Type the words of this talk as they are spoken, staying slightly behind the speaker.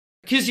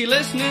Cause you're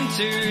listening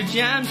to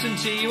Jams and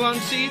Tea. You won't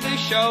see the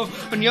show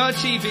on your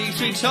TV,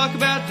 so we talk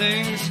about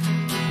things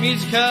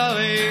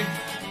musically.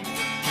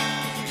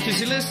 Cause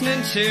you're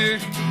listening to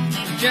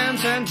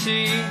Jams and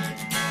Tea.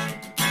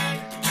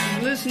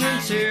 You're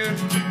listening to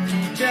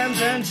Jams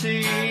and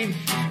Tea.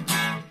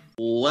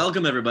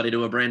 Welcome, everybody,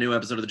 to a brand new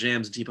episode of the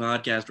Jams and Tea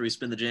podcast, where we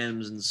spin the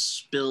jams and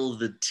spill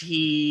the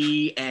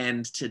tea.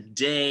 And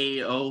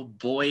today, oh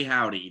boy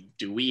howdy,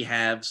 do we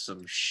have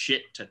some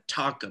shit to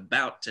talk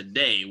about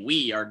today.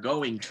 We are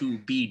going to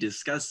be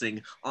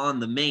discussing on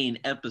the main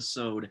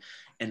episode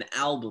an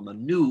album, a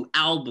new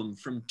album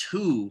from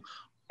two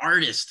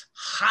artists,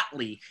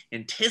 hotly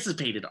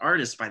anticipated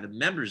artists by the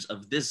members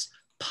of this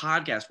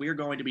podcast. We are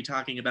going to be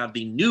talking about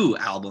the new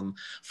album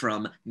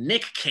from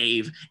Nick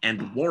Cave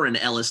and Warren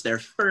Ellis, their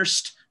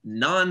first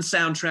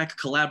non-soundtrack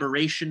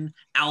collaboration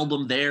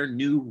album, their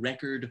new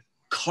record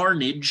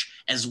Carnage,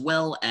 as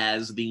well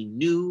as the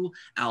new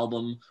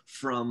album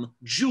from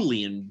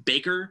Julien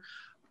Baker.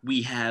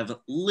 We have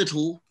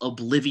Little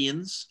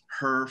Oblivions,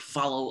 her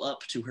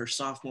follow-up to her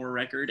sophomore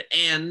record,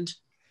 and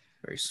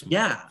very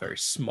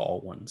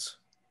small ones.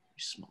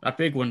 Small. Not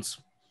big ones.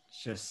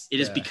 It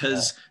is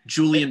because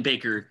Julien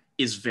Baker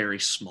is very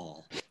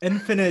small.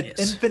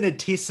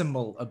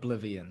 Infinitesimal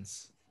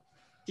oblivions.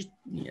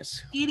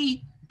 Yes.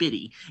 Itty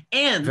bitty.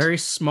 And very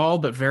small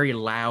but very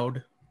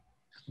loud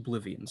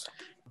oblivions.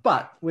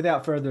 But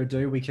without further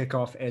ado, we kick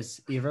off as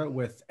ever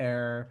with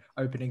our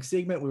opening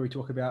segment where we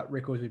talk about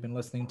records we've been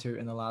listening to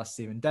in the last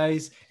 7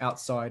 days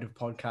outside of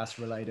podcast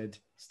related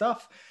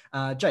stuff.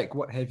 Jake,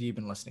 what have you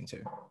been listening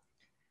to?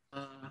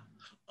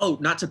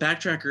 Not to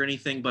backtrack or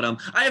anything, but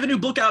I have a new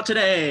book out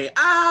today.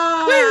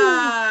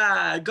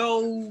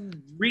 Go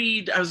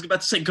read. I was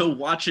about to say go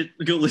watch it,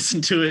 go listen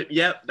to it.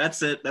 Yep,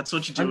 that's it. That's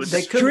what you do.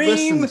 They could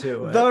listen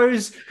to it.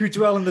 Those who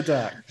dwell in the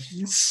dark.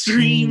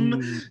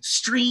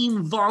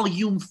 Stream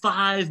volume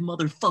 5,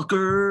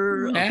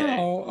 motherfucker.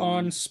 Now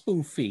on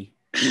Spoofy.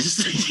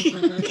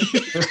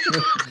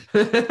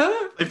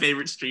 My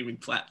favorite streaming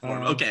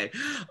platform. Okay.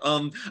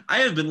 I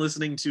have been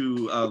listening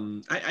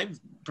to I've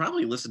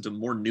probably listened to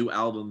more new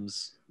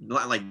albums,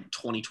 not like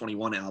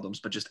 2021 albums,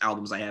 but just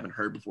albums I haven't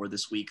heard before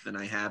this week than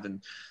I have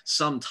in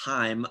some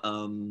time.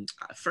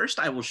 First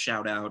I will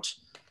shout out,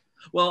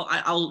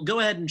 I'll go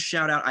ahead and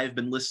shout out, I've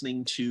been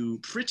listening to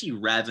pretty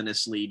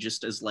ravenously,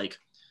 just as like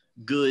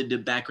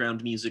good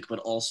background music, but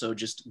also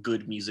just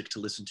good music to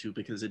listen to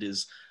because it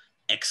is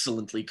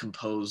excellently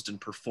composed and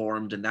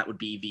performed, and that would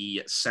be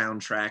the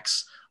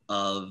soundtracks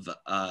of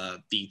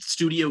the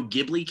Studio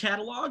Ghibli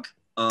catalog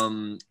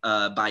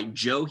by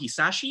Joe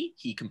Hisashi.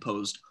 He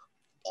composed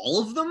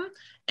all of them,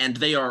 and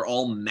they are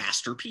all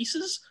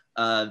masterpieces.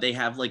 They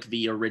have like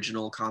the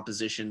original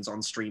compositions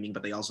on streaming,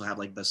 but they also have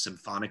like the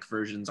symphonic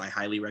versions. I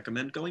highly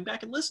recommend going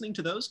back and listening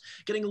to those,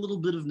 getting a little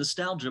bit of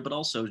nostalgia, but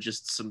also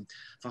just some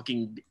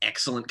fucking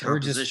excellent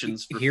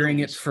compositions. Or just hearing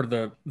it for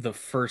the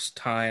first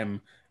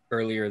time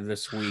earlier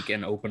this week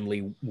and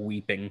openly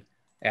weeping.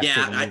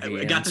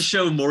 I got to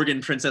show Morgan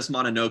Princess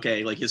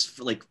Mononoke, like his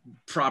like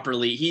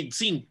properly. He'd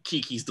seen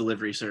Kiki's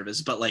Delivery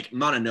Service, but like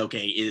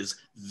Mononoke is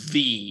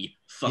the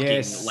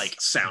fucking like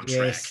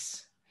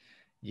soundtrack.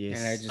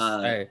 Yes. And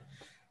I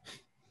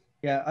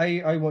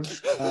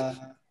watched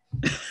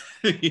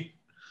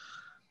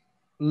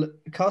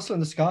Castle in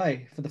the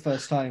Sky for the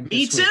first time.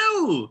 Me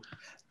too.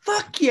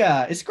 Fuck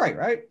yeah, it's great,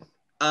 right?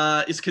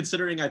 Is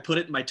considering I put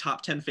it in my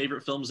top 10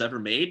 favorite films ever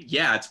made.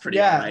 Yeah, it's pretty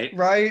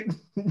right.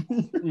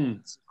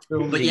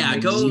 But yeah,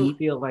 go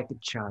feel like a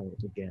child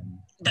again.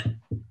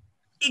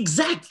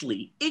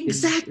 Exactly.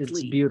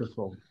 It's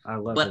beautiful. I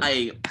love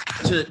it.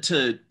 But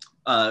to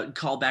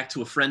call back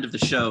to a friend of the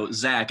show,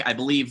 Zach, I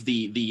believe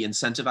the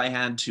incentive I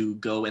had to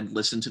go and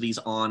listen to these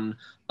on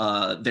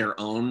their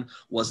own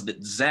was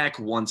that Zach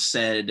once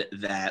said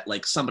that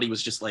like somebody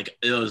was just like,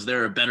 oh, is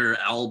there a better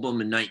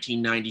album in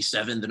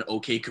 1997 than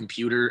OK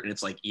Computer? And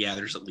it's like, yeah,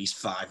 there's at least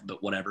 5,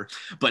 but whatever.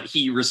 But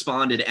he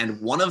responded, and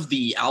one of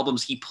the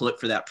albums he put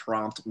for that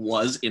prompt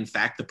was in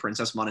fact the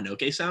Princess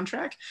Mononoke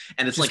soundtrack.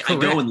 And it's like,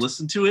 correct. I go and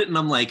listen to it and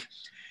I'm like,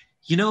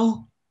 you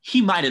know,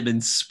 he might have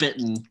been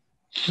spitting.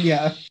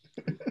 Yeah.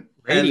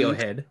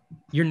 Radiohead,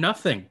 you're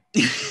nothing.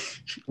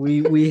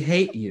 We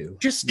hate you.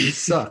 Just you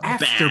suck.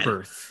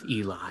 Afterbirth,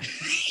 Eli.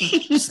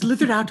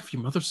 Slithered out of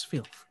your mother's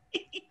filth.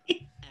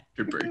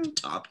 Afterbirth,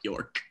 Top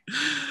York.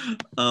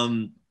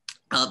 But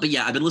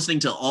yeah, I've been listening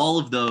to all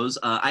of those.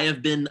 I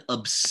have been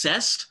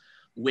obsessed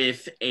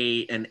with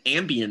an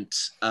ambient,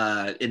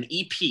 an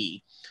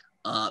EP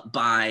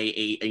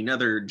by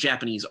another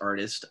Japanese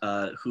artist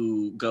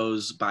who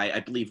goes by, I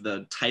believe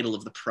the title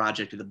of the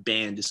project of the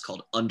band is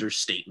called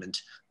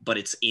Understatement, but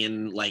it's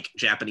in like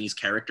Japanese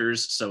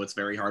characters, so it's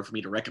very hard for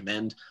me to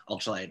recommend. I'll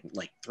try and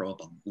like throw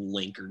up a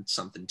link or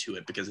something to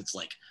it because it's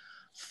like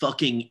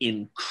fucking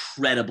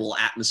incredible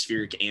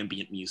atmospheric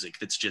ambient music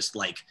that's just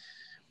like,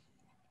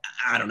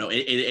 I don't know,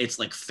 it's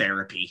like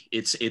therapy.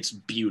 It's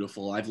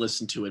beautiful. I've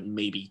listened to it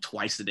maybe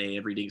twice a day,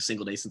 every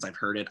single day since I've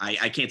heard it.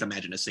 I can't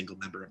imagine a single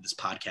member of this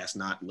podcast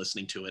not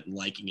listening to it and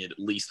liking it at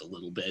least a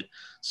little bit.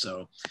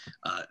 So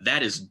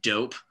that is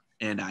dope.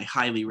 and I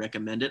highly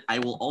recommend it. I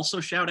will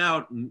also shout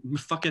out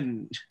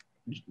fucking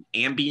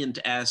ambient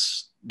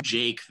ass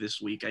Jake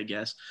this week, I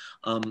guess.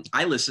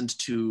 I listened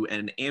to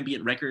an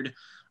ambient record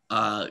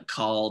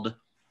called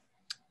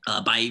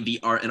by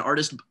an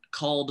artist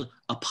called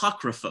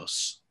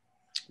Apocryphos,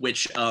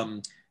 which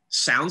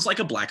sounds like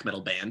a black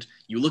metal band.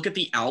 You look at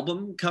the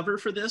album cover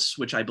for this,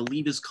 which I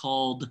believe is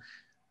called,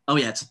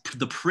 it's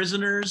The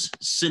Prisoner's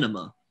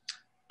Cinema,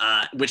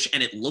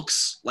 and it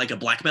looks like a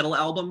black metal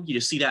album. You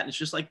just see that and it's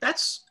just like,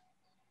 that's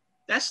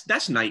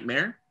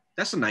Nightmare.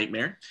 That's a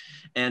Nightmare.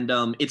 And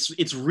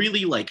it's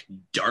really like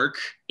dark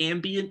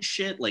ambient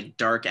shit, like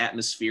dark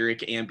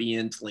atmospheric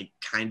ambient, like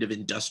kind of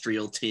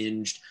industrial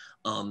tinged.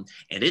 And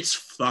it's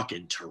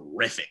fucking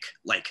terrific.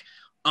 Like,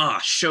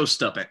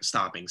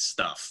 show-stopping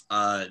stuff.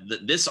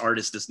 This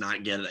artist does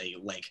not get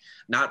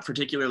not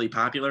particularly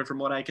popular from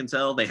what I can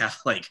tell. They have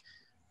like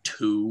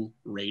 2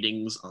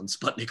 ratings on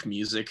Sputnik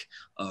Music.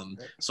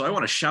 So I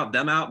want to shout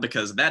them out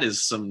because that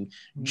is some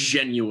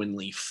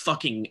genuinely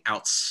fucking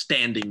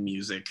outstanding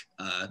music.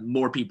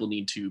 More people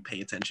need to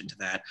pay attention to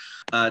that.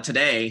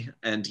 Today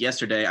and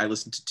yesterday, I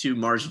listened to 2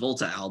 Mars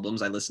Volta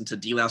albums. I listened to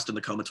Deloused in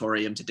the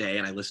Comatorium today,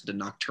 and I listened to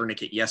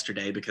Nocturnicate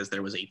yesterday because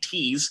there was a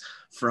tease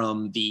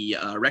from the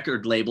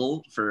record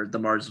label for the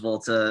Mars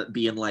Volta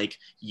being like,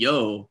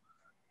 yo,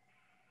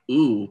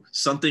 ooh,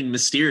 something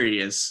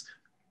mysterious.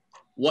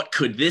 What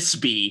could this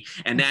be?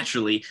 And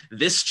naturally,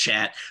 this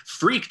chat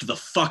freaked the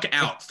fuck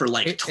out for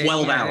like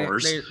 12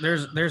 hours.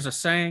 There's a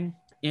saying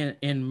in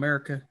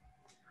America,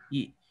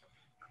 you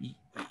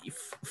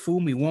fool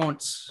me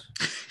once,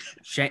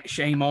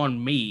 shame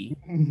on me.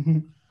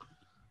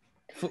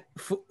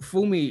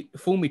 Fool me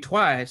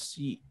twice,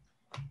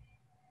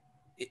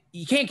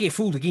 you can't get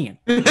fooled again.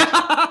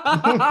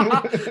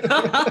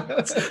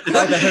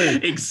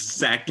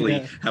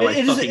 Exactly how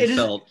I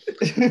felt.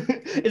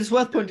 It's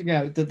worth pointing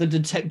out that the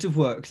detective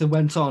work that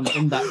went on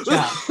in that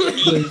chat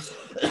was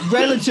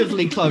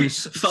relatively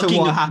close to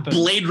what happened.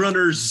 Blade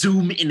Runner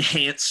zoom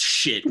enhanced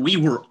shit. We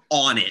were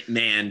on it,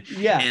 man.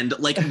 Yeah. And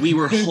like we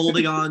were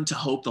holding on to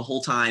hope the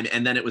whole time.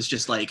 And then it was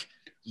just like,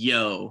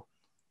 yo,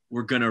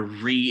 we're going to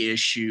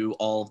reissue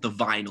all of the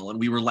vinyl. And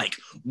we were like,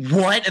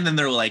 what? And then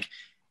they were like,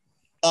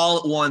 all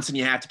at once, and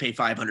you have to pay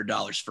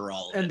 $500 for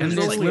all of it. And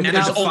there's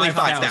only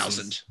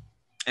 5,000.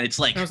 And it's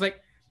like, I was like,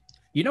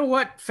 you know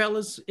what,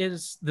 fellas,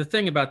 is the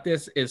thing about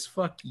this is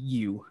fuck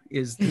you.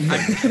 Is the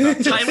thing about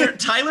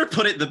this. Tyler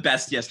put it the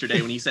best yesterday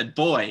when he said,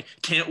 boy,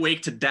 can't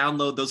wait to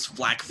download those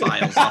FLAC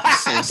files off of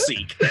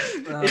SoulSeek.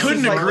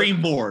 Couldn't agree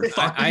more.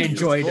 I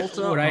enjoyed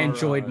what I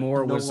enjoyed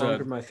more no was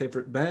longer my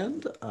favorite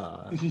band.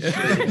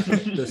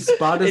 The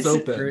spot is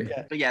open.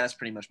 But yeah, that's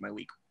pretty much my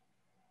week.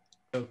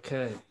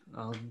 Okay,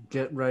 I'll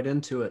get right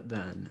into it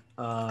then.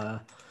 The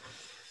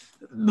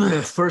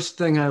first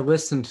thing I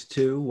listened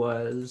to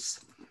was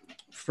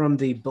from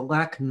the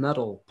black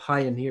metal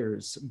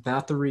pioneers,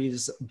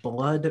 Bathory's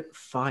Blood,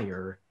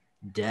 Fire,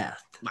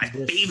 Death. My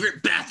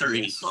favorite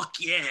Bathory. Fuck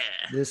yeah.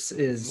 This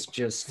is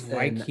just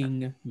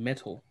Viking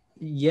metal.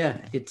 Yeah,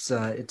 it's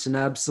an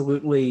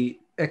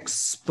absolutely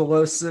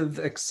explosive,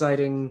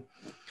 exciting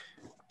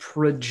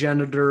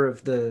progenitor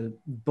of the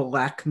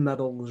black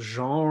metal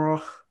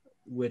genre,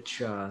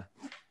 which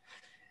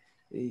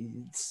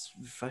it's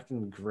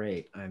fucking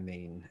great. I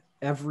mean,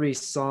 every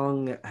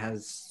song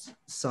has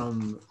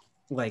some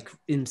like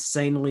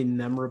insanely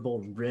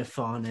memorable riff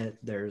on it.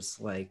 There's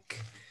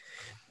like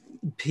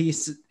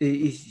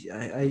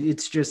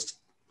it's just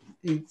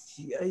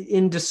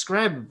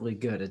indescribably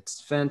good.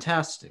 It's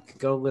fantastic.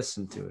 Go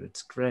listen to it.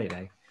 It's great.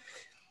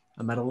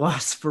 I'm at a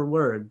loss for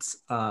words.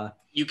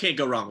 You can't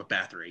go wrong with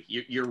Bathory.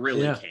 You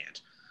really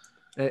can't.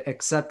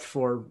 Except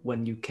for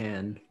when you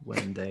can,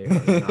 when they are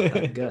not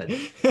that good.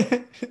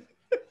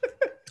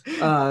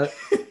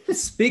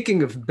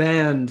 Speaking of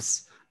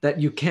bands that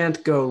you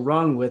can't go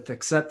wrong with,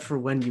 except for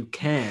when you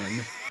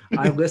can,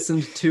 I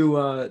listened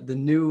to the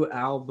new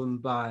album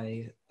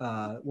by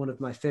one of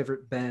my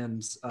favorite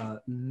bands,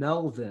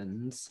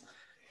 Melvins,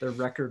 their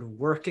record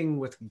Working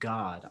with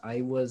God.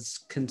 I was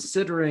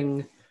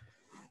considering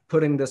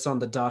putting this on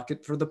the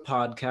docket for the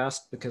podcast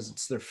because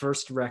it's their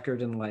first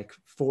record in like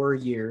 4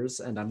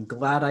 years, and I'm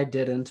glad I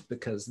didn't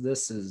because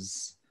this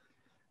is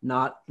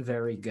not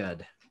very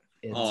good.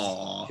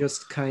 It's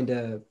just kind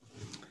of,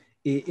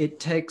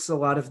 it takes a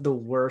lot of the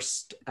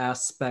worst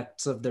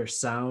aspects of their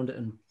sound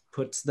and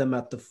puts them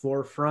at the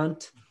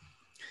forefront.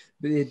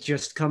 It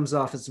just comes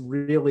off as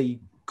really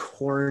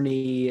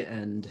corny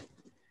and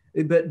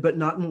but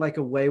not in like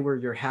a way where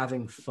you're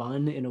having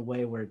fun, in a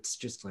way where it's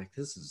just like,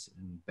 this is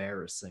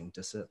embarrassing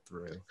to sit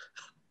through.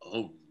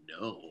 Oh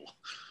no.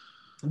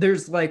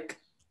 There's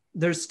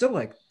still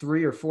like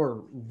 3 or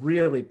 4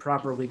 really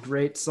properly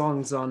great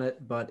songs on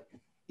it, but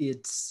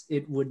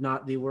it would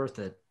not be worth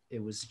it.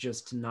 It was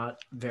just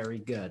not very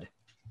good,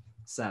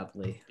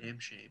 sadly. Damn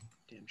shame.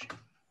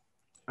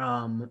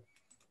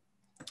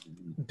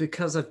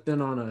 Because I've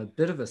been on a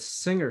bit of a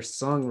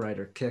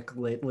singer-songwriter kick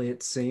lately,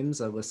 it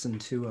seems. I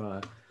listened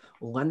to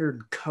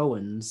Leonard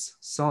Cohen's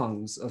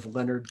Songs of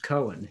Leonard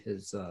Cohen,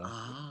 his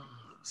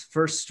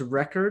first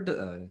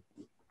record,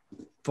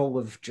 full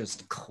of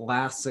just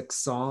classic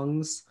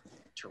songs.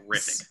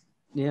 Terrific.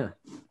 Yeah,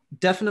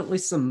 definitely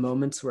some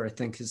moments where I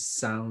think his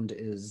sound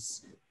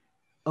is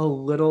a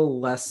little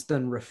less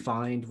than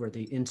refined, where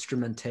the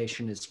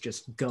instrumentation is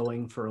just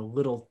going for a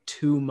little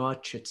too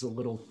much. It's a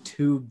little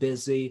too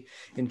busy,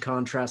 in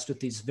contrast with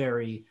these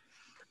very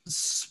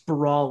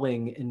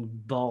sprawling,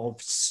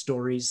 involved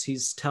stories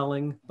he's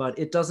telling, but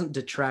it doesn't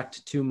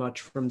detract too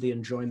much from the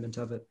enjoyment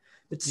of it.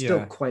 It's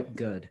still quite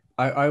good.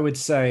 I would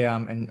say,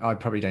 and I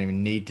probably don't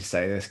even need to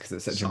say this because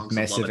it's such Songs a of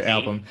massive Love and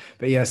album. Hate.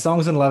 But yeah,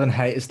 Songs in Love and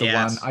Hate is the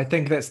Yes. one. I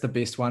think that's the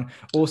best one.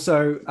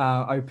 Also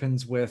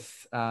opens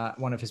with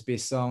one of his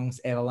best songs,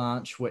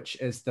 Avalanche, which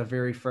is the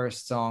very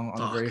first song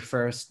on the very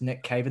first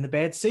Nick Cave and the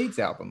Bad Seeds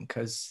album,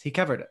 because he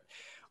covered it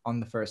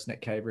on the first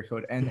Nick Cave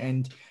record.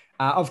 And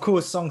of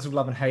course, Songs of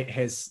Love and Hate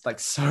has like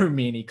so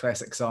many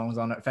classic songs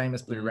on it.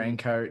 Famous Blue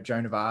Raincoat,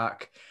 Joan of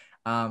Arc.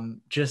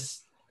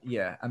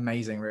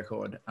 Amazing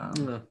record.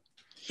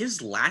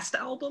 His last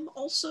album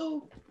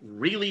also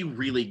really,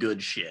 really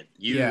good shit.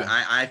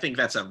 I think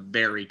that's a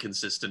very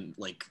consistent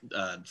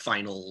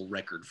final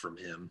record from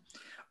him.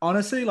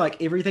 Honestly, like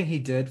everything he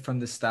did from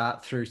the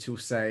start through to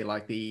say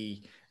like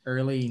the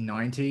early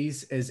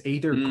 90s is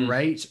either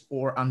great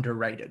or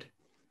underrated.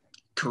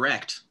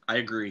 Correct. I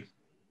agree.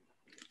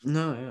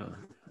 No,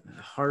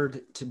 yeah.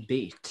 Hard to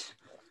beat.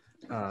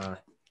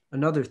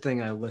 Another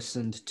thing I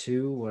listened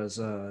to was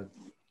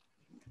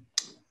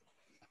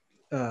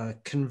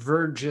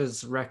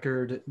Converge's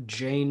record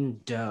Jane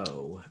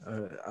Doe.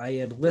 I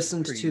had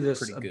listened to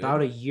this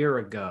about a year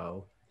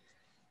ago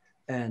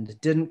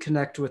and didn't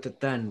connect with it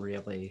then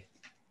really.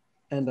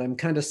 And I'm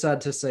kind of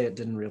sad to say it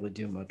didn't really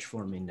do much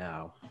for me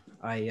now.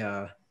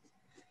 I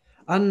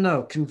don't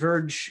know,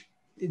 Converge,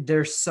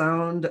 their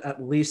sound,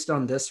 at least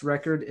on this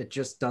record, it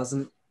just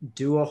doesn't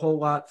do a whole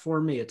lot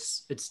for me.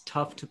 It's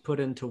tough to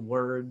put into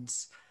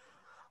words.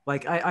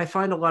 Like I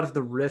find a lot of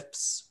the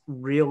riffs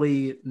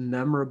really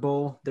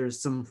memorable. There's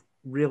some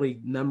really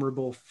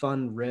memorable,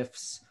 fun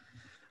riffs,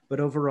 but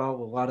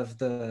overall, a lot of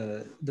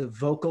the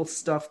vocal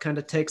stuff kind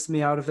of takes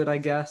me out of it, I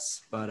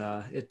guess.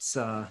 But it's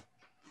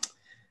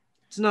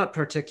not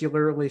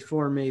particularly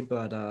for me.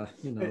 But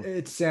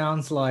it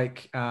sounds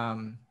like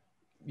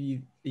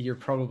you're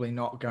probably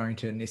not going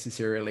to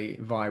necessarily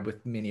vibe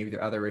with many of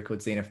the other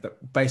records then,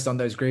 based on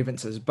those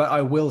grievances. But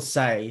I will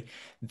say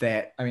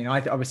that, I mean, I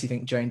obviously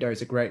think Jane Doe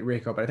is a great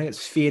record, but I think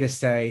it's fair to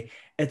say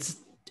it's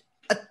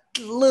a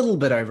little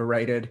bit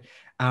overrated.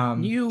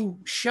 You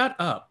shut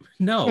up.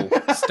 No,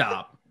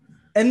 stop.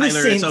 In the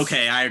Tyler, sense, it's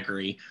okay. I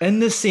agree. In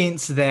the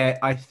sense that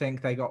I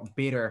think they got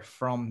better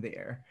from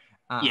there.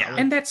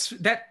 And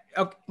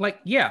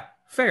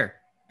fair.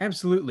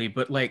 Absolutely.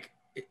 But like,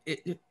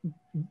 it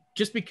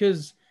just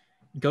because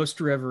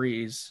Ghost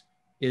Reveries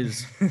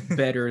is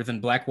better than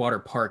Blackwater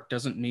Park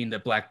doesn't mean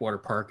that Blackwater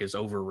Park is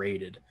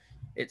overrated.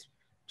 It's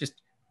just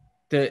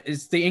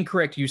it's the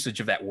incorrect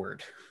usage of that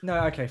word.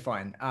 No, okay,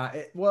 fine.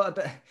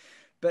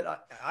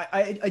 But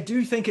I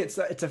do think it's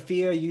a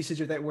fair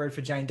usage of that word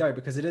for Jane Doe,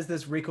 because it is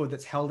this record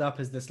that's held up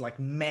as this like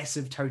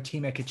massive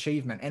totemic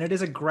achievement, and it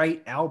is a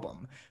great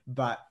album,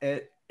 but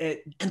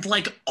and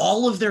like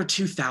all of their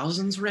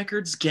 2000s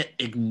records get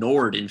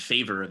ignored in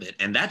favor of it,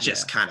 and that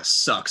just kind of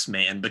sucks,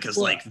 man, because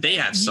like they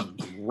have some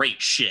great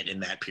shit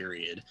in that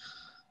period.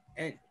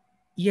 And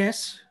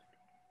yes,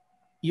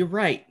 you're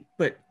right,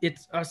 but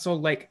it's also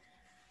like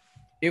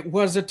it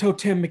was a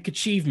totemic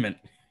achievement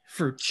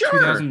for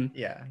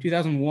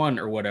 2001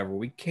 or whatever.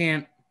 We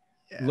can't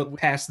look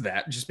past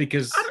that just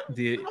because I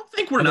don't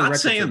think we're not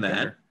saying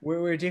that.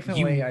 We're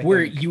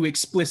definitely you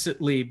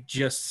explicitly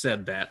just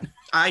said that.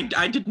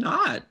 I did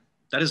not.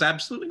 That is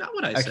absolutely not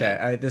what I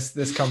said. Okay,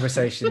 this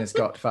conversation has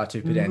got far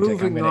too pedantic.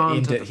 Moving I'm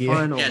going to end it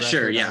here. Yeah,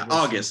 sure. Yeah,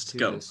 August.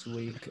 Go. This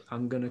week,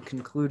 I'm going to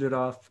conclude it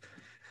off,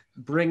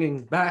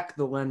 bringing back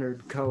the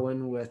Leonard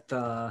Cohen with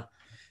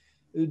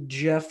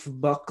Jeff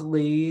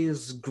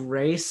Buckley's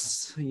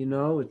Grace. You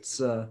know,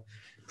 it's a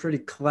pretty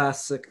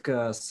classic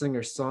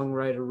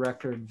singer-songwriter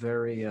record,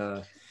 very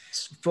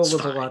full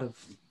of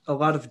a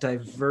lot of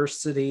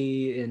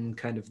diversity in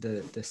kind of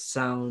the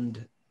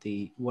sound,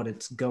 what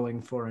it's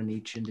going for in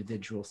each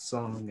individual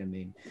song. I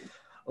mean,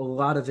 a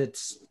lot of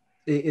it's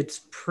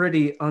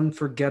pretty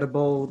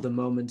unforgettable. The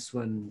moments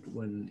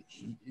when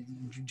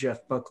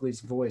Jeff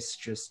Buckley's voice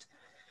just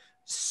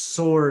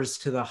soars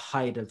to the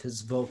height of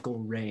his vocal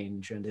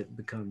range, and it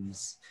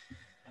becomes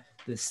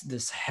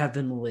this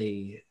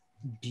heavenly,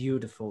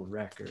 beautiful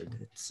record.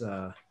 It's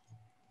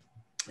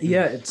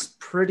it's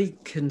pretty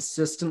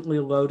consistently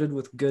loaded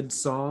with good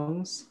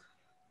songs.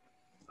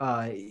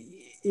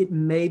 It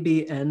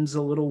maybe ends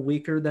a little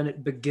weaker than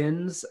it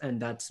begins, and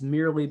that's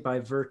merely by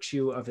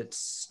virtue of it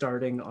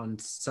starting on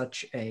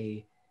such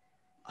a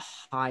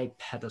high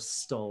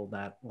pedestal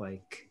that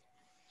like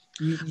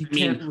you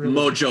can't really...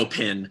 Mojo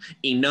Pin,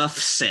 enough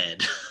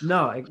said.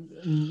 No,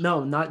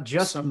 not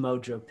just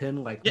Mojo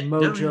Pin, like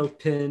Mojo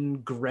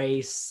Pin,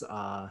 Grace,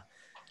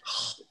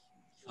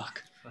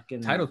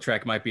 fucking title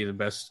track might be the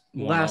best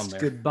one Last on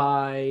there.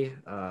 Goodbye,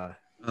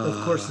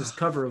 of course his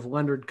cover of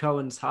Leonard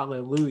Cohen's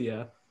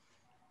Hallelujah.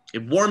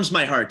 It warms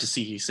my heart to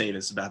see you say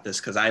this about this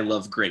because I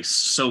love Grace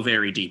so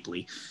very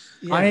deeply.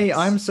 Yes.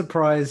 I'm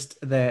surprised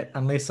that,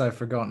 unless I've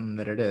forgotten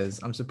that it is,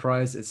 I'm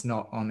surprised it's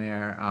not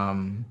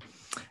on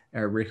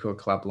our record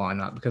club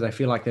lineup, because I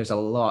feel like there's a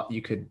lot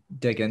you could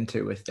dig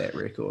into with that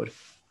record.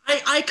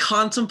 I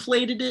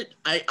contemplated it.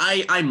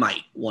 I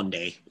might one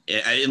day,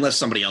 unless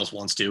somebody else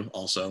wants to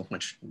also,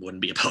 which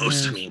wouldn't be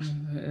opposed to me.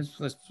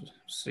 Let's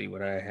see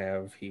what I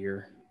have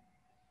here.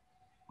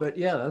 But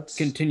yeah, that's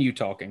Continue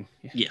talking.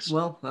 Yes.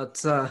 well,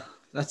 that's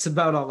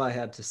about all I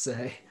had to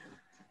say.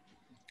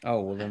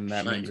 Oh, well, then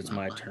that Shine means it's my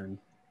my light. turn.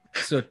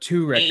 So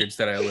 2 records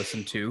that I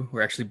listened to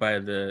were actually by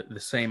the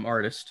same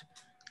artist,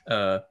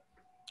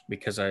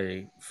 because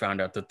I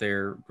found out that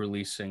they're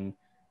releasing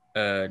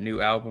a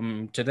new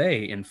album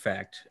today, in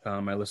fact. I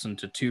listened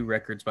to 2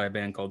 records by a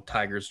band called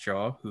Tiger's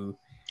Jaw, who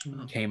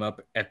came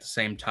up at the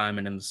same time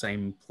and in the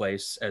same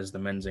place as the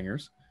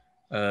Menzingers.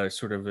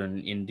 Sort of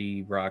an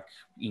indie rock,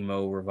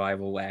 emo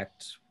revival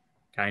act,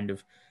 kind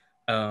of.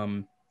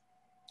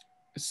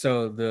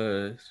 So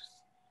the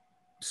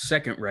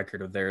second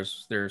record of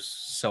theirs, their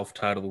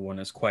self-titled one,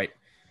 is quite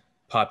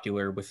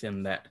popular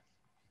within that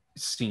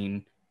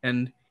scene,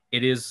 and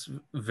it is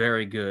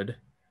very good.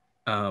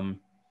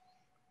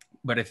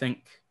 But I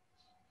think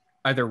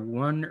either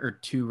 1 or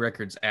 2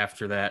 records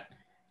after that,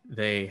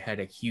 they had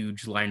a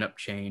huge lineup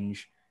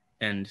change,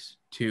 and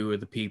 2 of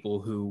the people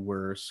who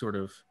were sort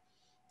of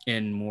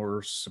in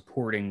more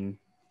supporting,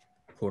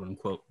 quote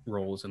unquote,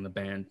 roles in the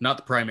band, not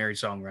the primary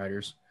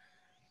songwriters,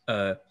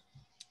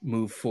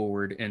 move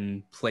forward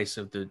in place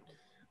of the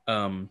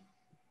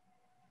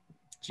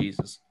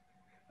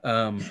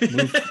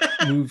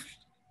moved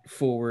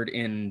forward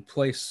in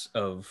place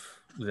of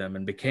them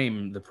and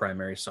became the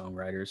primary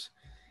songwriters.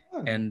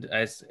 Oh. And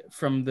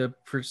from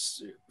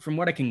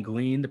what I can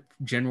glean, the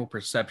general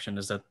perception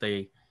is that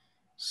they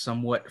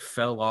somewhat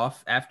fell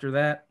off after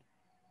that,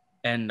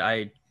 and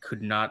I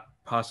could not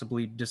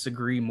possibly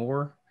disagree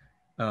more.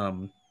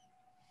 The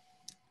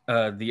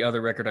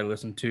other record I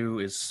listened to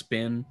is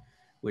Spin,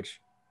 which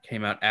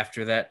came out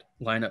after that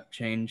lineup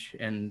change,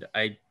 and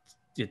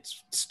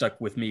it's stuck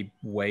with me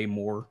way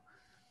more.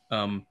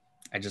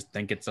 I just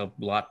think it's a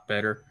lot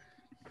better.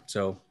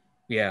 So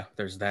yeah,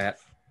 there's that.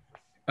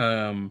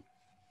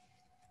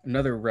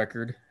 Another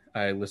record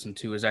I listened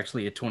to is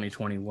actually a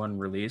 2021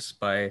 release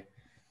by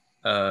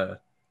a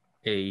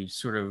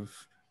sort of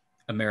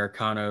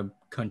Americana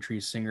country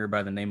singer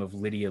by the name of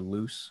Lydia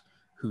Luce,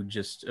 who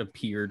just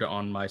appeared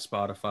on my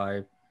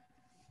Spotify,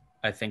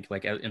 I think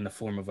like in the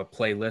form of a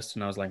playlist,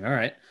 and I was like, all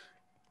right.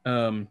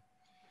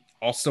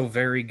 Also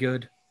very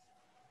good.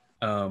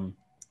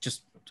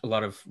 Just a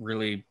lot of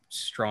really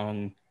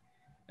strong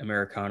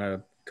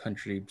Americana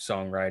country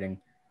songwriting.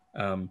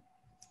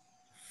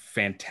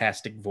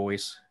 Fantastic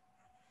voice.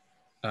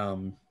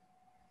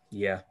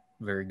 Yeah,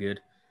 very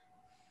good.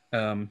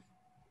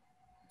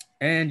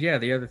 And yeah,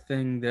 the other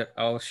thing that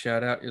I'll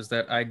shout out is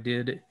that I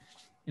did,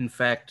 in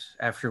fact,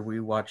 after we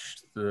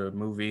watched the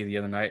movie the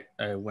other night,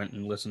 I went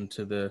and listened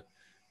to the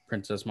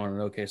Princess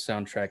Mononoke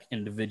soundtrack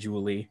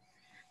individually,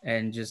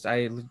 and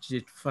I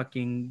legit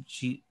fucking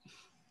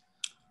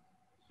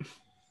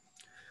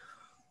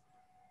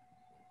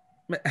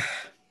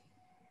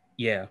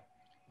yeah.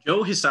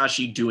 Joe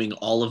Hisashi doing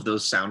all of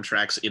those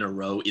soundtracks in a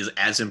row is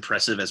as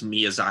impressive as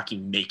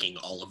Miyazaki making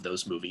all of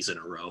those movies in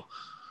a row.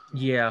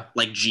 Yeah.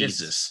 Like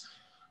Jesus.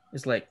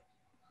 It's like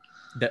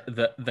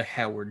the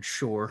Howard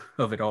Shore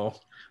of it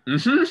all.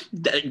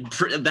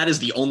 Mm-hmm. That is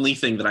the only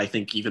thing that I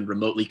think even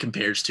remotely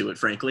compares to it,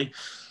 frankly.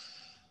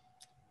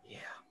 Yeah.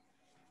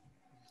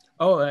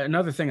 Oh,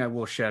 another thing I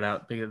will shout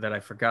out that I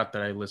forgot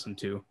that I listened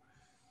to,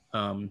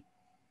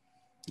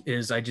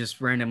 is I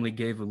just randomly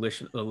gave a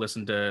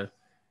listen to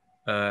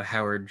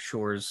Howard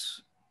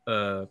Shore's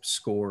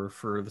score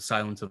for The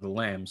Silence of the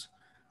Lambs,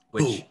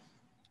 which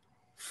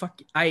for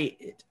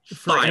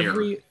Fire.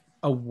 every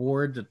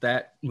award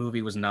that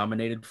movie was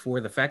nominated for,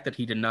 the fact that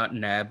he did not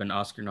nab an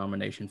Oscar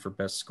nomination for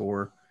best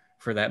score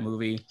for that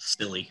movie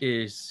silly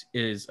is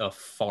a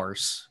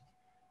farce,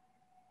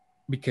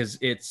 because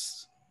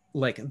it's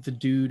like the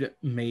dude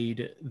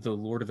made the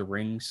Lord of the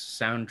Rings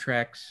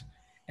soundtracks,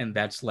 and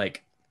that's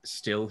like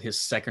still his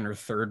second or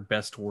third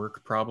best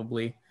work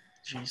probably.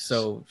 Jesus.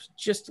 So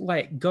just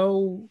like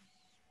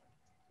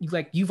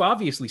you've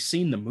obviously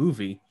seen the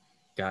movie,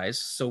 guys,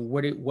 so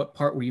what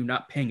part were you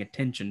not paying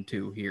attention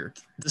to here?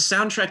 The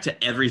soundtrack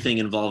to everything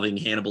involving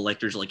Hannibal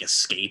Lecter's like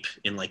escape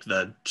in like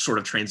the sort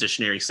of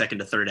transitionary second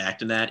to third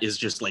act in that is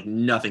just like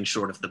nothing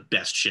short of the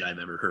best shit I've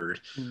ever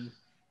heard.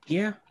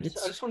 Yeah, I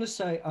just want to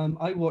say,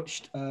 I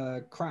watched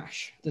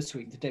Crash this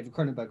week, the David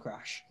Cronenberg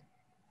Crash.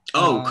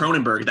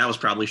 Cronenberg, that was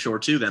probably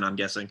short too then, I'm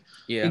guessing.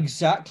 Yeah,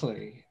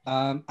 exactly.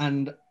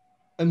 And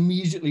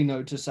immediately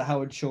noticed that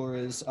Howard Shore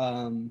is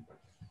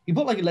he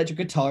put like electric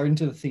guitar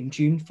into the theme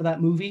tune for that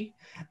movie,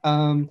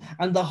 and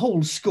the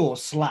whole score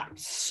slapped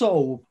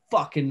so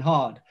fucking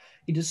hard.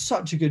 He does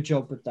such a good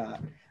job with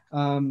that.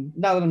 Now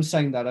that I'm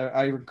saying that,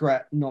 I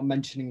regret not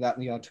mentioning that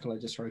in the article I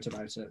just wrote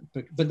about it,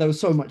 but there was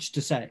so much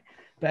to say.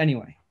 But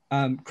anyway,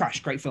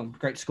 Crash, great film,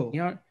 great score. you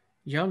know,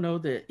 Y'all know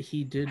that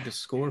he did the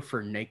score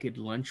for Naked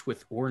Lunch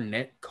with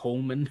Ornette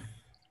Coleman?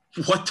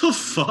 What the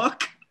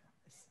fuck?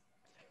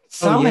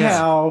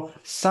 Somehow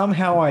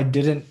I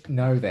didn't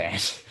know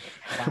that.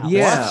 Wow.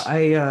 Yeah, What?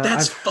 I've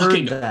That's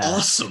fucking heard that.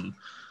 awesome.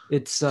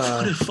 It's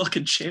What a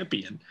fucking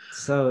champion.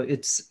 so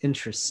it's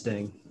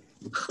interesting.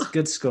 It's a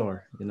good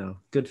score,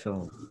 good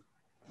film.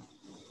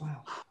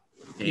 Wow.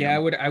 Damn. Yeah,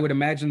 I would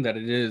imagine that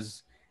it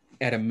is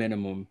at a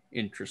minimum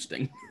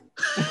interesting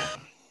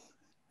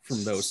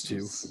from those two.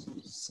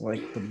 It's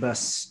like the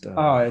best.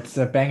 Oh, it's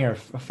a banger.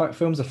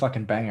 Film's a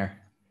fucking banger.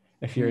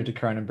 If you're into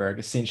Cronenberg,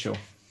 essential.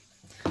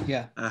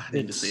 Yeah. I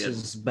need to It's see it.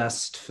 his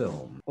best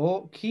film.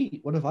 Or Keith,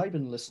 what have I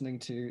been listening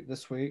to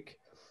this week?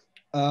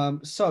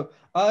 So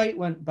I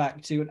went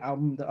back to an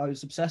album that I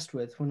was obsessed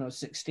with when I was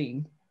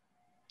 16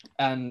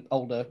 and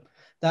older,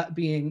 that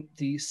being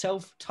the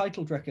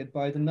self-titled record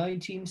by the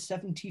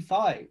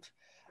 1975.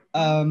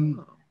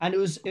 And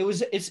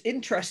it's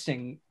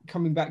interesting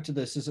coming back to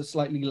this as a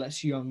slightly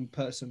less young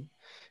person,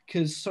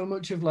 because so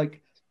much of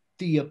like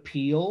the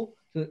appeal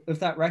of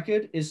that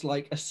record is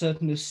like a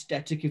certain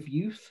aesthetic of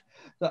youth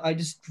that I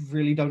just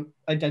really don't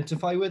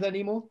identify with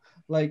anymore.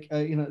 Like,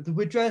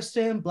 we're dressed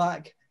in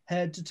black,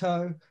 head to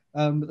toe.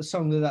 But the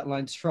song that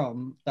line's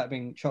from, that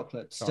being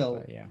Chocolate,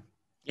 still.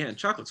 Yeah,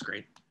 chocolate's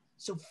great.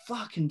 So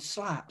fucking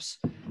slaps.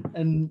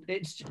 And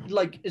it's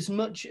like, as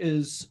much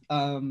as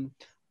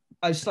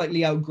I've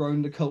slightly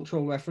outgrown the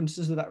cultural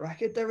references of that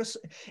record, it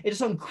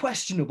is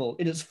unquestionable.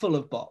 It is full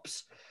of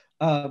bops.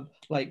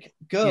 Like,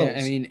 girls, Yeah,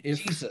 I mean,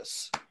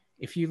 Jesus.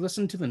 If you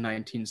listen to the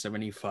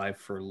 1975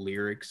 for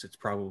lyrics, it's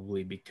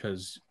probably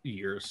because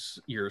you're a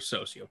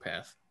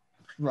sociopath.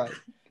 Right.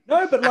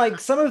 No, but like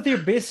some of their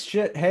best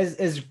shit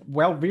is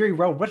very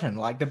well written.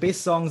 Like the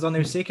best songs on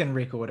their second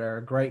record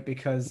are great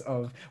because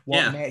of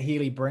what Matt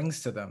Healy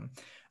brings to them.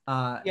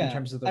 In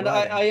terms of the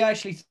writing. I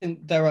actually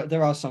think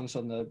there are songs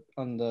on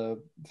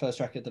the first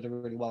record that are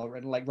really well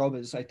written. Like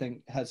Robbers, I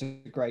think, has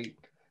a great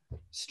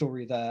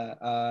story there,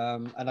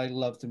 and I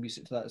love the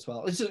music to that as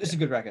well. It's a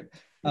good record.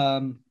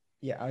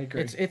 Yeah, I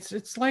agree.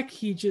 It's like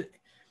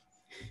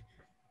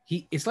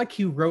it's like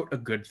he wrote a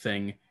good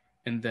thing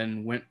and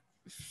then went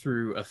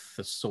through a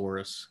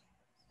thesaurus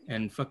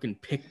and fucking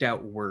picked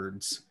out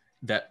words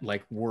that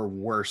like were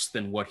worse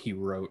than what he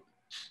wrote.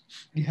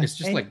 Yeah. It's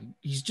just like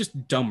he's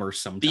just dumber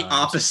sometimes. The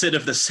opposite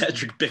of the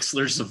Cedric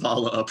Bixler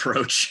Zavala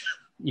approach.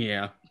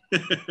 Yeah.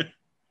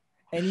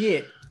 And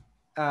yet,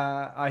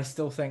 I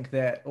still think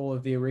that all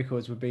of their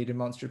records would be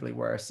demonstrably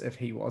worse if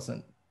he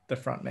wasn't the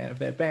front man of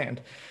that band.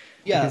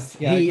 Yeah, because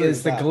he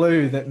is the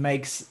glue that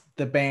makes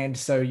the band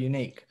so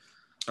unique.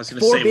 I was going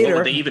to say, what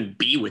would they even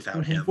be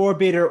without him? For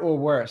better or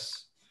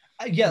worse.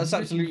 Yeah, that's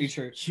absolutely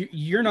true.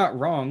 You're not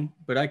wrong,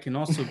 but I can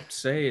also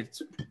say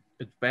it's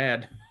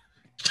bad.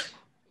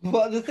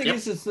 Well, the thing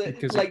is that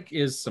because like it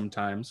is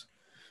sometimes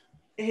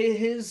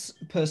his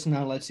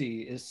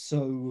personality is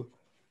so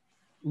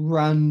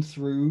ran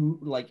through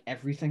like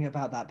everything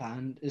about that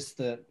band is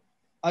that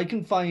I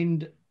can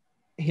find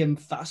him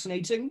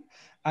fascinating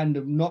and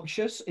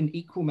obnoxious in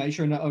equal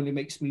measure, and that only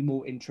makes me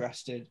more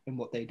interested in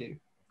what they do.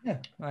 Yeah,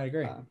 I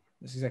agree.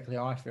 That's exactly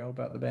how I feel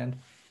about the band.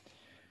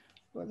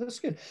 Well, that's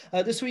good.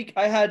 This week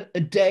I had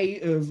a day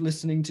of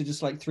listening to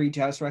just like 3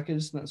 jazz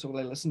records, and that's all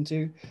I listened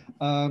to.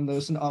 There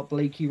was an Art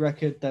Blakey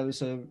record, there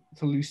was a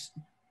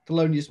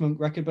Thelonious Monk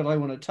record, but I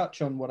want to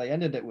touch on what I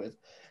ended it with,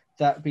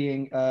 that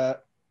being the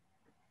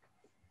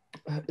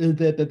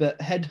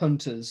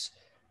Headhunters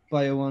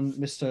by one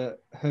Mr.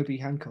 Herbie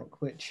Hancock,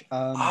 which it's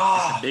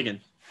a big one.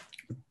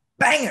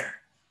 Banger.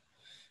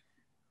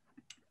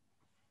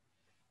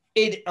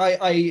 It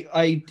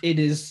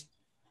is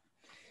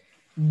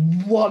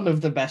one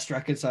of the best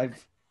records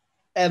I've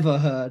ever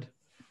heard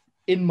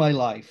in my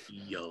life.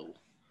 Yo.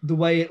 The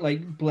way it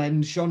like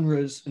blends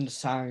genres and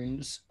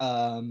sounds.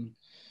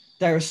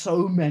 There are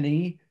so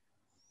many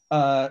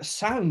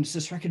sounds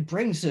this record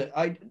brings that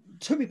I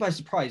took me by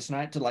surprise, and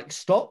I had to like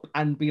stop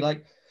and be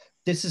like,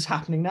 this is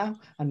happening now,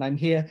 and I'm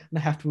here, and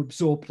I have to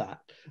absorb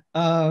that.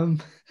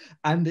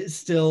 And it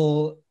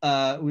still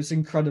was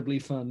incredibly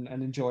fun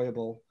and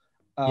enjoyable.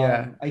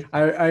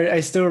 I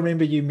still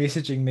remember you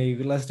messaging me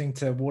listening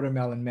to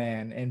Watermelon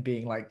Man and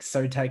being like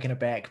so taken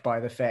aback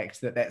by the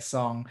fact that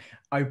song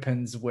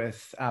opens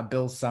with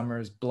Bill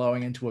Summers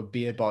blowing into a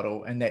beer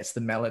bottle, and that's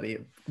the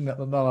melodic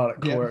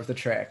core of the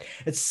track.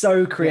 It's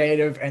so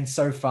creative and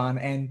so fun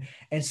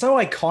and so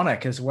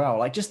iconic as well.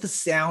 Like just the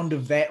sound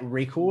of that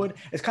record,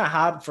 it's kind of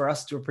hard for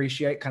us to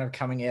appreciate kind of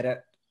coming at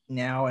it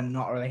now and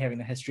not really having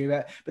the history of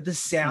it, but the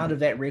sound of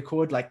that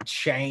record like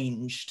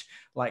changed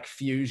like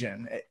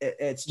fusion.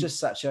 It's just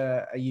such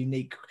a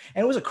unique,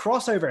 and it was a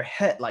crossover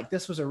hit. Like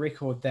this was a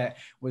record that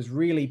was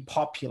really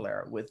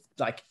popular with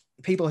like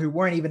people who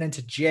weren't even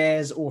into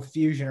jazz or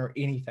fusion or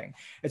anything.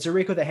 It's a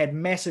record that had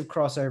massive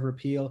crossover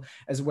appeal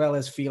as well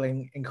as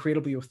feeling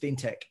incredibly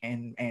authentic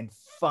and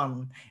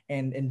fun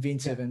and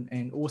inventive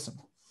and awesome.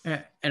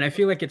 And I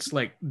feel like it's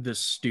like the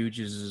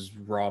Stooges'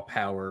 raw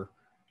power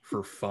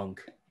for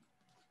funk.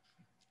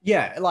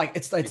 Yeah, like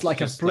it's like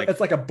just it's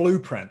like a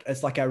blueprint.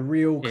 It's like a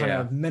real kind Yeah.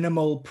 of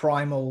minimal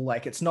primal,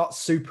 like it's not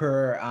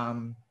super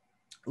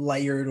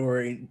layered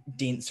or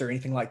dense or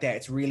anything like that.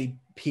 It's really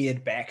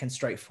pared back and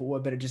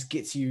straightforward, but it just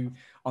gets you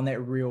on that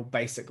real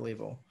basic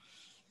level.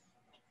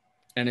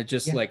 And it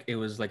just Yeah. like it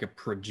was like a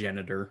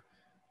progenitor.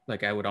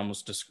 Like I would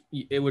almost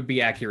it would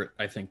be accurate,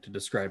 I think, to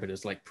describe it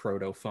as like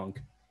proto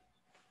funk.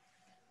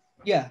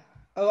 Yeah.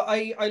 Oh,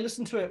 I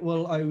listened to it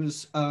while I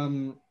was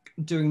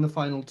doing the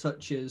final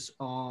touches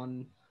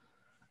on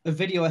a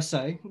video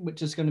essay,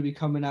 which is going to be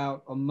coming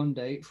out on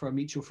Monday for our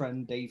mutual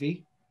friend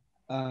Davey.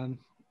 And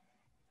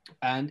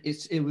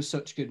it was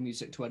such good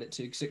music to edit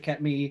to because it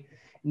kept me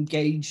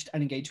engaged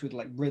with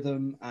like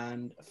rhythm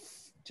and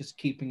just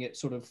keeping it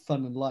sort of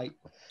fun and light,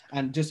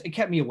 and just it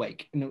kept me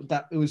awake, and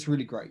it was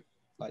really great.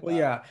 Like Well,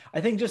 that. yeah,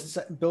 I think just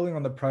building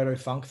on the proto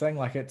funk thing,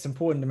 like it's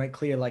important to make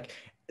clear, like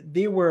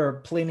there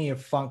were plenty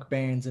of funk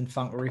bands and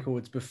funk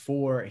records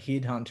before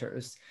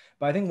Headhunters,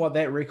 but I think what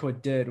that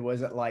record did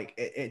was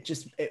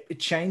it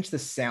changed the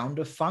sound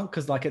of funk,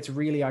 because like it's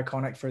really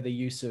iconic for the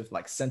use of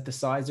like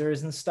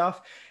synthesizers and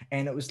stuff,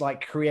 and it was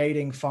like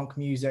creating funk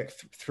music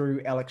through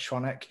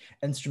electronic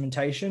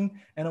instrumentation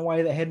in a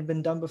way that hadn't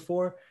been done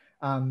before.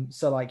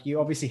 So like you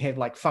obviously have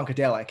like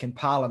Funkadelic and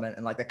Parliament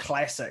and like the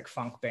classic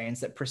funk bands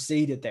that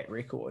preceded that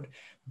record,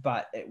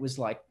 but it was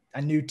like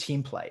a new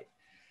template.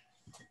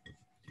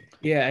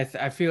 Yeah,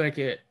 I feel like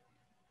it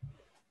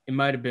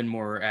might have been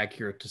more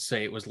accurate to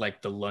say it was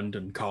like the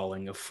London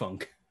calling of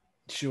funk.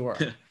 Sure.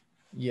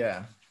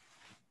 Yeah.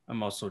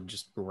 I'm also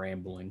just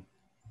rambling.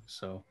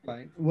 So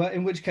Right. Well,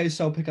 in which case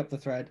I'll pick up the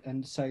thread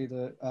and say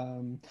that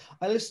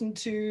I listened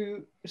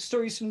to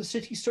Stories from the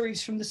City,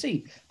 Stories from the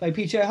Sea by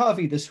PJ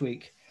Harvey this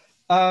week.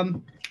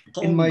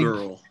 In my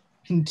Girl.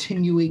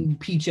 continuing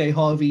PJ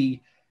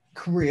Harvey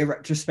career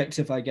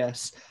retrospective, I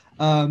guess.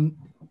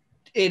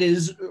 It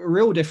is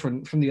real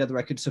different from the other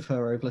records of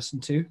her I've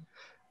listened to,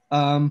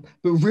 but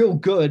real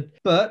good.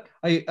 But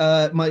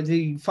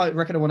the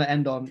record I want to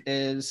end on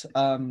is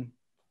a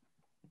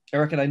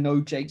record I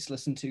know Jake's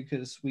listened to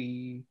because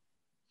we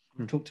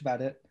talked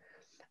about it.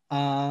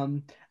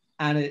 And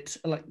it's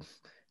like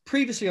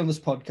previously on this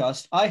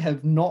podcast, I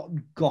have not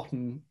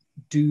gotten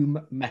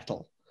doom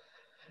metal.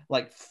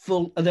 Like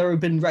there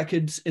have been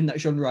records in that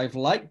genre I've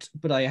liked,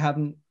 but I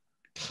haven't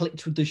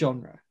clicked with the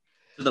genre.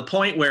 To the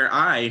point where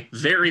I,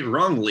 very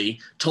wrongly,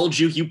 told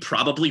you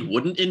probably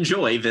wouldn't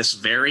enjoy this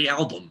very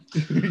album.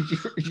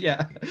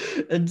 Yeah.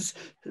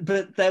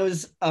 But there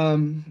was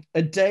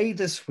a day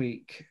this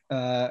week,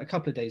 a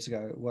couple of days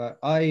ago, where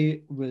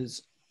I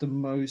was the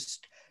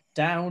most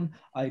down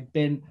I'd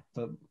been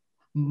for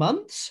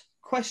months, ?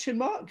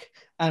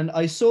 And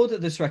I saw that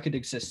this record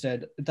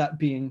existed, that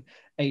being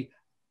a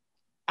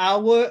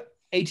hour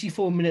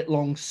 84-minute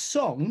long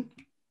song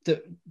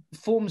that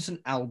forms an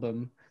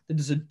album that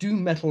is a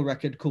doom metal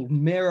record called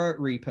Mirror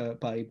Reaper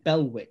by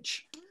Bell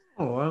Witch.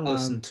 Oh, I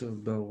listened to a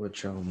Bell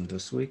Witch album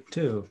this week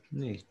too.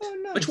 Neat. Oh,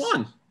 nice. Which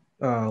one?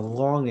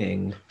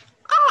 Longing.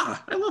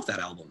 Ah, I love that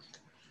album.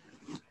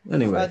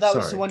 Anyway, that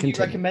was the one continue.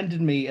 you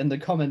recommended me in the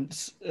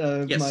comments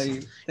of Yes. my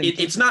thing.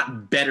 It's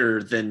not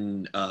better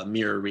than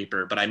Mirror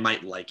Reaper, but I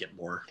might like it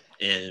more.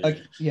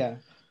 Yeah,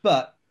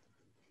 but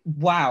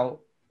wow,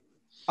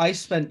 I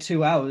spent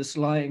 2 hours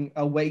lying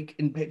awake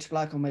in pitch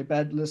black on my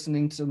bed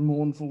listening to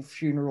mournful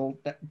funeral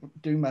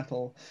doom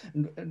metal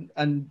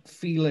and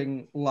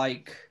feeling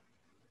like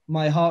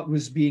my heart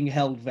was being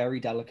held very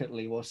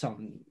delicately while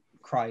someone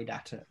cried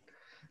at it.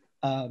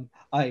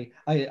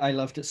 I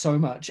loved it so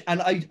much,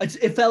 and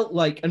it felt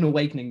like an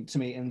awakening to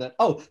me in that,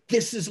 oh,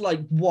 this is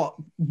like what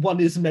one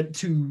is meant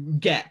to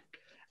get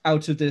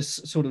out of this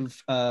sort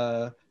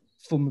of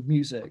form of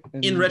music.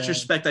 And, in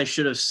retrospect, I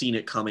should have seen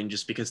it coming,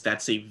 just because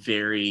that's a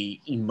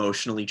very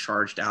emotionally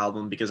charged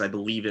album, because I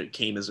believe it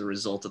came as a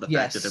result of the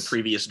fact that the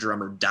previous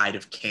drummer died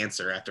of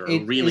cancer after a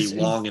really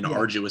long and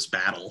arduous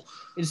battle.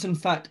 It's in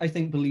fact, I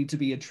think, believed to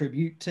be a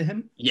tribute to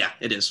him. Yeah,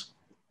 it is.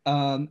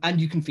 And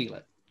you can feel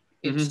it.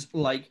 It's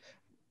like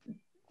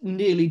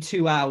nearly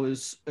 2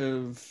 hours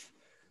of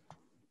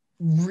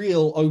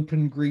real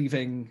open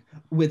grieving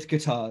with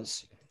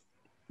guitars.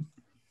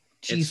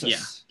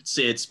 Jesus.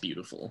 It's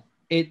beautiful.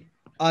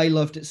 I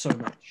loved it so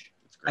much.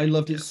 I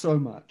loved it so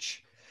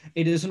much.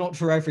 It is not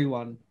for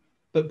everyone,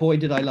 but boy,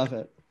 did I love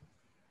it.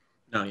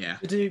 Oh, yeah.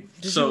 Did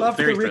you love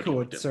the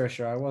record,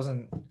 Saoirse? I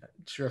wasn't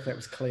sure if that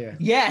was clear.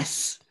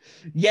 Yes,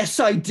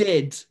 I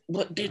did.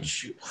 What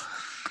did you?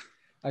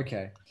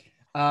 Okay.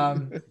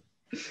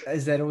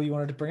 Is that all you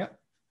wanted to bring up?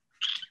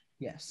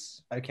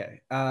 Yes.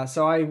 Okay.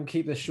 So I will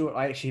keep this short.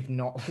 I actually have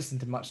not listened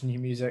to much new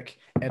music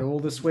at all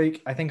this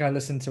week. I think I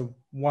listened to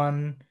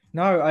one.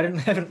 No, I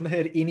haven't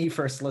heard any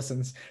first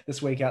listens this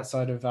week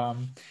outside of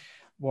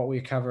what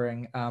we're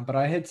covering. But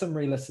I had some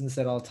re-listens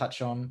that I'll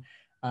touch on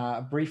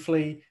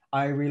briefly.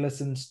 I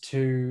re-listened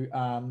to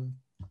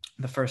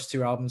the first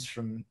two albums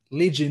from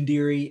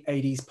legendary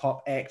 80s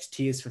pop act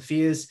Tears for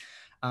Fears.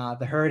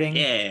 The Hurting.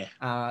 Yeah.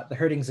 The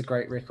Hurting's a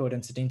great record,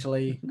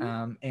 incidentally.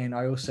 And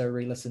I also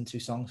re-listened to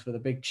Songs for the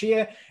Big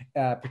Cheer,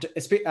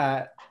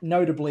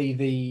 notably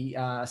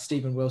the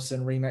Stephen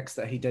Wilson remix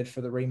that he did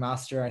for the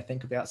remaster, I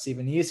think about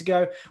 7 years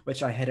ago,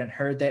 which I hadn't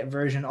heard that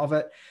version of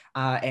it.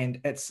 And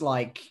it's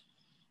like,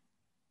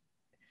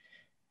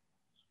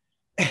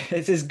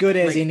 it's as good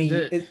as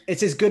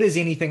it's as good as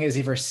anything has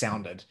ever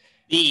sounded.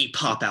 The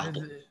pop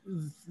album.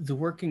 The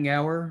Working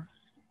Hour,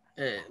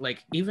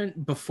 like even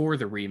before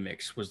the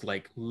remix, was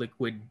like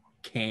liquid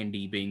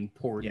candy being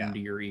poured into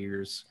your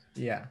ears.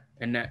 Yeah.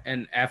 And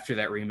after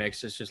that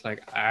remix, it's just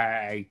like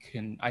I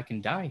can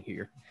die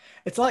here.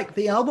 It's like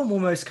the album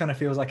almost kind of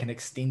feels like an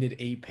extended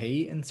EP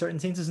in certain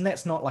senses, and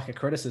that's not like a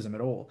criticism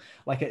at all.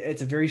 Like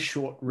it's a very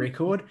short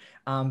record,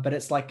 but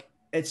it's like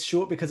it's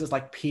short because it's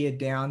like pared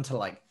down to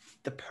like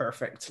the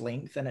perfect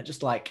length, and it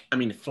just like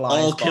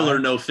flies all by. killer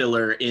no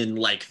filler in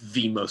like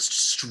the most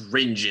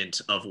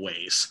stringent of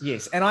ways.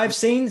 Yes, and I've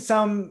seen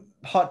some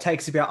hot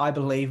takes about I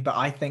Believe, but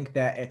I think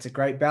that it's a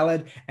great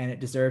ballad and it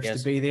deserves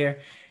to be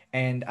there.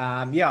 And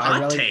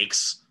hot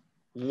takes.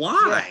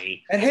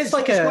 Why? Yeah. It has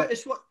like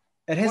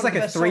it has like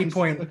a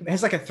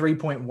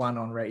 3.1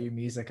 on Radio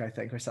Music, I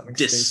think, or something.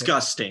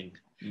 Disgusting.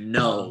 Stupid.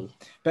 No.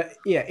 But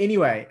yeah,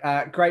 anyway,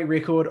 great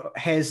record,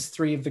 has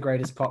 3 of the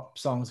greatest pop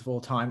songs of all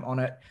time on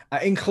it,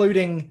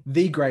 including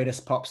the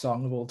greatest pop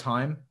song of all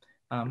time,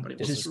 which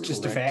is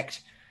just a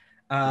fact.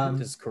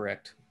 This is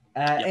correct.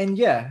 And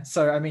yeah,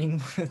 so I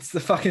mean, it's the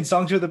fucking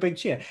Songs with a Big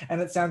Cheer,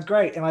 and it sounds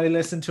great. And I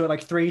listened to it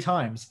like 3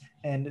 times,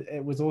 and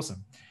it was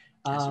awesome.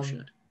 Yes, you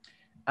should.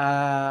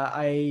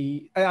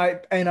 I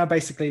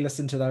basically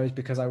listened to those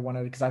because I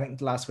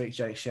think last week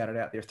Jake shouted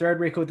out their 3rd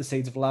record, The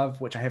Seeds of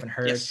Love, which I haven't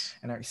heard,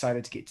 and I'm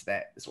excited to get to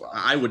that as well.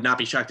 I would not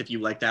be shocked if you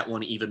like that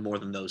one even more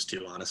than those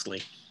 2,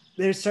 honestly.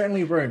 There's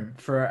certainly room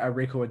for a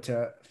record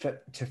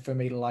for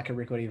me to like a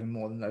record even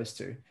more than those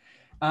 2.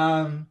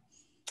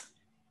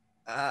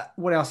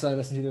 What else did I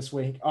listen to this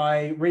week?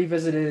 I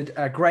revisited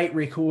a great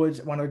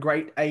record,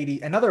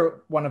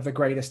 another one of the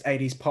greatest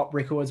 80s pop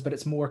records, but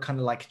it's more kind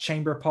of like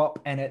chamber pop,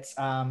 and it's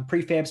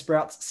Prefab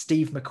Sprouts'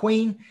 Steve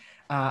McQueen,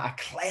 a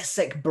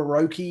classic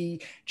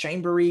baroque,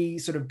 chambery,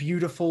 sort of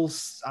beautiful,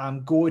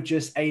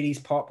 gorgeous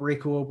 80s pop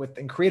record with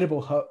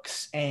incredible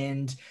hooks,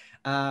 and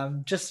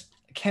just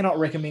cannot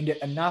recommend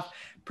it enough.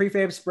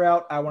 Prefab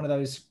Sprout are one of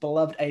those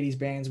beloved 80s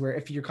bands where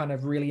if you're kind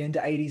of really into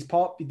 80s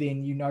pop,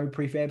 then you know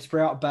Prefab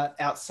Sprout, but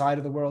outside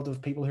of the world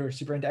of people who are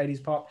super into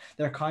 80s pop,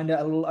 they're kind of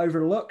a little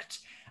overlooked,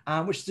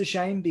 which is a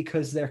shame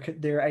because their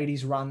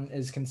 80s run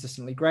is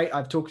consistently great.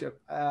 I've talked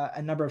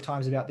a number of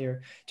times about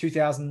their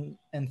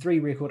 2003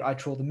 record, I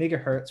Troll the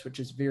Megahertz, which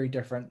is very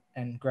different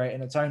and great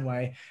in its own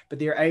way, but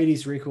their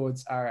 80s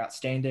records are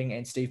outstanding,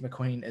 and Steve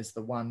McQueen is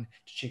the one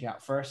to check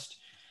out first.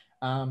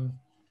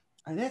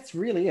 And that's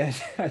really it.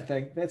 I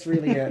think that's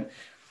really it.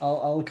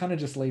 I'll kind of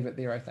just leave it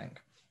there, I think.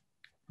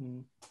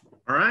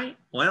 All right.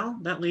 Well,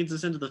 that leads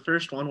us into the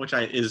first one, which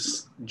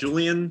is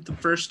Julien the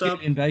first up.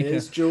 Julien Baker.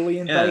 Is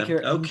Julien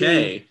Baker.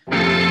 Okay.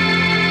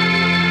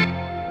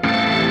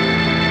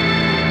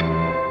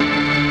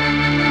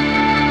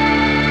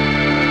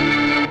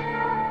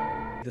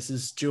 This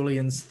is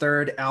Julien's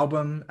 3rd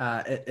album.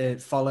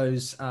 It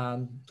follows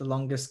the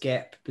longest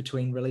gap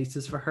between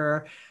releases for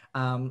her.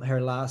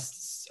 Her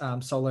last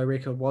solo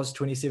record was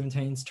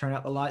 2017's Turn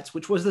Out the Lights,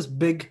 which was this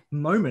big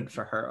moment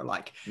for her.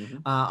 Like,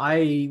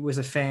 I was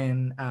a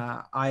fan.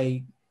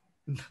 I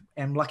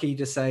am lucky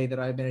to say that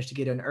I managed to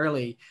get in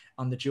early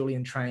on the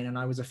Julien train, and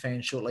I was a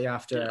fan shortly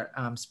after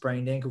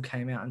Sprained Ankle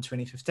came out in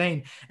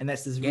 2015. And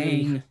that's this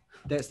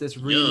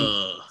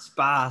really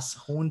sparse,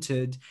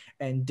 haunted,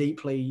 and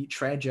deeply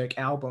tragic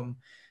album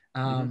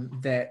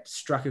that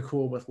struck a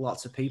chord with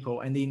lots of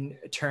people. And then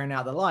Turn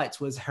Out the Lights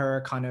was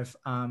her kind of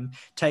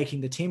taking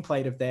the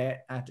template of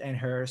that and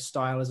her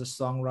style as a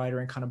songwriter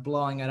and kind of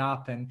blowing it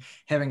up and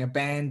having a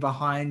band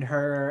behind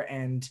her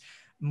and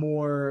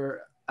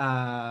more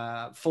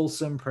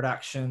fulsome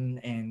production.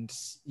 And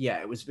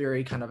yeah, it was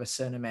very kind of a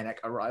cinematic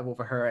arrival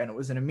for her, and it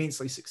was an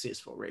immensely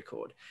successful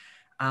record.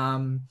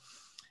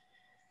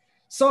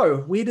 So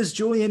where does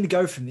Julien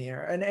go from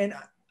there?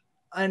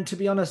 And to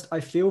be honest, I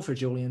feel for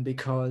Julien,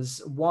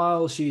 because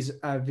while she's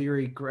a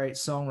very great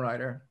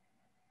songwriter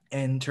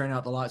and Turn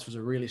Out the Lights was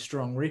a really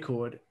strong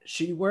record,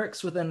 she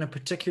works within a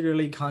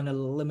particularly kind of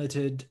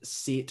limited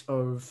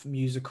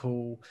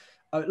musical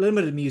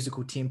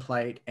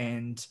template,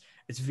 and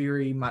it's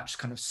very much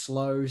kind of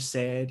slow,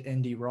 sad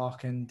indie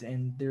rock,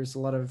 and there's a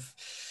lot of,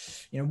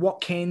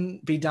 what can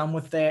be done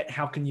with that?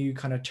 How can you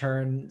kind of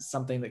turn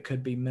something that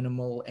could be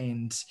minimal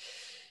and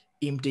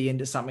empty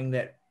into something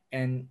that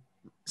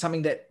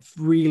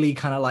really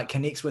kind of like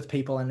connects with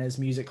people and is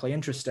musically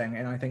interesting?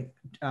 And I think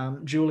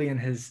Julien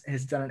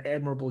has done an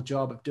admirable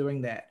job of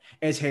doing that,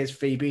 as has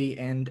Phoebe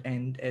and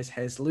as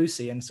has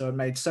Lucy. And so it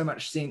made so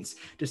much sense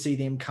to see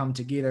them come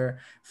together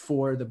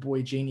for the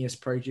Boy Genius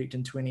project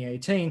in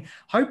 2018,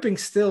 hoping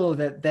still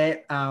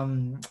that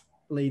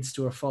leads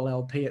to a full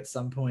LP at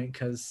some point,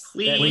 because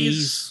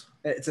Please.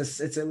 it's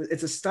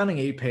a stunning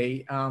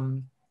EP.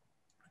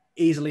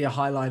 easily a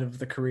highlight of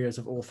the careers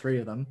of all three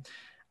of them.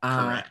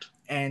 Correct.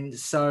 And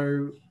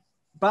so,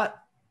 but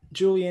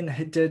Julien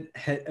did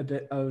hit a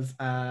bit of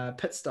a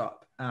pit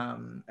stop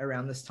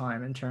around this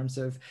time in terms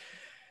of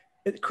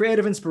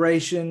creative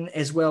inspiration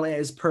as well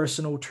as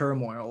personal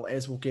turmoil,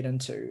 as we'll get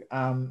into.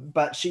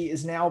 But she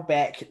is now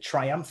back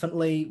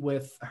triumphantly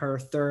with her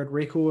third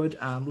record,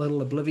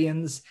 Little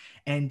Oblivions.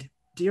 And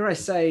dare I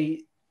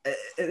say,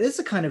 it is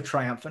a kind of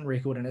triumphant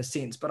record in a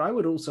sense, but I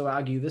would also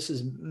argue this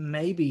is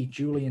maybe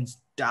Julien's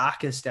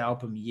darkest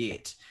album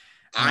yet.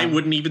 I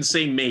wouldn't even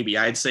say maybe.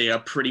 I'd say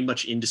pretty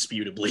much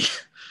indisputably.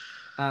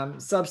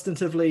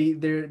 Substantively,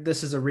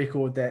 this is a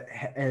record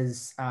that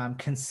is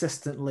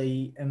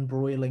consistently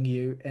embroiling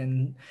you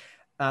in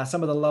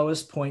some of the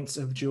lowest points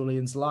of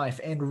Julien's life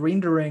and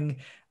rendering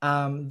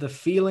the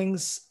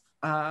feelings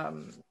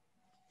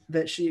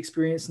that she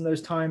experienced in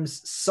those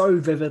times so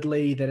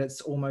vividly that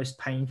it's almost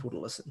painful to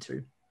listen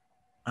to.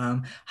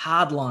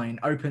 Hardline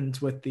opens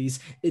with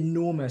these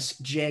enormous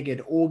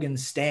jagged organ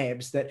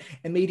stabs that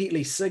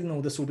immediately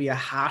signal this will be a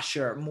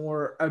harsher,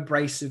 more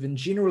abrasive and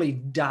generally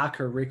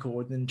darker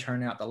record than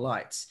Turn Out the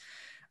Lights.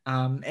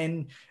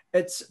 And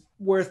it's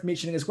worth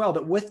mentioning as well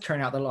that with Turn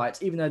Out the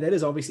Lights, even though that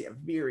is obviously a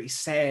very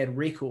sad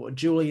record,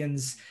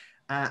 Julien's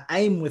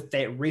aim with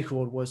that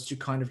record was to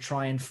kind of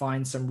try and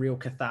find some real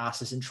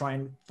catharsis and try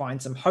and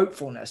find some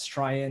hopefulness,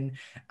 try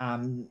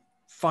and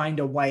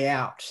find a way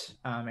out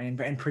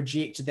and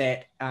project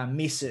that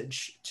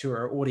message to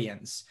her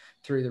audience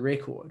through the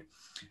record.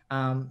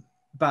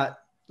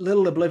 But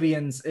Little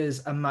Oblivions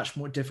is a much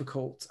more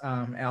difficult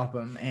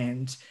album,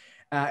 and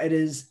it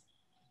is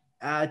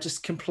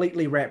just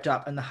completely wrapped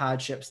up in the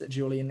hardships that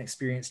Julien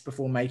experienced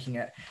before making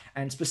it.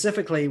 And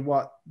specifically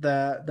what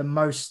the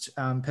most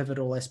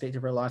pivotal aspect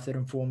of her life that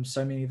informs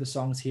so many of the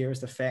songs here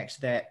is the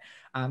fact that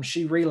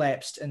she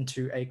relapsed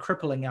into a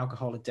crippling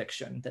alcohol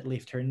addiction that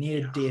left her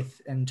near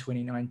death in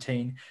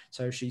 2019.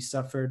 So she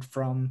suffered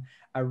from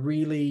a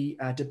really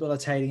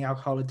debilitating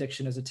alcohol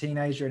addiction as a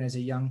teenager and as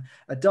a young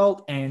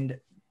adult, and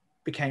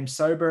became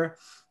sober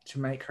to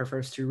make her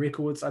first two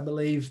records, I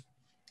believe,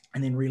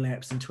 and then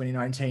relapsed in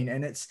 2019.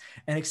 And it's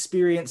an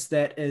experience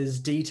that is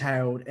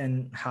detailed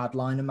in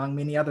Hardline, among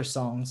many other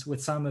songs, with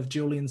some of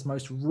Julien's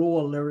most raw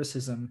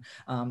lyricism.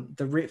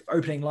 The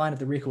opening line of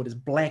the record is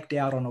blacked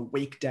out on a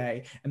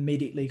weekday,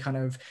 immediately kind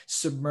of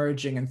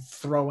submerging and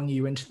throwing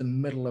you into the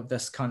middle of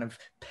this kind of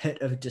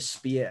pit of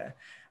despair.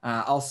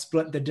 I'll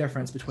split the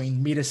difference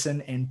between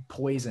medicine and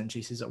poison,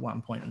 she says at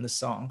one point in the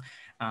song.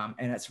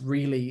 And it's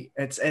really,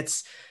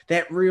 it's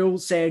that real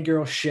sad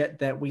girl shit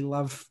that we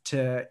love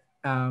to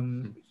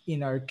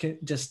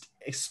just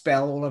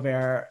expel all of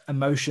our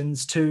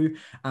emotions to,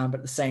 but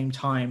at the same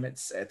time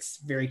it's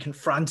very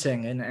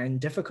confronting and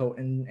difficult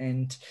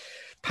and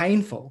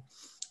painful.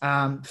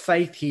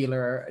 Faith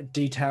Healer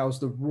details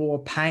the raw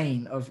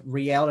pain of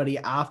reality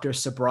after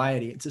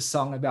sobriety. It's a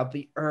song about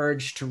the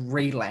urge to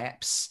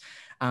relapse.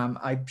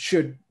 I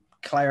should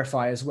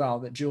clarify as well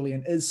that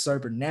Julien is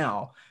sober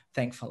now,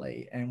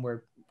 thankfully, and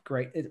we're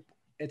great.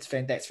 That's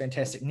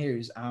fantastic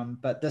news.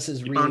 But this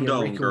is really a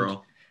record.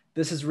 Girl.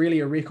 This is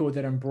really a record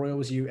that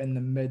embroils you in the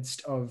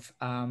midst of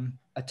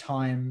a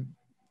time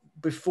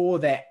before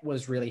that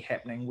was really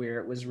happening, where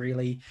it was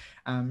really,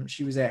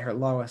 she was at her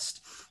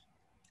lowest.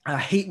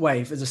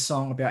 Heatwave is a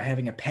song about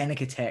having a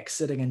panic attack,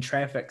 sitting in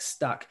traffic,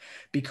 stuck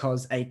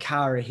because a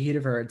car ahead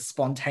of her had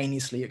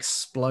spontaneously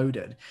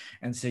exploded.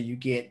 And so you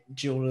get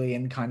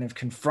Julien kind of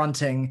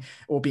confronting,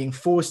 or being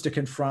forced to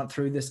confront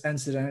through this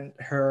incident,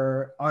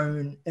 her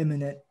own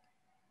imminent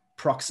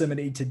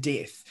proximity to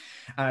death.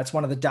 It's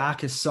one of the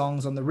darkest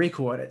songs on the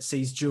record. It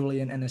sees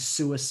Julien in a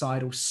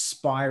suicidal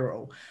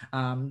spiral.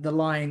 The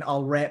line,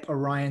 "I'll wrap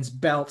Orion's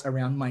belt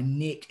around my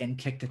neck and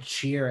kick the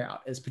chair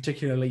out," is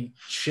particularly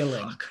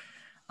chilling.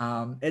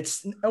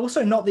 It's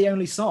also not the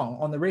only song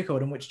on the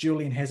record in which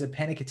Julien has a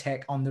panic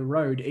attack on the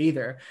road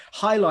either.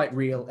 Highlight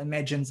Reel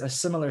imagines a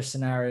similar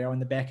scenario in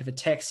the back of a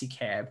taxi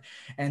cab,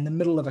 in the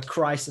middle of a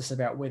crisis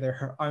about whether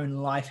her own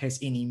life has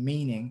any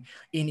meaning,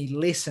 any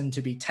lesson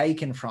to be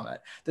taken from it.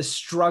 The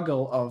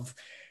struggle of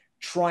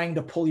trying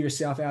to pull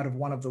yourself out of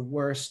one of the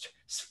worst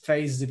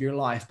phases of your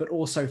life, but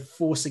also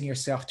forcing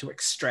yourself to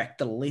extract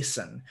the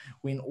lesson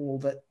when all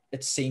that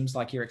it seems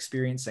like you're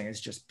experiencing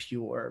is just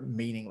pure,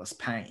 meaningless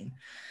pain.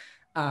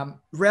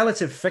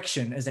 Relative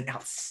Fiction is an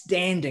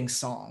outstanding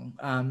song,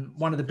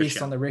 one of the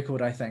best on the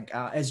record, I think,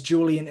 as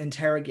Julien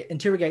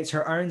interrogates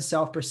her own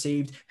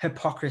self-perceived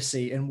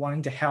hypocrisy in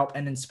wanting to help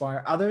and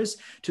inspire others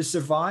to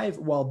survive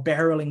while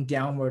barreling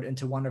downward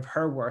into one of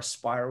her worst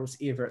spirals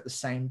ever at the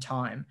same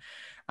time.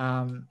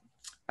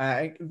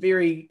 A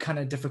very kind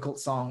of difficult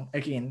song.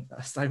 Again,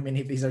 so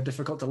many of these are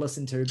difficult to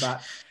listen to,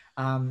 but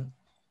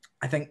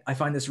I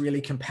find this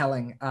really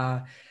compelling.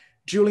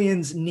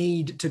 Julien's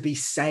need to be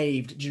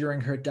saved during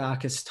her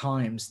darkest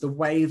times, the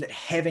way that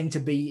having to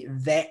be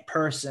that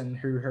person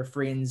who her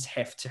friends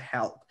have to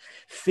help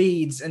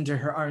feeds into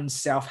her own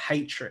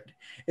self-hatred,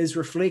 is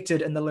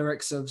reflected in the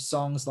lyrics of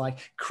songs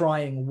like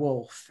Crying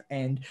Wolf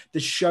and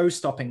the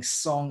show-stopping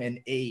Song in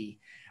E.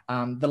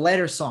 The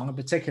latter song in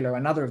particular,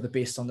 another of the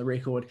best on the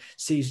record,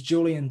 sees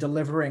Julien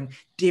delivering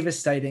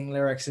devastating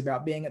lyrics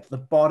about being at the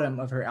bottom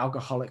of her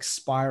alcoholic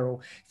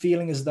spiral,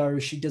 feeling as though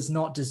she does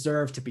not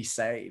deserve to be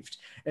saved.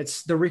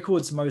 It's the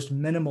record's most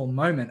minimal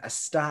moment, a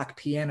stark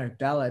piano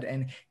ballad,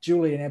 and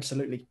Julien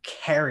absolutely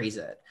carries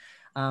it.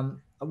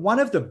 One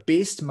of the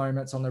best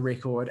moments on the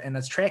record, and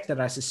a track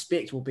that I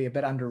suspect will be a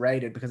bit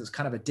underrated because it's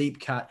kind of a deep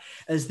cut,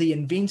 is the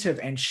inventive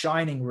and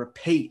shining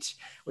Repeat,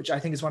 which I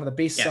think is one of the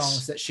best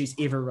songs that she's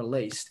ever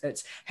released.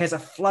 It has a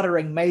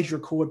fluttering major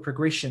chord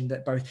progression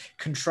that both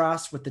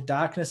contrasts with the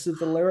darkness of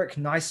the lyric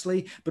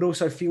nicely, but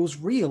also feels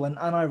real and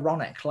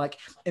unironic, like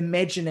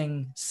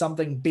imagining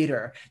something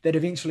better that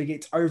eventually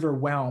gets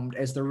overwhelmed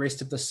as the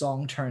rest of the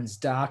song turns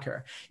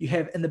darker. You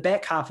have in the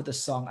back half of the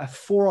song a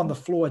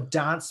 4-on-the-floor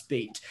dance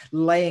beat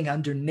laying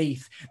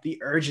underneath the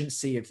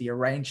urgency of the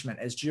arrangement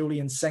as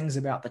Julien sings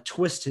about the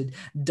twisted,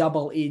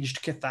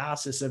 double-edged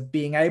catharsis of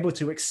being able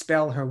to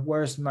expel her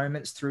worst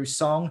moments through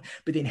song,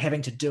 but then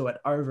having to do it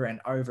over and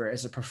over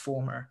as a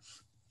performer.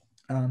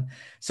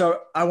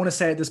 So I want to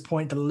say at this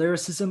point, the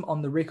lyricism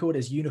on the record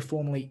is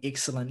uniformly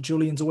excellent.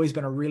 Julien's always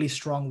been a really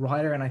strong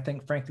writer, and I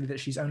think, frankly, that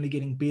she's only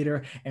getting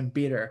better and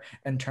better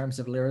in terms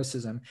of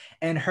lyricism.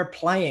 And her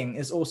playing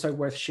is also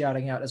worth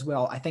shouting out as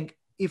well. I think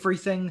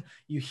everything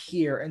you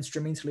hear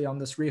instrumentally on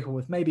this record,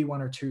 with maybe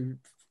one or two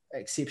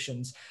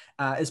exceptions,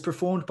 is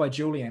performed by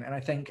Julien. And I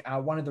think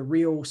one of the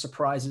real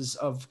surprises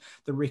of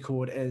the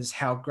record is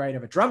how great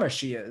of a drummer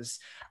she is.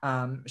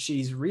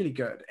 She's really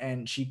good,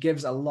 and she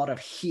gives a lot of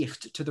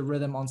heft to the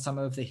rhythm on some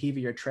of the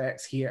heavier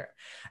tracks here.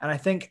 And I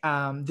think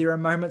there are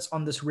moments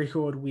on this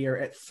record where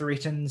it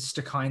threatens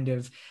to kind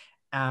of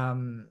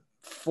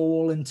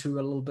fall into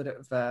a little bit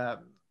of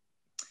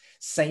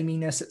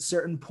sameness at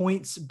certain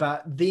points,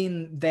 but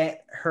then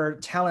that her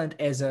talent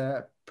as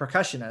a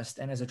percussionist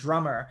and as a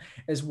drummer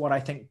is what I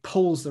think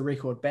pulls the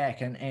record back,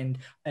 and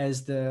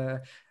as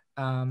the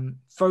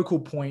focal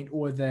point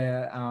or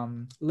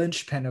the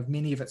linchpin of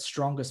many of its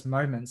strongest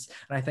moments.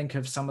 And I think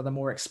of some of the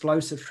more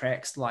explosive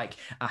tracks like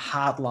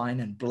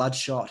Hardline and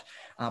Bloodshot.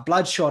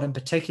 Bloodshot in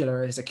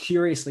particular is a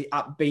curiously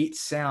upbeat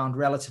sound,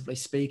 relatively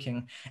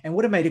speaking, and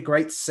would have made a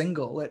great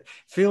single. It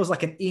feels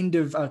like an end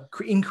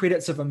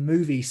credits of a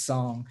movie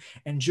song,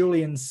 and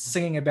Julien's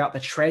singing about the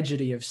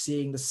tragedy of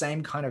seeing the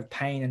same kind of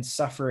pain and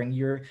suffering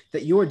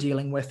that you're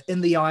dealing with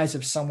in the eyes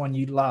of someone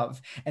you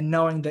love, and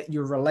knowing that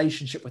your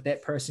relationship with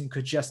that person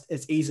could just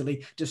as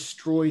easily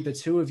destroy the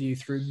two of you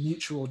through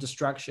mutual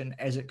destruction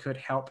as it could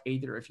help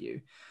either of you.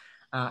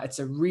 It's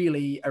a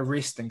really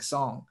arresting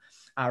song.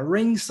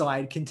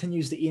 Ringside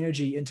continues the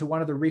energy into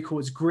one of the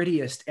record's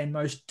grittiest and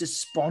most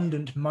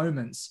despondent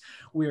moments,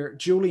 where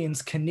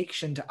Julien's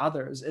connection to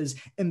others is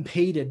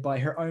impeded by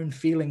her own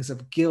feelings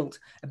of guilt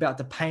about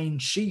the pain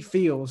she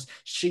feels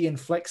she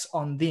inflicts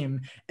on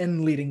them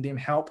in letting them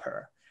help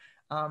her.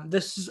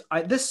 This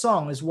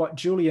song is what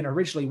Julien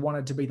originally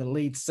wanted to be the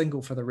lead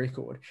single for the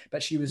record,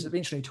 but she was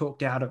eventually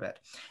talked out of it.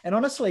 And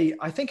honestly,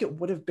 I think it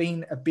would have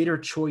been a better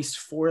choice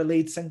for a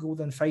lead single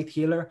than Faith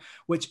Healer,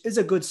 which is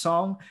a good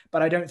song,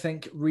 but I don't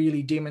think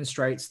really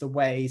demonstrates the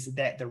ways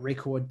that the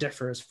record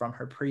differs from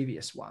her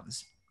previous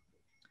ones.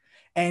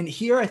 And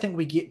here I think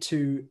we get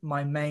to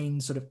my main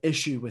sort of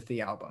issue with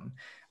the album.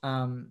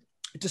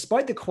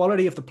 Despite the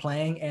quality of the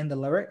playing and the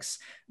lyrics,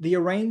 the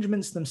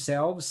arrangements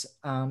themselves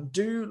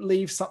do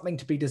leave something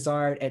to be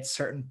desired at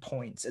certain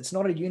points. It's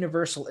not a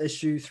universal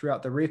issue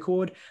throughout the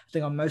record. I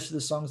think on most of the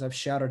songs I've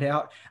shouted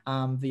out,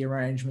 the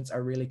arrangements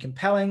are really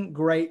compelling,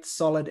 great,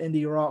 solid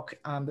indie rock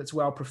that's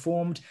well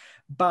performed.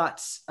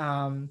 But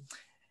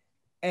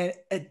and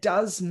it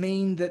does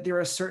mean that there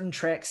are certain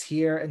tracks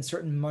here and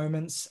certain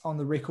moments on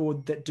the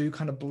record that do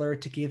kind of blur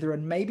together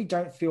and maybe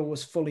don't feel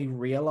as fully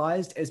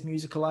realized as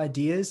musical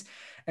ideas.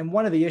 And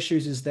one of the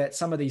issues is that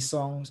some of these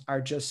songs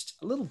are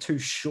just a little too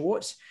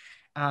short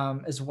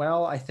as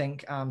well. I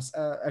think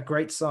a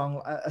great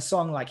song, a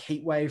song like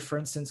Heatwave, for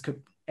instance,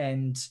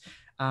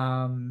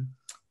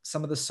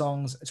 some of the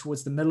songs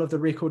towards the middle of the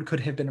record could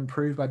have been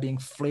improved by being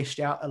fleshed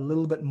out a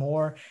little bit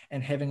more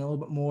and having a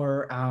little bit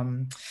more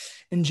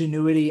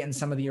ingenuity in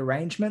some of the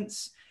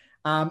arrangements.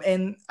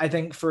 And I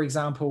think, for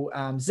example,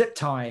 Zip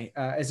Tie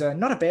is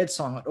not a bad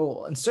song at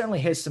all, and certainly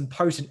has some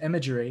potent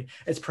imagery.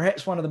 It's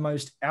perhaps one of the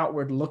most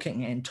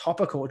outward-looking and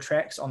topical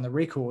tracks on the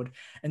record,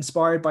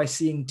 inspired by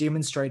seeing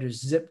demonstrators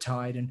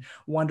zip-tied and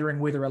wondering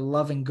whether a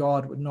loving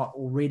God would not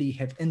already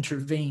have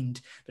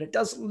intervened. But it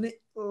does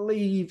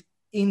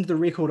end the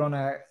record on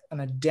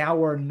a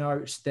dour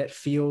note that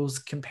feels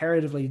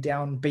comparatively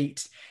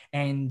downbeat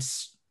and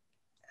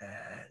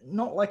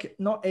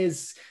not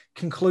as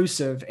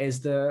conclusive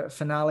as the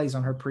finales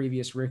on her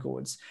previous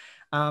records.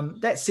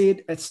 That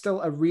said, it's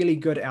still a really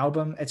good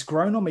album. It's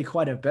grown on me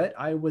quite a bit.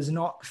 I was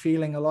not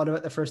feeling a lot of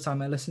it the first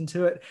time I listened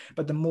to it,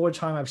 but the more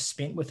time I've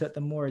spent with it, the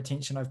more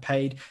attention I've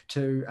paid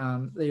to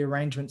the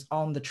arrangements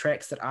on the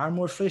tracks that are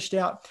more fleshed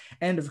out.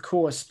 And of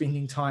course,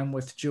 spending time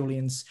with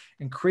Julien's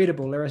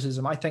incredible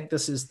lyricism. I think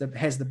this has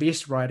the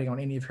best writing on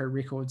any of her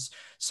records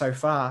so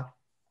far.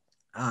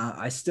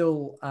 I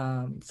still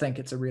think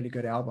it's a really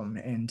good album,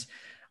 and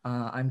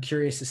I'm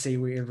curious to see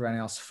where everyone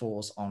else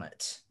falls on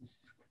it.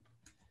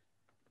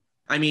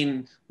 I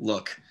mean,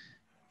 look,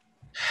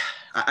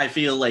 I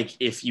feel like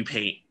if you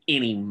pay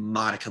any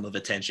modicum of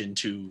attention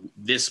to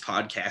this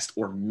podcast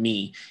or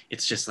me,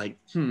 it's just like,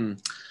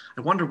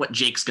 I wonder what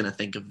Jake's gonna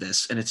think of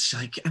this. And it's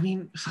like, I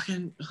mean,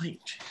 fucking like,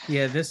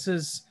 yeah,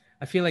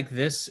 I feel like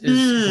this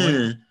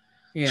is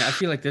I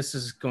feel like this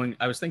is going,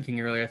 I was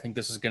thinking earlier, I think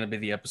this is going to be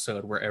the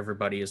episode where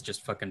everybody is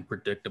just fucking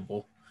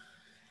predictable.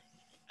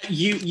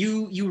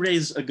 You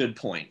raise a good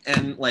point.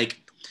 And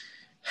like,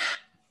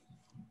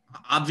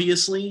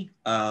 obviously,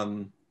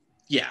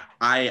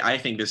 I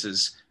think this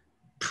is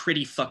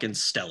pretty fucking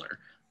stellar.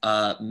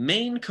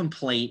 Main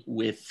complaint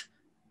with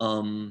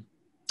Turn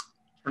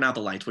Out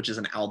the Lights, which is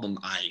an album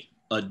I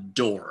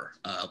adore.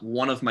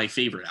 One of my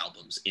favorite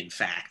albums, in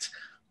fact.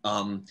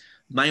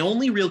 My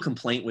only real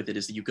complaint with it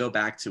is that you go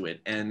back to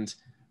it and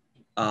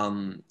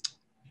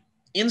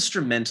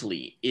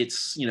instrumentally,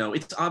 it's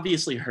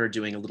obviously her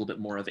doing a little bit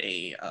more of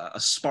a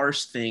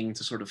sparse thing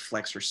to sort of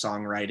flex her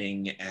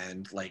songwriting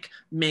and like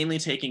mainly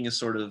taking a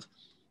sort of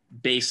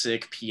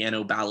basic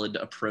piano ballad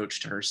approach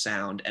to her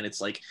sound. And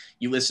it's like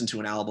you listen to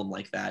an album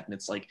like that and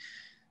it's like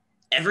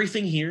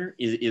everything here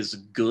is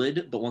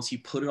good, but once you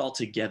put it all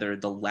together,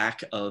 the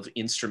lack of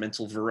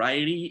instrumental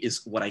variety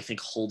is what I think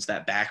holds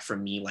that back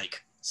from me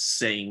like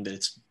saying that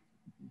it's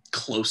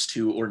close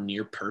to or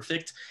near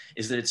perfect.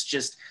 Is that it's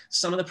just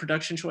some of the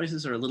production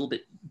choices are a little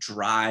bit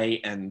dry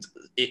and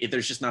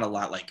there's just not a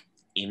lot like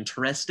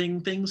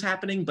interesting things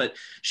happening, but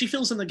she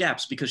fills in the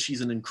gaps because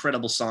she's an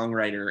incredible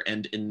songwriter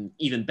and an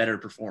even better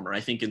performer.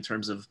 I think in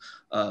terms of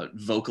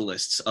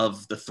vocalists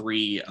of the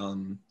three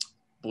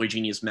Boy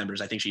Genius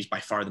members, I think she's by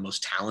far the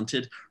most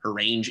talented. Her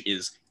range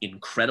is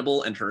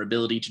incredible and her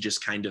ability to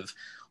just kind of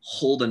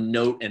hold a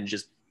note and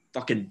just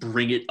fucking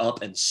bring it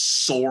up and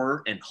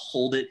soar and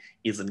hold it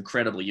is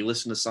incredible. You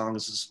listen to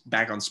songs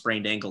back on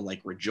Sprained Ankle like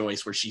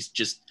Rejoice where she's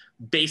just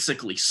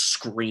basically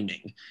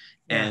screaming.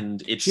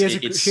 And she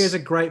has a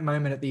great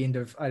moment at the end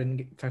of,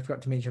 I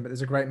forgot to mention, but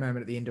there's a great moment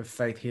at the end of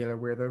Faith Healer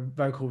where the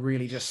vocal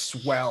really just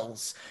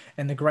swells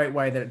in the great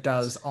way that it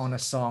does on a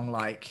song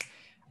like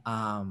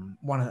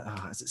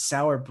is it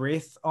Sour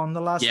Breath on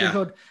the last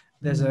record?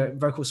 There's a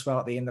vocal swell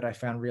at the end that I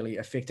found really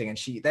affecting, and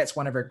that's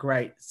one of her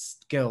great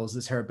skills,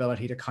 is her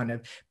ability to kind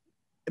of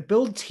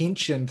build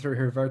tension through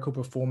her vocal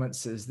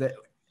performances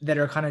that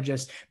are kind of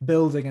just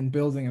building and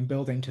building and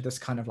building to this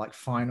kind of like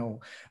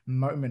final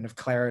moment of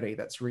clarity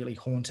that's really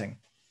haunting.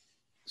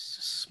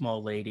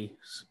 Small lady,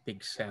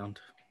 big sound.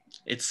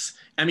 It's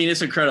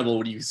incredible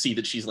when you see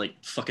that she's like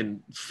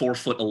fucking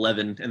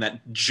 4'11" and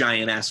that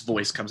giant ass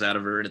voice comes out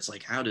of her, and it's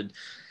like, how did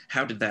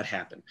that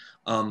happen?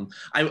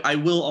 I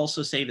will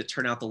also say that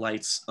Turn Out the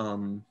Lights,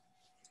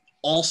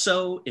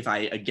 also, if I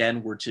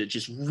again were to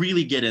just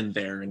really get in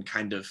there and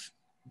kind of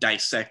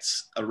dissect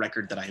a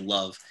record that I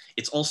love,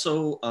 it's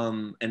also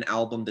an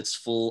album that's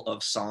full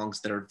of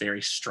songs that are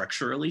very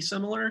structurally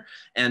similar.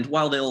 And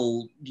while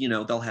they'll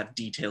have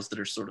details that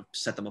are sort of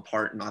set them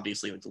apart, and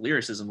obviously like the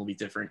lyricism will be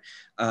different,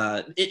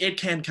 it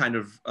can kind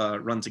of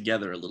run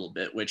together a little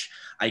bit, which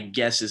I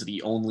guess is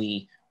the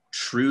only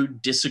true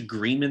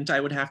disagreement I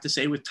would have to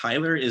say with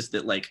Tyler. Is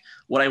that like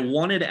what I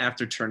wanted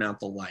after Turn Out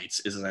the Lights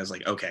is that I was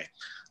like, okay,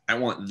 I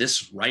want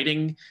this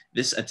writing,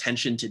 this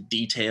attention to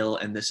detail,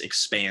 and this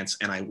expanse,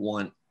 and I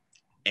want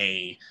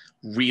a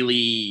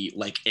really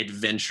like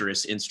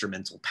adventurous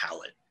instrumental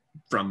palette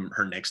from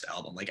her next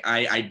album. Like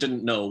I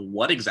didn't know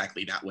what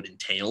exactly that would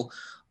entail,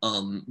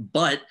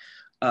 but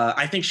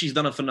I think she's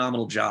done a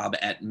phenomenal job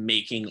at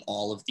making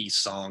all of these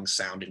songs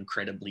sound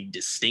incredibly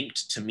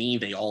distinct. To me,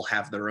 they all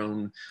have their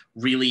own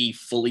really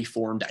fully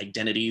formed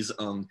identities.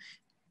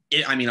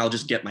 I'll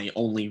just get my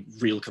only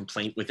real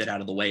complaint with it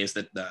out of the way is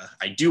that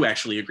I do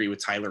actually agree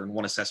with Tyler in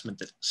one assessment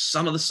that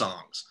some of the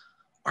songs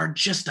are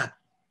just a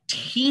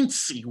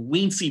teensy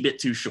weensy bit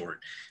too short.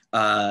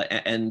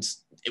 And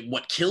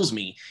what kills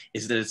me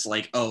is that it's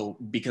like, oh,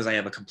 because I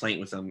have a complaint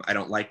with them, I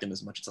don't like them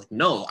as much. It's like,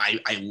 no,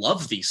 I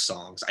love these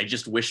songs. I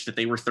just wish that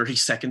they were 30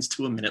 seconds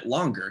to a minute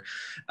longer,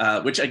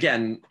 which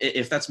again,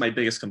 if that's my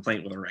biggest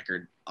complaint with a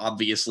record,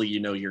 obviously,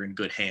 you're in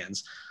good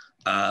hands.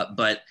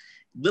 But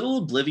Little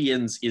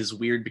Oblivions is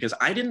weird because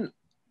I didn't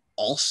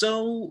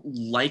also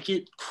like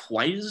it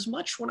quite as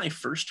much when I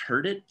first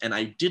heard it, and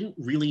I didn't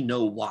really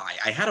know why.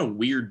 I had a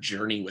weird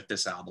journey with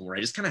this album where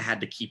I just kind of had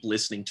to keep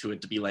listening to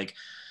it to be like,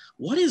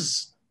 what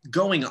is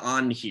going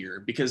on here?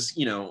 Because,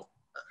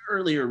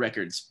 earlier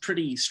records,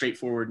 pretty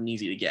straightforward and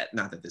easy to get.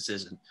 Not that this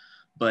isn't,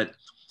 but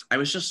I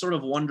was just sort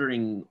of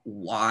wondering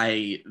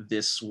why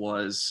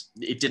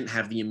it didn't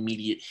have the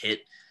immediate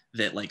hit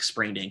that like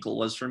Sprained Ankle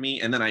was for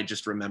me. And then I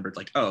just remembered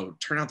like, oh,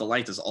 Turn Out the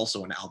Lights is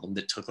also an album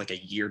that took like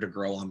a year to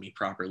grow on me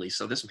properly.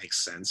 So this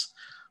makes sense.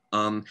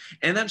 And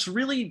that's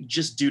really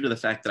just due to the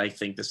fact that I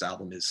think this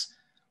album is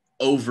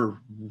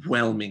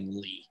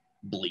overwhelmingly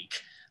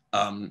bleak,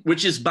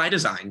 which is by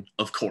design,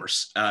 of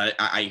course.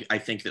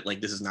 I think that like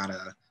this is not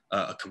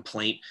a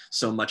complaint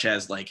so much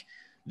as like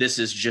this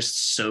is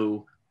just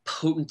so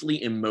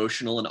potently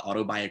emotional and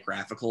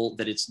autobiographical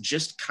that it's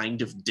just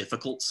kind of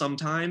difficult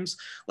sometimes.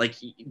 Like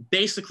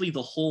basically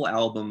the whole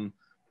album,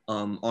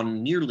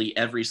 on nearly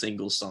every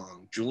single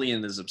song,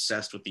 Julien is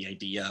obsessed with the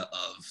idea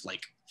of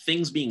like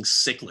things being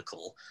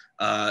cyclical,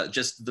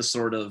 just the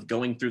sort of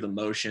going through the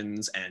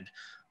motions and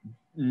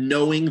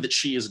knowing that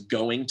she is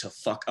going to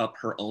fuck up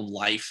her own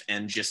life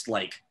and just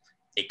like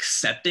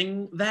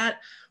accepting that,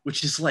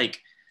 which is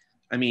like,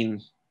 I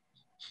mean,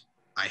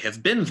 I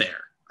have been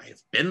there. I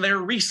have been there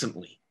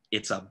recently.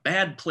 It's a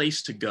bad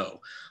place to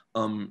go.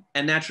 And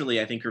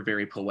naturally, I think her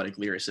very poetic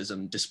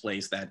lyricism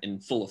displays that in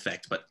full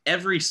effect. But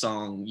every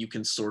song you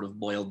can sort of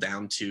boil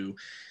down to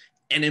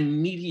an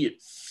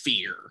immediate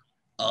fear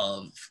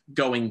of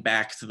going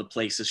back to the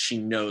places she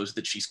knows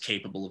that she's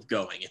capable of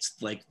going.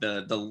 It's like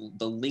the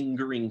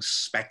lingering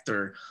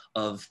specter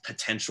of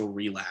potential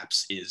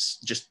relapse is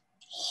just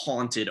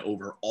haunted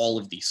over all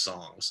of these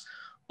songs.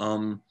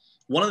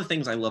 One of the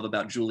things I love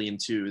about Julien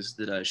too is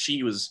that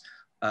she was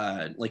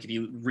like if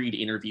you read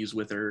interviews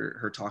with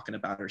her talking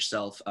about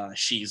herself,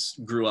 she's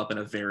grew up in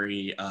a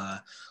very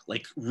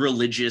like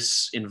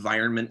religious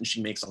environment, and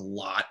she makes a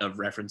lot of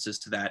references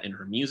to that in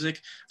her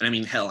music. And I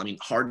mean, hell, I mean,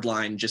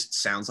 Hardline just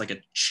sounds like a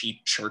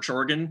cheap church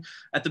organ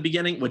at the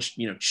beginning, which,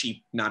 you know,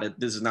 cheap,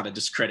 this is not a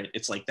discredit.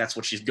 It's like, that's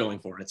what she's going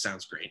for, and it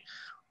sounds great.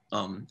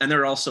 And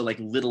there are also like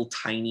little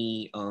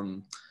tiny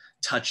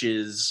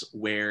touches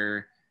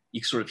where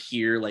you sort of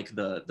hear like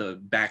the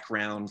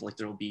background, like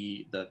there'll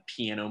be the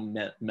piano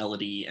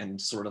melody and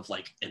sort of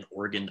like an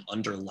organ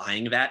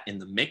underlying that in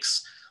the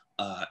mix.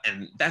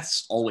 And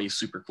that's always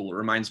super cool. It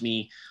reminds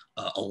me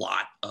a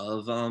lot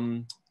of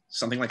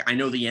something like I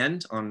Know the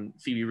End on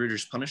Phoebe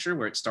Bridgers' Punisher,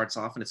 where it starts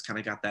off and it's kind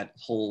of got that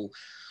whole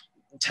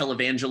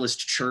televangelist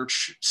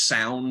church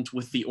sound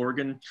with the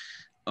organ.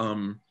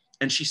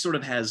 And she sort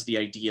of has the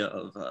idea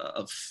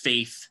of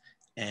faith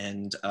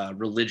and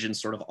religion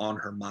sort of on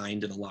her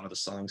mind in a lot of the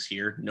songs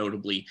here,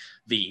 notably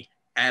the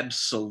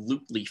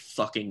absolutely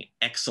fucking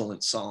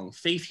excellent song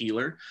Faith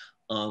Healer.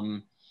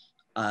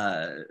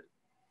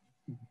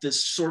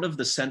 This sort of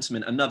the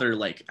sentiment, another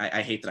like,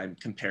 I hate that I'm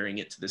comparing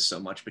it to this so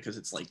much because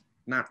it's like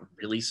not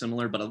really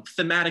similar, but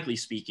thematically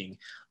speaking,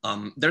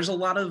 there's a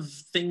lot of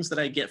things that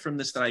I get from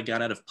this that I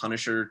got out of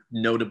Punisher,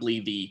 notably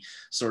the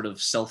sort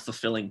of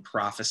self-fulfilling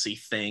prophecy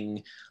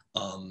thing,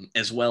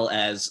 as well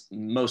as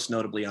most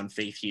notably on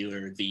Faith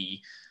Healer, the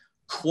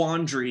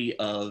quandary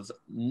of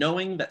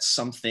knowing that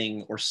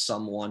something or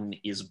someone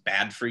is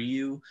bad for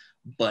you,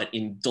 but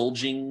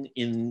indulging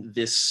in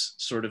this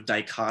sort of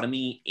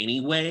dichotomy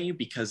anyway,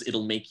 because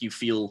it'll make you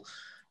feel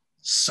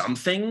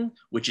something,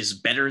 which is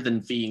better than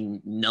being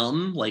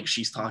numb, like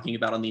she's talking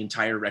about on the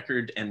entire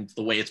record. And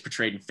the way it's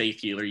portrayed in Faith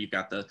Healer, you've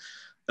got the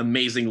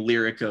amazing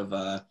lyric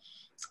of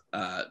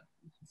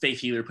Faith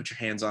Healer, put your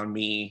hands on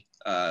me,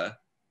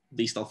 at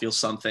least I'll feel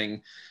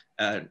something.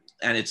 And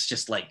it's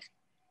just like,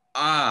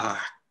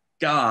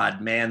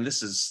 God, man,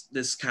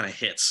 this kind of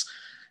hits.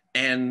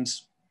 And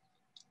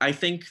I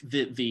think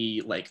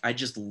that I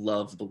just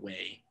love the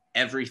way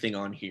everything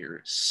on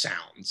here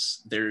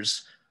sounds.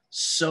 There's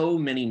so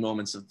many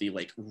moments of the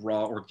like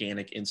raw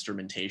organic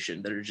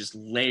instrumentation that are just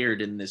layered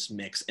in this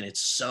mix, and it's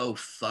so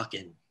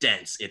fucking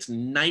dense. It's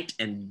night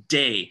and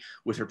day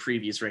with her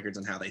previous records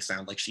and how they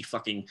sound. Like she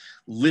fucking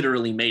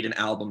literally made an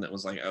album that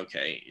was like,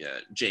 okay,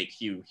 Jake,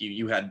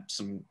 you had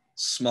some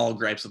small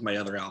gripes with my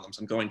other albums.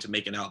 I'm going to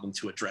make an album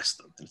to address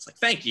them. And it's like,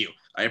 thank you,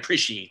 I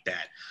appreciate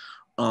that.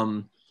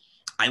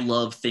 I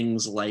love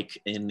things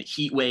like in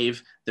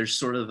Heatwave, there's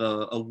sort of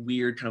a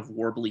weird kind of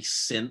warbly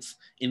synth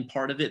in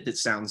part of it that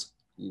sounds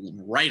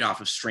right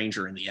off of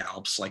Stranger in the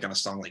Alps, like on a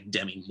song like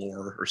Demi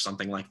Moore or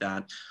something like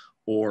that.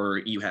 Or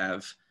you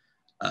have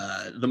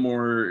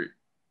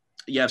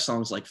you have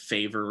songs like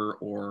Favor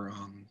or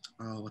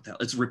what the hell?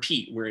 It's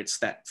Repeat, where it's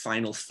that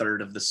final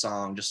third of the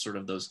song, just sort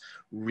of those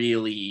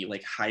really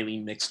like highly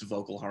mixed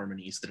vocal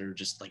harmonies that are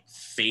just like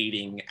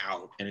fading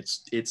out, and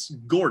it's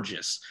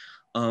gorgeous.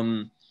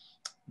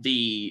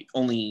 The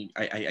only,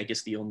 I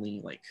guess the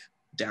only like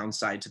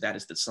downside to that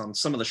is that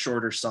some of the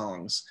shorter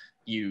songs,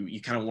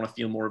 you kind of want to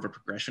feel more of a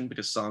progression,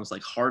 because songs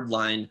like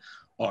Hardline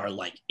are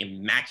like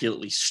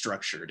immaculately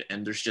structured,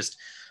 and there's just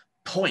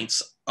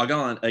points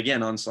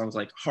again on songs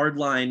like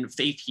Hardline,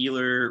 Faith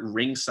Healer,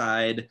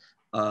 Ringside,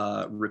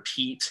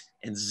 Repeat,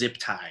 and Zip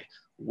Tie,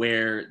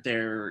 where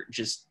they're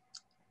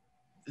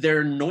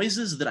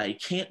noises that I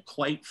can't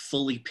quite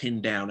fully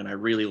pin down, and I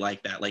really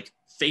like that. Like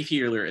Faith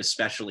Healer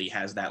especially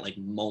has that like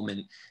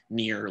moment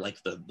near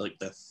like the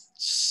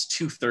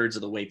 2/3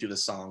 of the way through the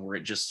song where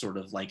it just sort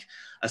of like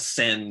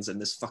ascends,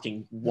 and this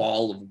fucking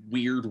wall of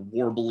weird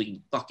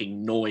warbly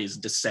fucking noise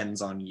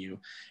descends on you,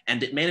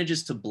 and it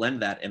manages to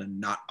blend that in a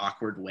not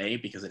awkward way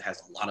because it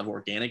has a lot of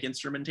organic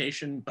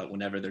instrumentation, but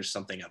whenever there's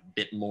something a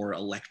bit more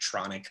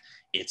electronic,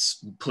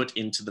 it's put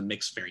into the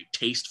mix very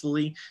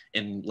tastefully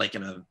and like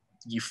in a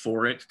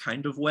euphoric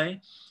kind of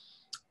way.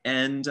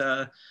 And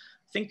I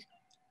think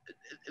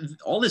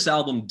all this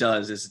album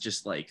does is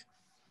just like,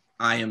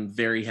 I am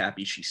very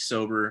happy she's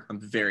sober. I'm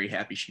very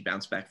happy she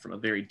bounced back from a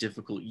very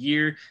difficult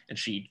year, and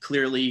she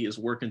clearly is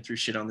working through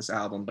shit on this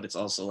album. But it's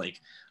also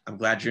like, I'm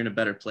glad you're in a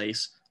better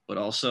place, but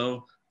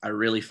also I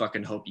really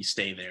fucking hope you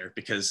stay there,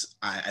 because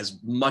as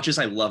much as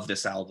I love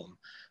this album,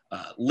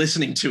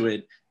 listening to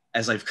it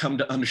as I've come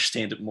to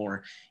understand it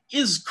more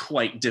is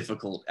quite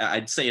difficult.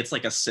 I'd say it's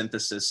like a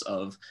synthesis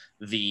of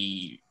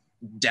the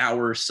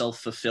dour,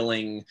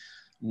 self-fulfilling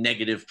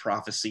negative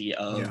prophecy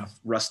of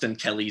Rustin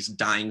Kelly's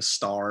Dying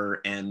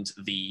Star, and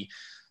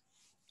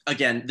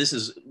again, this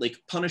is like,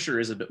 Punisher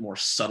is a bit more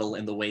subtle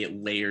in the way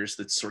it layers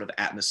that's sort of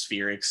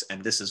atmospherics,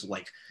 and this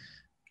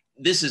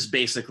is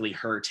basically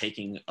her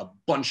taking a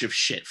bunch of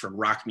shit from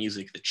rock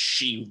music that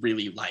she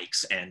really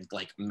likes and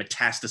like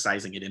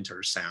metastasizing it into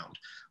her sound,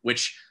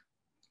 which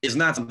is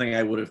not something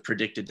I would have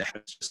predicted to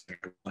have just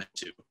went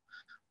to.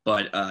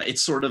 But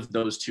it's sort of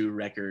those two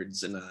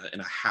records in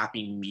a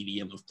happy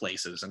medium of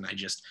places. And I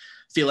just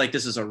feel like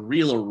this is a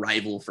real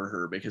arrival for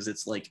her, because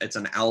it's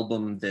an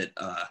album that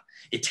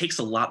it takes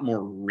a lot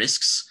more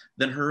risks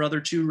than her other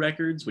two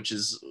records, which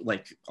is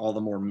like all the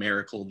more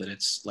miracle that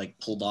it's like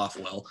pulled off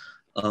well.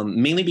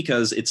 Mainly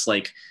because it's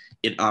like,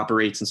 it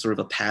operates in sort of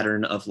a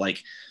pattern of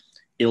like,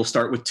 it'll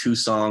start with two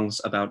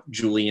songs about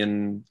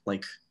Julien,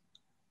 like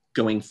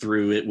going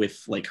through it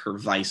with like her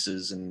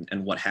vices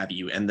and what have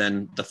you. And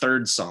then the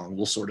third song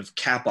will sort of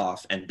cap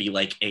off and be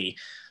like a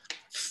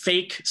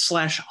fake /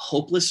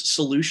 hopeless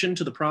solution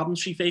to the problems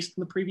she faced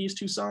in the previous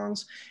two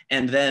songs.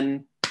 And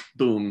then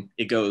boom,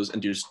 it goes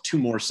and does two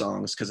more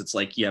songs, because it's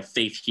like, you have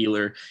Faith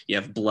Healer, you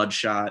have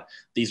Bloodshot.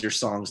 These are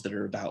songs that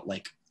are about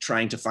like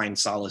trying to find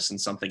solace in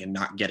something and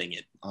not getting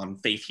it. On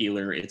Faith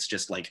Healer, it's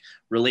just like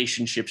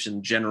relationships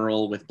in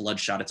general. With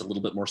Bloodshot, it's a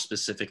little bit more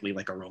specifically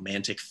like a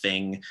romantic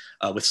thing.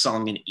 With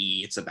Song in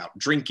E, it's about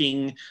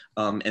drinking.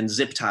 And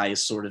Zip Tie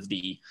is sort of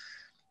the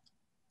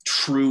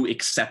true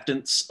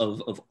acceptance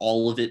of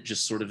all of it,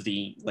 just sort of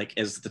the, like,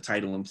 as the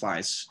title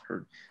implies,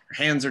 her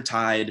hands are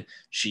tied.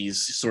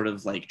 She's sort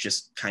of like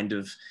just kind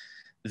of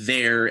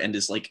there and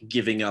is like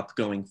giving up,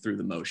 going through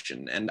the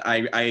motion. And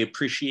I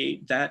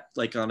appreciate that,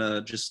 like on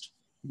a just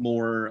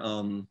more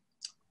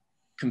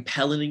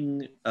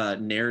compelling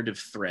narrative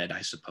thread,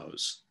 I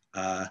suppose.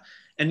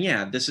 And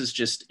yeah, this is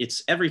just,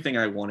 it's everything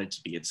I want it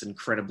to be. It's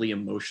incredibly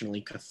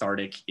emotionally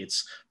cathartic.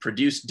 It's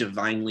produced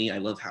divinely. I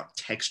love how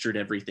textured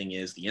everything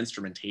is. The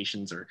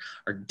instrumentations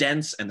are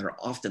dense and they're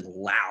often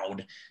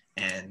loud.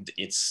 And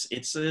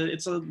it's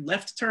a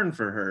left turn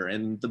for her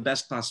in the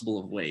best possible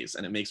of ways.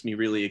 And it makes me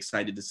really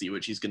excited to see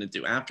what she's going to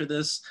do after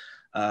this,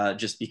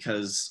 just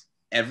because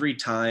every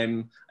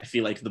time I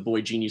feel like the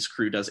Boy Genius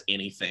crew does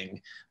anything,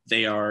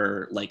 they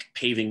are like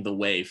paving the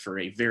way for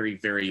a very,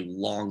 very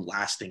long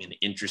lasting and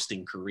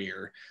interesting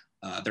career.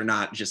 They're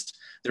not just,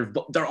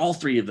 they're all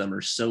three of them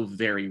are so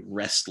very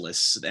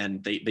restless,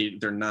 and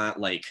they're not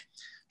like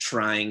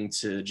trying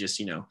to just,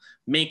 you know,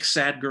 make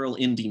sad girl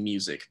indie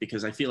music,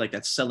 because I feel like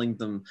that's selling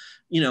them,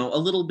 you know, a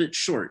little bit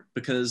short,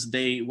 because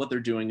what they're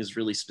doing is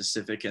really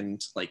specific,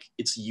 and like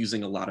it's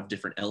using a lot of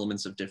different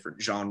elements of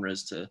different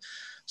genres to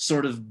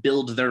sort of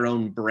build their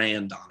own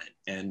brand on it.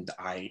 And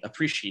I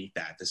appreciate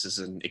that. This is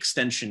an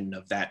extension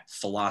of that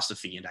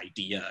philosophy and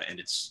idea, and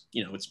it's,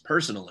 you know, it's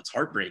personal, it's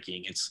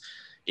heartbreaking,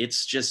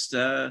 it's just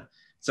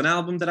it's an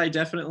album that I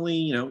definitely,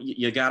 you know,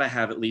 you gotta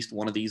have at least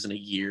one of these in a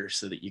year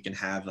so that you can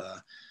have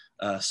a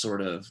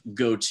sort of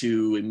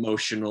go-to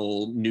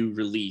emotional new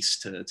release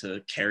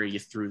to carry you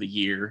through the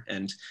year.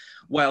 And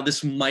while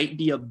this might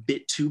be a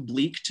bit too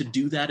bleak to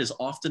do that as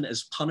often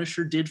as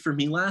Punisher did for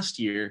me last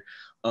year,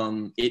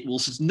 it will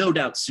no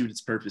doubt suit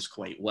its purpose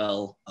quite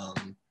well.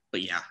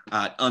 But yeah,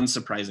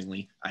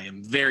 unsurprisingly, I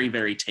am very,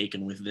 very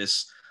taken with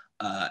this,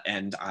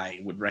 and I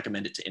would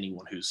recommend it to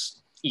anyone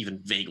who's even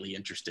vaguely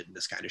interested in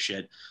this kind of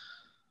shit.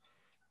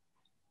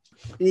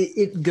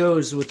 It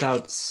goes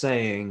without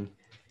saying,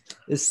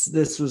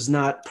 this was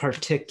not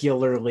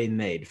particularly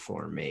made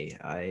for me.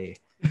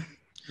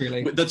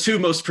 Really, the two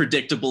most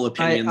predictable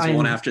opinions,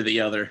 one after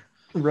the other.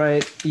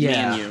 Right? Yeah.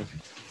 Me and you.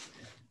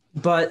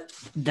 But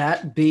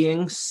that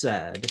being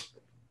said,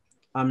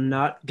 I'm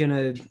not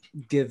gonna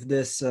give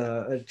this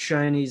a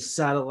Chinese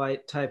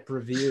satellite type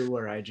review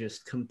where I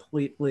just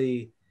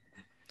completely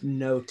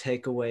no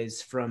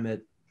takeaways from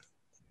it.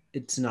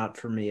 It's not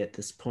for me at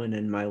this point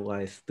in my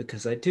life,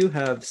 because I do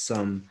have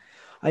some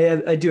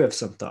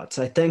thoughts.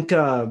 I think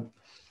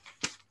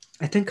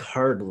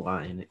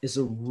Hardline is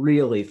a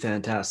really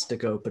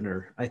fantastic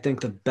opener. I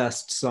think the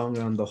best song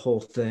on the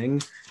whole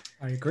thing.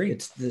 I agree.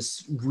 It's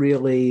this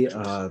really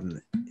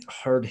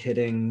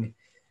hard-hitting,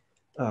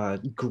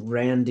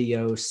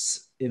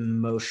 grandiose,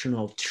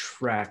 emotional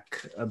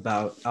track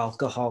about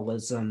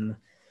alcoholism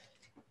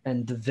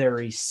and the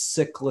very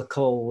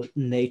cyclical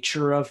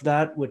nature of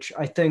that, which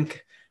I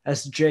think,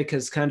 as Jake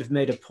has kind of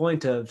made a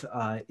point of,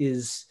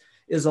 is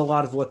a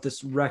lot of what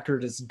this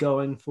record is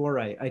going for.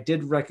 I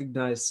did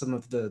recognize some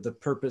of the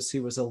purpose he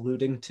was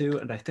alluding to,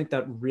 and I think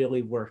that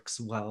really works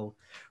well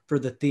for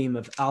the theme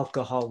of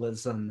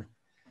alcoholism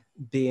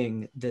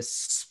being this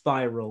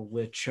spiral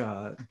which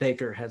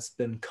Baker has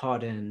been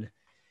caught in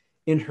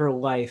in her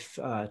life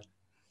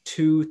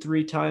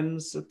 2-3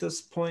 times at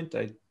this point.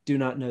 I do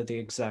not know the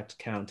exact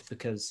count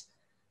because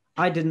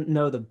I didn't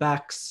know the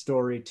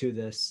backstory to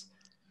this,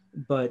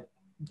 but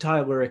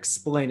Tyler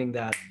explaining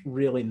that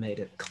really made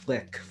it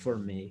click for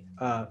me.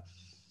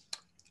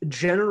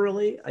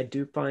 Generally, I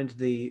do find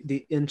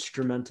the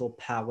instrumental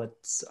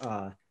palettes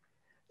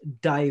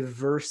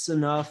diverse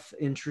enough,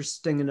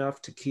 interesting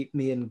enough to keep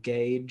me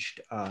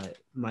engaged.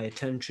 My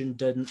attention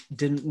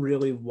didn't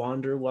really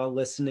wander while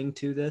listening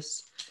to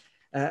this.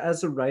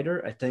 As a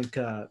writer, I think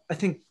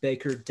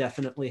Baker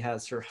definitely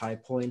has her high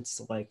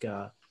points, like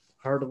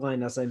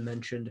Hardline, as I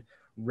mentioned.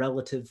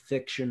 Relative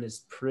Fiction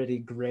is pretty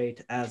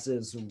great, as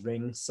is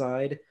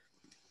Ringside.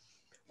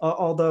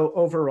 Although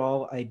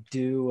overall, I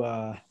do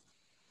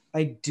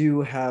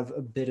have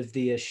a bit of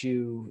the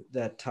issue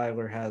that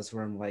Tyler has,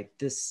 where I'm like,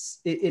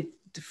 it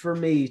for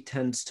me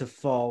tends to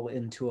fall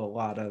into a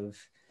lot of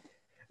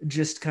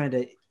just kind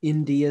of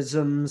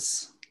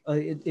indieisms.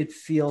 It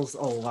feels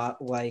a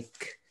lot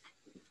like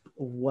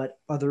what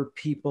other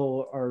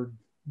people are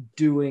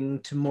doing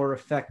to more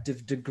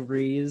effective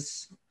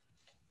degrees,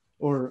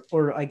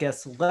 or I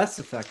guess less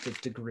effective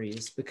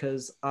degrees,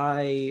 because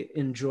I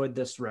enjoyed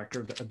this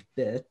record a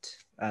bit,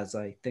 as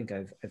I think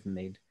I've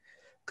made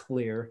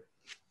clear.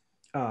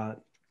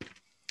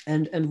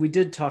 And we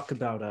did talk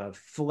about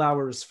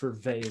flowers for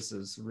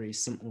vases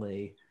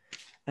recently,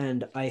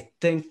 and I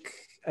think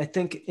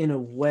in a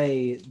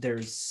way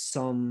there's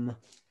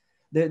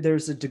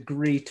a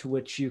degree to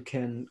which you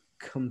can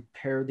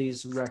compare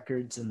these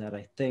records, and that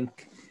I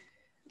think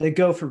they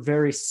go for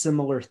very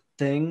similar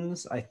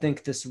things. I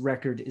think this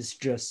record is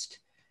just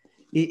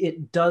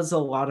it does a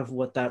lot of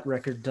what that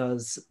record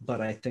does, but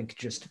I think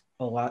just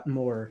a lot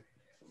more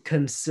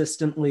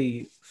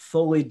consistently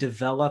fully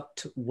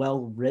developed,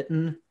 well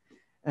written.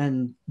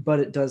 But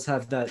it does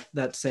have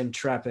that same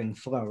trapping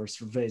Flowers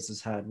for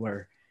Vases had,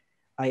 where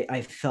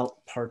I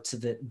felt parts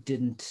of it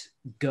didn't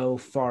go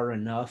far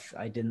enough.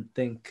 I didn't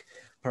think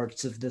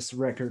parts of this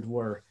record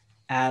were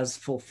as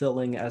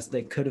fulfilling as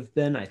they could have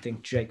been. I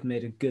think Jake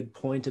made a good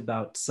point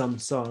about some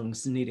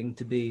songs needing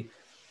to be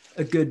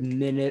a good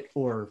minute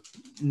or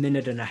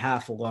minute and a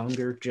half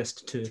longer,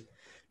 just to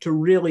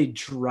really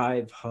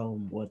drive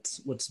home what's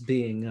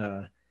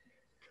being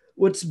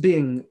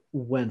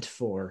went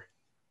for.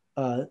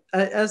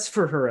 As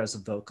for her as a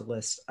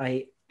vocalist,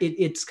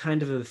 it's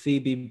kind of a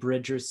Phoebe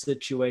Bridgers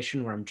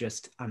situation where I'm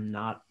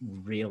not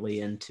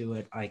really into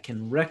it.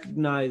 And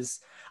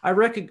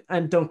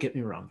don't get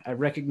me wrong, I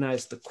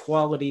recognize the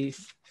quality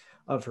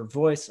of her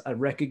voice. I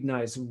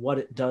recognize what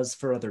it does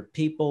for other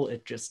people.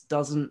 It just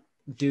doesn't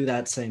do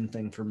that same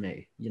thing for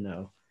me,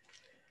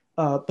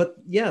 But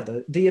yeah,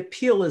 the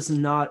appeal is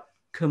not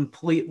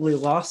completely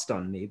lost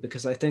on me,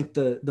 because I think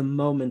the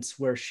moments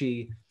where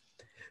she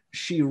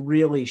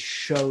really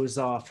shows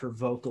off her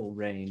vocal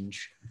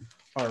range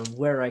are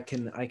where I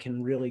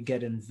can really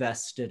get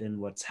invested in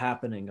what's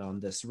happening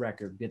on this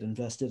record, get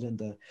invested in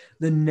the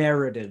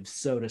narrative,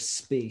 so to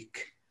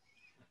speak.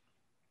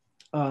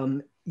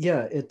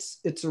 Yeah,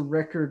 it's a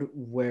record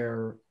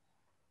where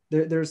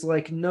there's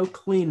like no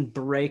clean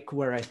break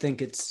where I think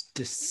it's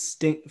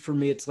distinct for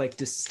me. It's like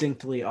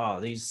distinctly,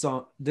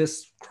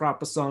 this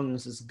crop of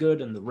songs is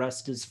good and the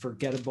rest is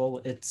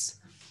forgettable. It's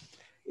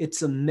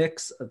a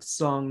mix of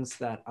songs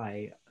that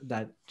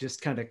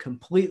just kind of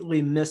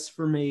completely miss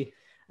for me,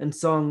 and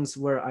songs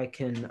where I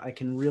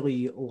can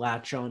really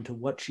latch on to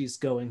what she's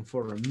going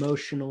for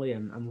emotionally,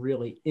 and I'm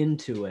really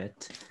into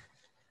it.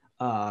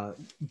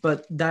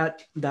 But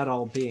that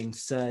all being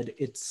said,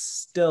 it's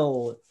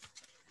still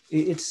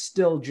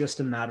just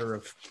a matter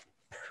of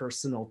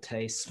personal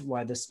taste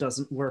why this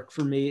doesn't work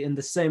for me, in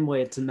the same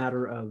way it's a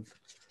matter of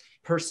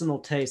personal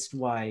taste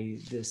why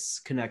this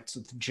connects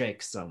with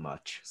Jake so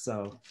much.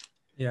 So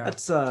yeah,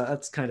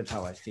 that's kind of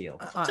how I feel.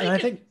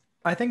 And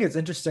I think it's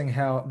interesting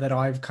how that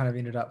I've kind of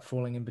ended up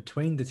falling in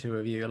between the two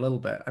of you a little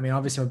bit. I mean,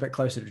 obviously I'm a bit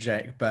closer to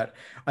Jake, but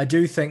I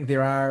do think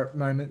there are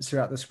moments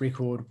throughout this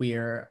record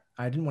where,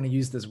 I didn't want to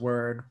use this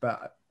word,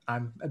 but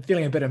I'm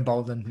feeling a bit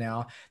emboldened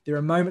now. There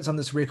are moments on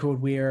this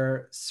record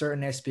where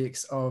certain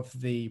aspects of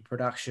the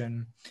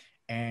production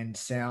and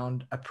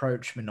sound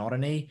approach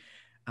monotony,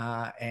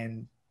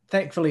 and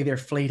thankfully they're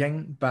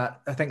fleeting,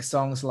 but I think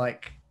songs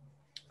like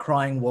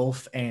Crying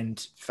Wolf and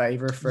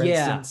Favor, for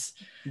instance,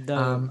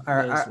 those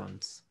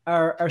ones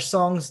are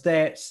songs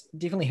that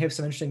definitely have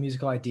some interesting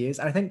musical ideas.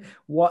 And I think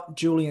what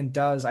Julien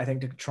does, I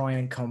think, to try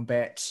and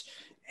combat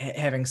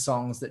having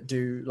songs that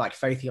do, like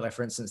Faith Healer,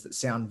 for instance, that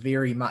sound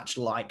very much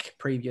like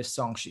previous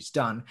songs she's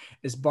done,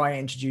 is by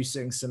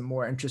introducing some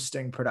more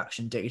interesting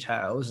production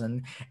details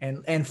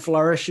and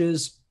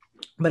flourishes,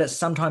 but it's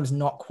sometimes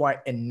not quite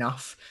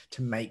enough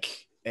to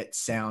make it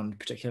sound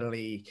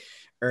particularly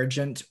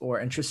urgent or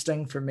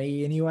interesting for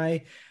me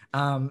anyway.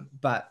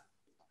 But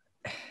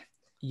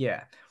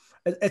yeah,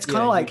 it's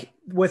kind of like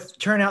with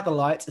Turn Out the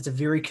Lights, it's a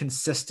very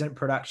consistent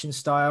production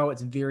style.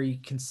 It's very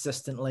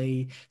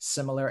consistently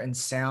similar in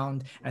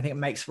sound. I think it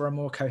makes for a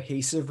more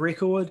cohesive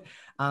record,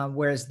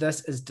 whereas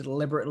this is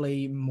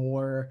deliberately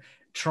more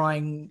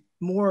trying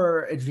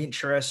more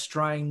adventurous,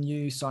 trying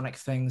new sonic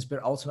things,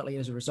 but ultimately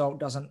as a result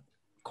doesn't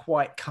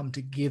quite come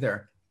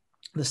together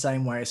the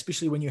same way,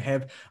 especially when you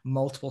have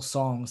multiple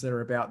songs that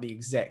are about the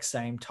exact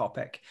same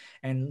topic.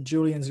 And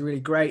Julian's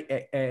really great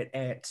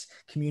at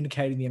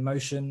communicating the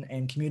emotion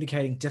and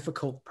communicating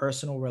difficult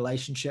personal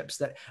relationships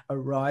that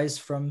arise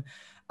from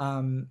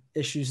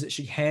issues that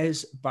she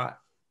has, but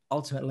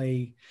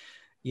ultimately,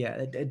 yeah,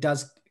 it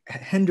does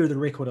hinder the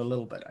record a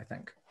little bit, I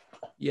think.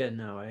 Yeah,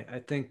 no,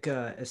 I think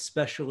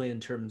especially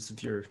in terms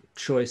of your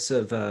choice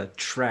of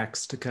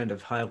tracks to kind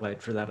of highlight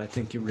for that, I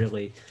think you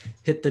really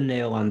hit the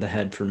nail on the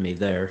head for me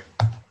there.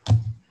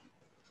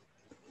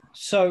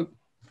 So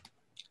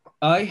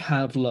I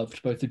have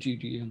loved both of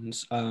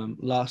Julian's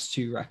last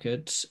two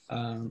records,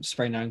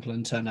 Sprained Ankle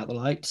and Turn Out the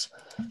Lights.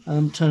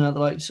 Turn Out the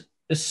Lights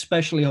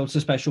especially holds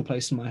a special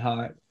place in my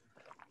heart.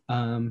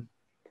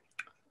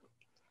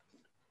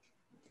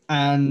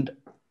 And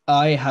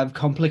I have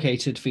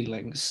complicated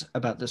feelings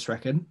about this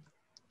record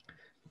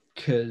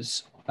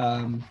because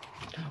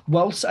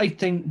whilst I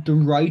think the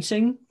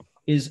writing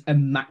is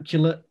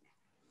immaculate,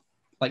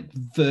 like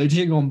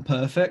verging on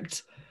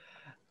perfect,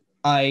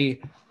 I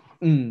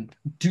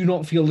do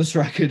not feel this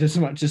record as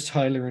much as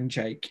Tyler and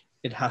Jake.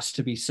 It has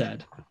to be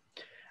said.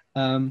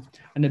 And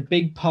a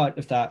big part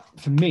of that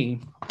for me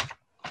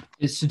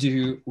is to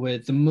do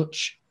with the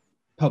much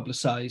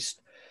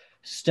publicized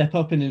step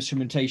up in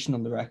instrumentation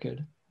on the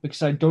record,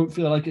 because I don't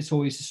feel like it's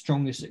always as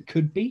strong as it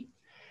could be.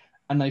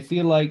 And I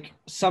feel like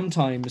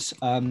sometimes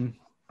on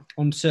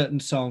certain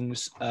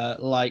songs,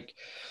 like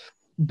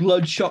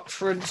Bloodshot,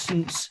 for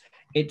instance,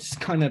 it's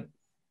kind of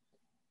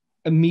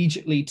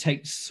immediately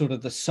takes sort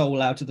of the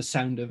soul out of the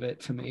sound of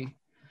it for me.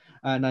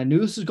 And I knew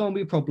this was going to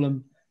be a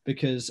problem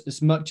because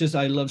as much as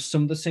I love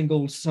some of the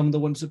singles, some of the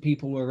ones that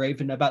people were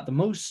raving about the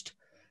most,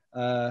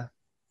 I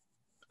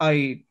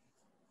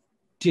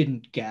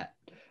didn't get.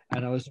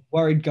 And I was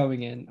worried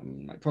going in. I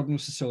mean, my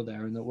problems are still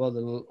there. And that,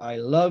 well, I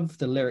love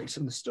the lyrics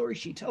and the story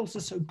she tells are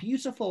so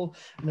beautiful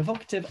and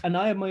evocative. And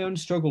I have my own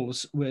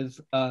struggles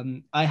with,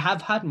 I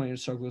have had my own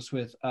struggles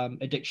with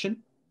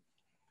addiction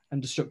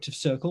and destructive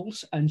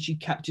circles. And she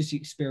captures the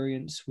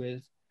experience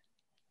with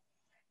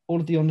all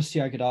of the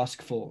honesty I could ask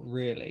for,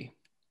 really.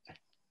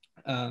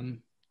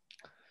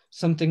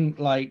 Something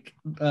like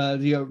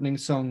the opening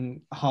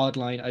song,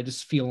 Hardline, I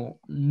just feel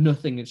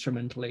nothing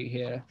instrumentally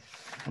here.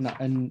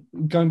 And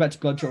going back to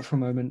Bloodshot for a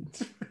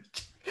moment.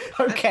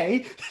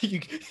 Okay,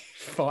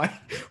 fine.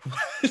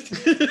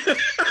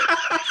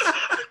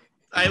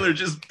 Tyler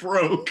just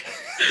broke.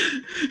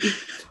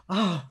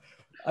 Oh,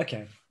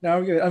 okay. No,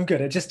 I'm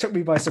good. It just took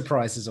me by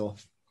surprise is all.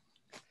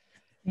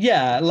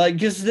 Yeah, like,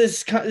 because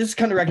this kind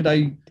of record,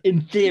 I,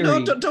 in theory...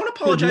 No, don't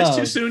apologize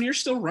too soon. You're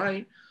still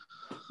right.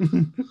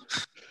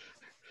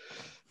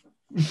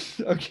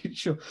 Okay,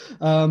 sure.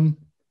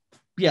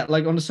 Yeah,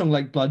 like on a song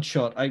like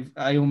Bloodshot,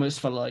 I almost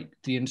felt like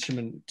the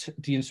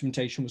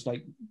instrumentation was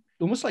like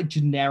almost like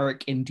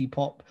generic indie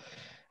pop,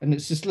 and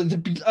it's just like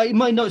in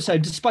my notes say,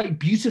 despite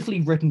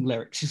beautifully written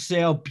lyrics,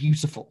 they are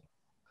beautiful.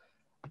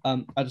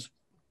 I just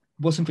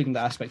wasn't feeling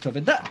that aspect of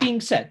it. That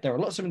being said, there are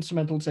lots of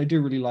instrumentals I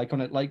do really like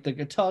on it, like the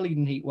guitar lead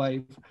in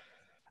Heatwave.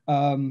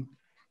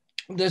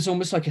 There's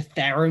almost like a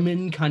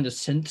theremin kind of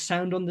synth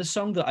sound on this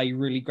song that I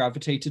really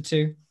gravitated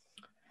to.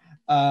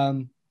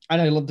 And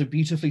I love the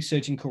beautifully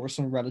surging chorus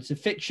on Relative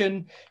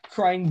Fiction.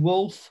 Crying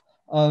Wolf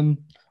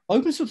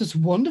opens with this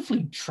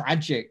wonderfully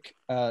tragic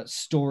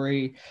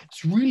story.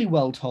 It's really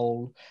well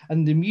told,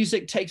 and the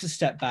music takes a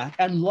step back.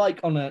 And like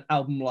on an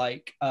album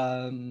like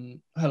her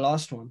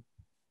last one,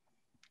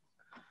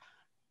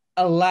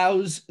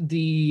 allows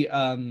the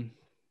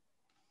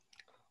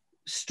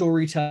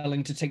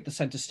storytelling to take the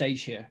center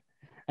stage here.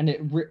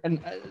 And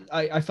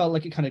I felt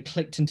like it kind of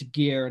clicked into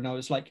gear, and I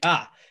was like,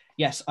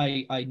 yes,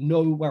 I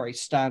know where I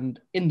stand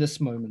in this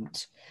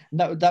moment.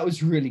 And that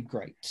was really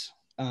great.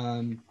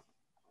 Even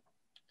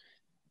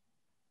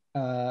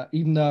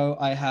though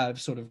I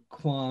have sort of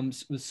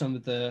qualms with some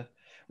of the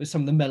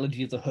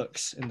melody of the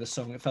hooks in the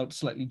song, it felt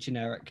slightly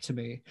generic to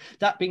me.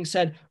 That being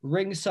said,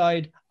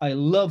 Ringside, I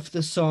love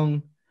the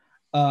song.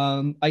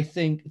 I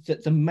think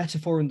that the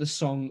metaphor in the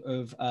song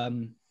of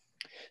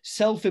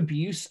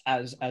self-abuse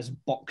as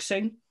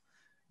boxing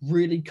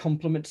really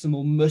complements the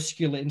more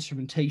muscular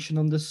instrumentation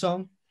on this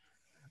song.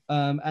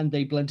 And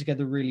they blend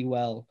together really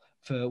well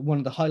for one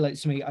of the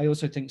highlights to me. I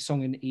also think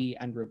Song in E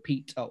and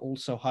Repeat are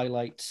also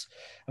highlights.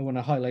 I want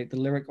to highlight the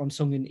lyric on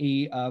Song in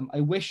E.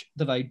 I wish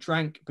that I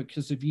drank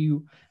because of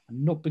you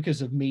and not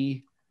because of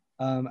me.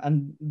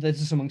 And this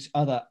is amongst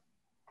other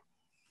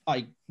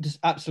just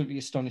absolutely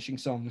astonishing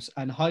songs.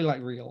 And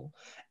Highlight Reel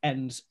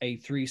ends a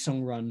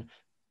 3-song run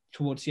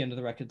towards the end of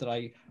the record that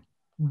I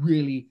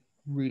really,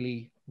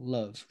 really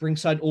love.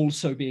 Ringside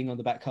also being on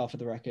the back half of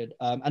the record.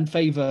 And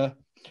Favor,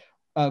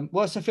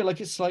 whilst I feel like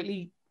it's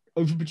slightly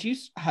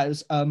overproduced,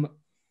 has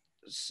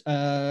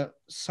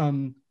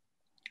some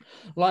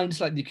lines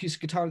like the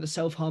acoustic guitar and the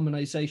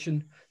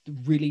self-harmonization that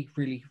really,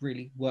 really,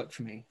 really work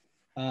for me.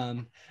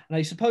 And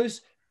I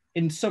suppose,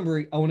 in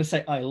summary, I want to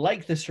say I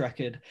like this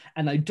record,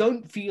 and I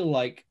don't feel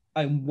like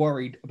I'm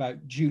worried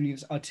about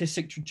Julian's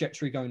artistic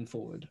trajectory going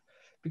forward,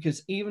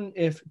 because even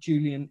if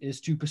Julien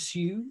is to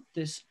pursue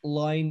this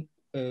line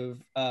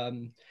of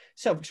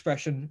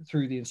self-expression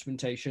through the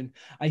instrumentation,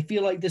 I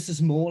feel like this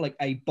is more like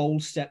a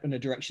bold step in a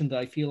direction that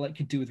I feel like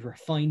could do with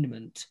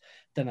refinement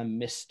than a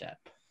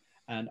misstep.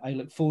 And I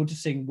look forward to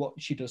seeing what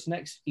she does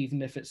next,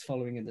 even if it's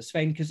following in this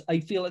vein, because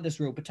I feel like there's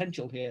real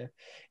potential here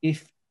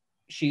if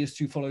she is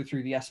to follow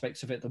through the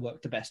aspects of it that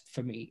work the best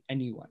for me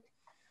anyway.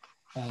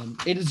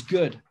 It is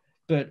good,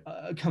 but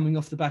coming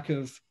off the back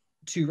of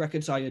two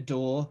records I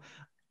adore,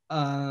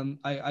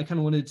 I kind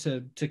of wanted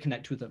to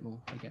connect with it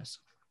more, I guess.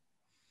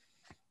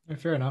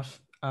 Fair enough.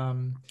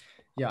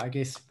 Yeah, I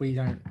guess we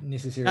don't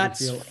necessarily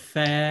That's feel.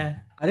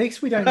 fair. I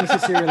guess we don't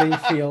necessarily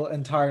feel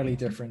entirely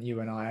different,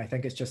 you and I. I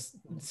think it's just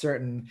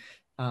certain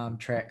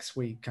tracks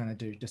we kind of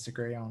do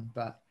disagree on,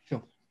 but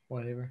Sure.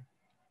 Whatever.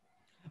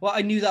 Well,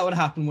 I knew that would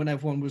happen when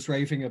everyone was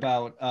raving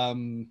about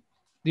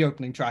the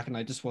opening track, and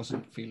I just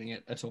wasn't feeling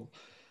it at all.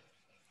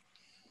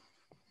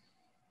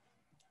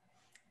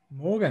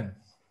 Morgan.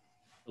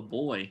 Oh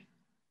boy.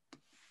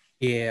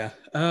 Yeah.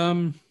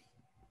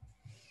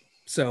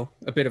 So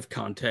a bit of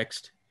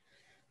context.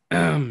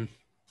 I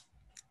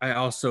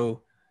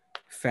also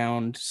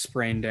found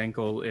Sprained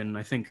Ankle in,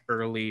 I think,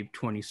 early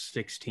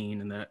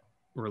 2016, and that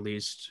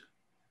released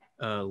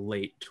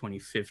late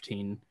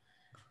 2015.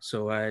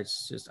 So I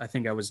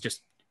think I was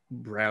just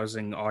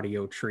browsing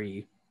Audio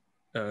Tree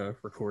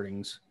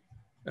recordings.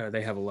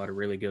 They have a lot of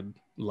really good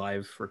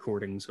live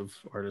recordings of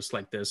artists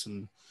like this,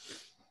 and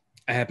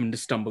I happened to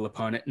stumble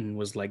upon it and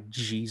was like,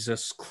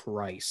 Jesus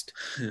Christ.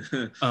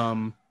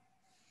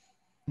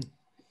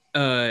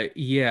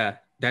 Yeah,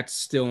 that's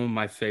still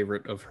my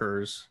favorite of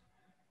hers.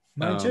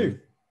 Mine too.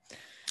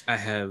 I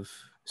have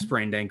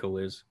Sprained Ankle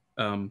is.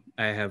 I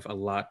have a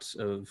lot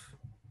of,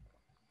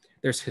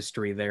 there's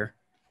history there.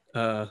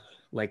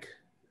 Like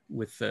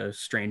with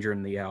Stranger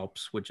in the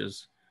Alps, which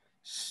is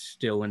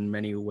still in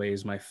many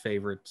ways my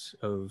favorite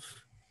of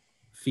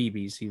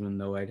Phoebe's, even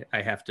though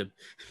I have to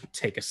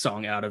take a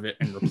song out of it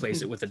and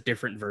replace it with a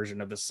different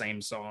version of the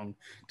same song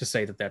to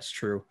say that that's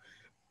true.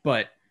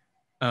 But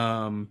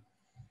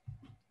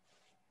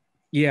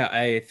yeah,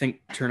 I think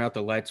Turn Out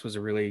the Lights was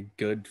a really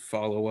good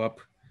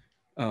follow-up.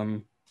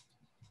 There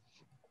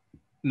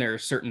are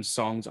certain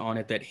songs on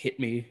it that hit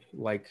me,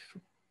 like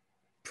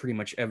pretty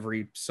much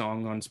every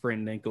song on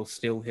Sprained Ankle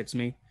still hits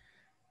me.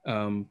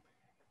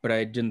 But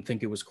I didn't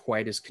think it was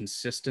quite as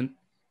consistent.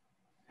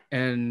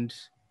 And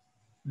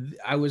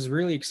I was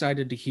really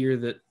excited to hear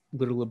that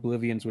Little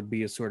Oblivions would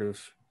be a sort of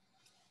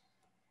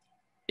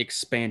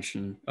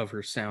expansion of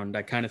her sound.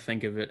 I kind of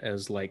think of it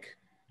as like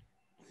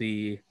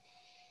the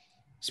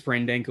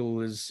Sprained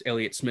Ankle is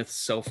Elliott Smith's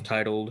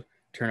self-titled,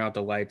 Turn Out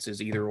the Lights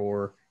is Either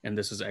Or, and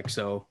this is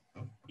XO.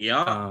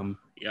 Yeah.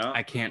 Yeah.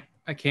 I can't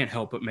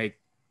help but make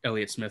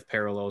Elliott Smith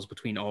parallels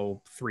between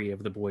all three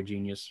of the Boy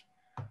Genius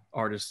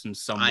artists in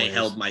some ways. I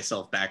held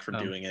myself back from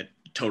doing it.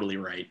 Totally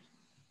right.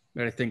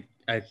 But I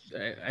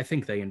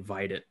think they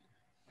invite it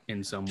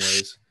in some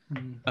ways.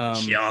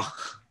 Yeah.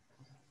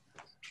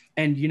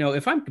 And you know,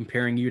 if I'm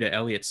comparing you to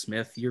Elliott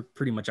Smith, you're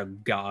pretty much a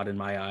god in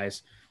my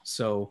eyes.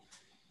 So,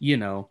 you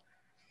know,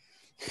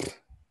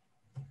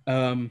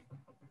 and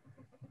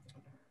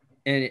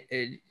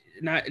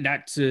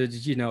not to,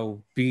 you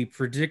know, be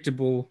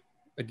predictable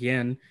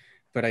again,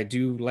 but I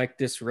do like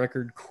this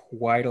record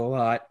quite a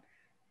lot.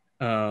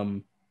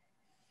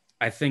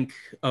 I think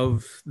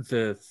of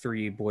the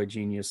three Boy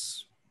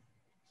Genius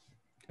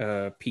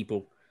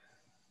people,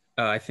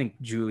 I think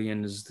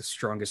Julien is the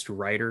strongest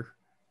writer,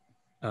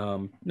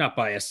 not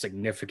by a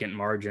significant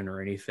margin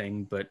or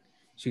anything, but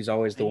she's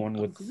always the one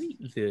with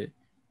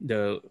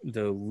the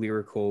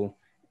lyrical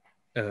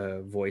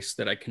voice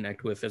that I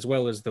connect with, as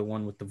well as the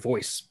one with the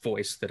voice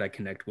that I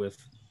connect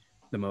with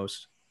the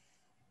most.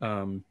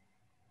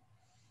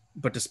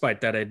 But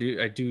despite that, I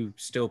do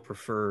still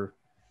prefer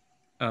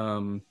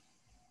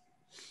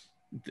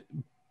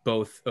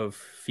both of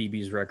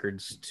Phoebe's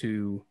records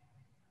to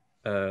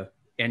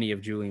any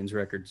of Julien's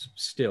records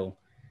still.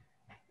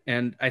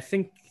 And I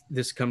think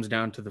this comes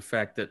down to the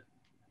fact that,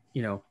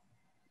 you know,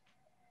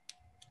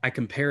 I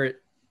compare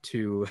it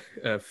to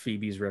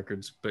Phoebe's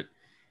records, but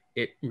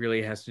it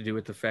really has to do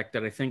with the fact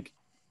that I think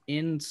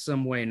in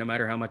some way, no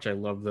matter how much I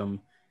love them,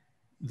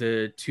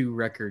 the two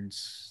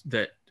records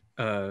that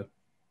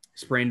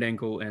Sprained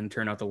Ankle and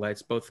Turn Out the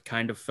Lights both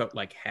kind of felt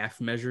like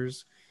half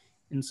measures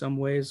in some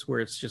ways, where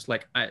it's just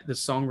like the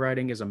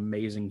songwriting is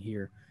amazing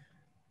here,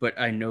 but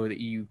I know that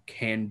you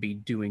can be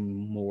doing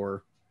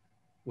more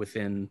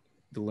within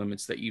the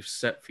limits that you've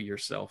set for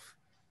yourself.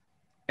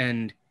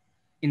 And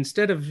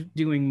instead of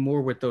doing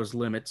more with those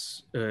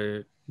limits,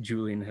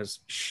 Julien has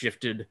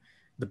shifted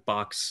the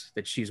box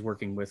that she's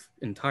working with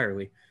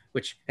entirely,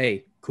 which,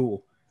 hey,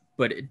 cool.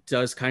 But it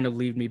does kind of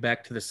leave me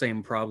back to the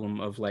same problem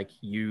of like,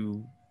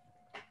 you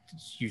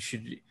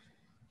should,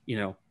 you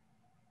know,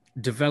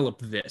 develop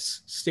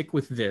this, stick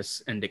with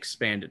this, and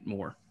expand it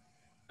more.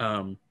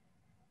 I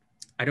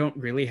don't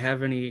really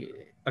have any.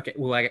 Okay,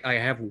 well, I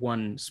have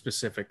one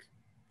specific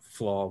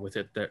flaw with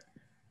it that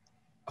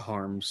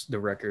harms the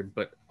record,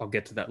 but I'll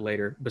get to that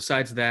later.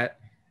 Besides that,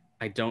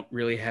 I don't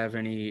really have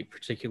any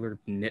particular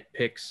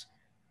nitpicks.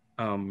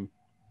 I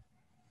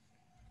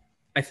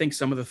think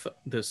some of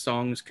the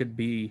songs could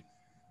be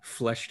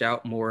fleshed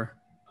out more.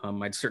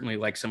 I'd certainly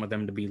like some of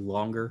them to be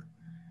longer.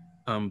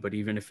 But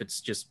even if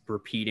it's just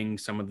repeating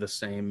some of the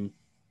same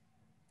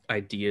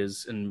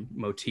ideas and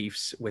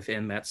motifs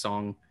within that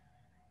song,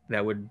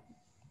 that would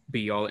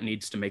be all it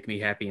needs to make me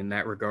happy in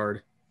that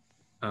regard.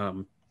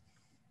 I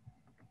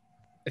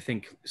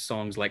think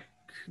songs like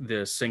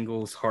the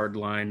singles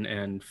Hardline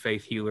and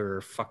Faith Healer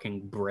are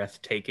fucking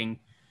breathtaking.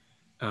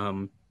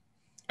 I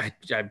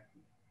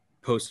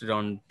posted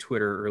on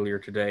Twitter earlier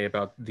today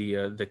about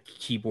the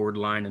keyboard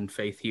line in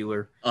Faith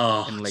Healer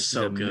and like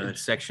so the good mid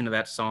section of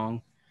that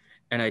song,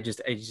 and I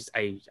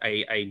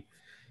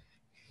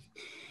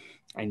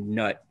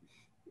nut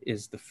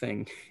is the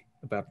thing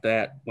about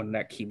that when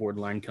that keyboard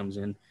line comes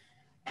in.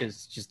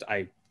 Is just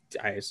I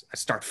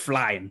start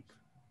flying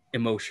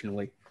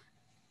emotionally.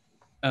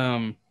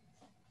 And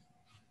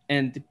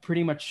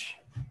pretty much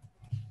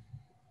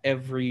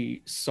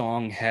every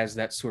song has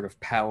that sort of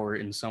power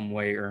in some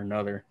way or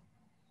another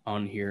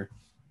on here.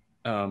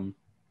 I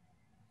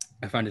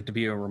find it to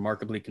be a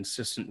remarkably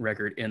consistent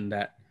record in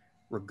that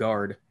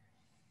regard.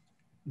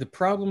 The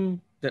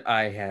problem that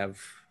I have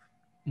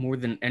more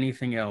than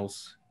anything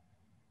else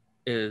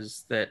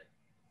is that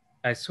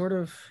I sort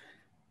of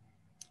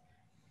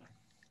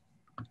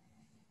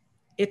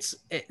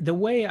the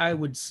way I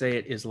would say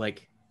it is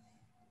like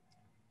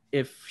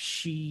if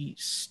she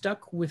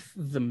stuck with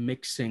the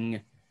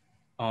mixing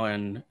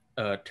on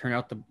turn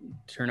out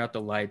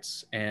the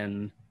lights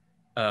and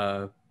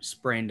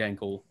Sprained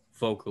Ankle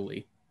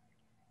vocally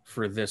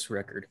for this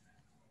record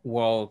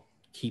while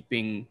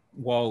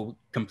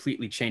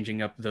completely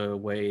changing up the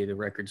way the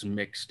record's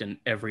mixed in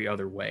every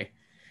other way.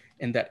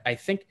 And that I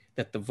think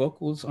that the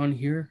vocals on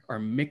here are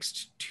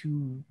mixed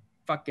too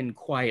fucking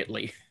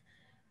quietly.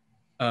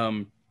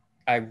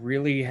 I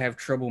really have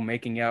trouble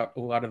making out a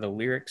lot of the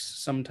lyrics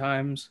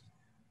sometimes,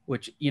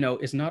 which, you know,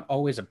 is not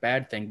always a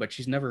bad thing, but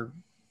she's never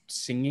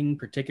singing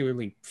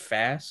particularly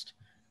fast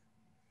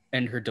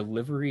and her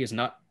delivery is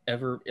not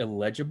ever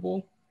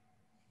illegible,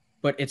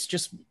 but it's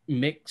just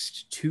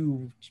mixed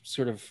too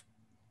sort of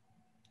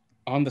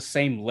on the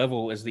same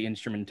level as the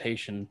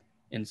instrumentation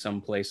in some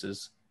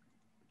places.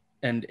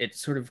 And it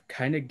sort of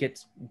kind of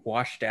gets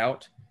washed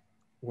out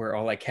where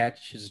all I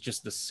catch is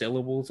just the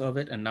syllables of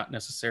it and not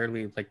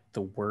necessarily like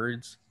the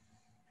words.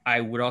 I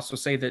would also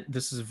say that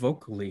this is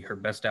vocally her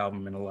best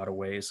album in a lot of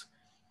ways,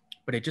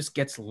 but it just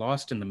gets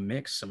lost in the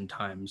mix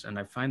sometimes. And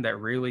I find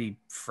that really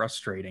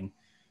frustrating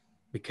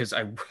because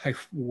I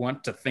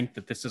want to think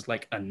that this is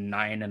like a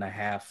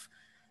 9.5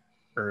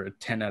 or a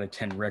 10 out of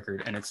 10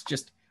 record. And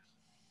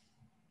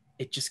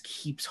it just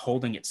keeps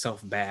holding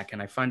itself back.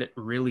 And I find it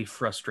really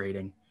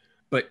frustrating.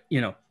 But,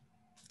 you know,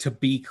 to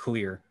be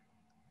clear,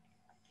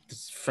 this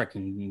is a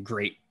fucking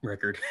great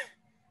record.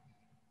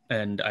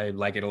 And I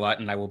like it a lot,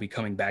 and I will be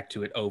coming back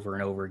to it over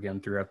and over again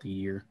throughout the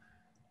year.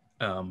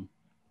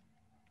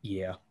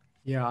 Yeah.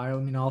 Yeah, I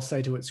mean, I'll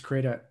say to its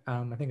credit,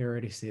 I think I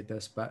already said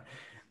this, but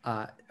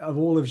of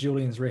all of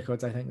Julien's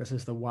records, I think this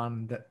is the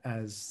one that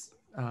has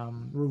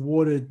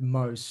rewarded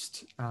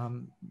most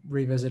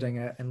revisiting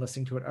it and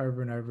listening to it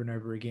over and over and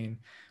over again.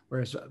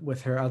 Whereas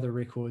with her other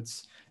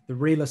records, the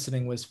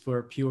re-listening was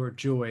for pure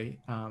joy.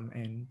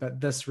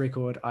 But this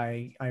record,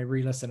 I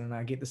re-listen and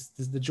I get this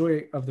the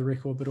joy of the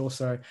record, but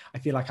also I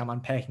feel like I'm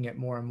unpacking it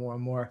more and more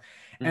and more.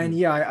 And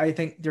yeah, I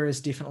think there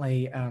is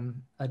definitely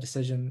a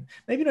decision,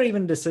 maybe not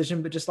even a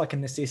decision, but just like a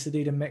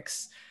necessity to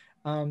mix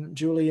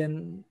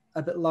Julien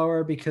a bit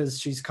lower because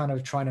she's kind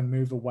of trying to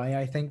move away,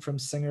 I think, from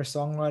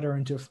singer-songwriter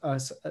into a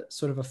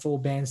sort of a full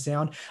band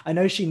sound. I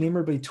know she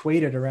memorably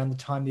tweeted around the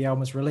time the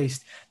album was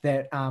released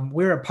that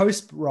we're a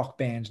post-rock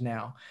band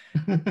now.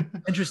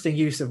 Interesting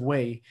use of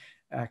we,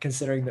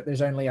 considering that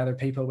there's only other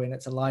people when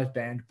it's a live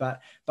band.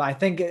 But I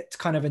think it's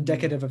kind of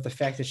indicative of the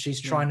fact that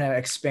she's trying to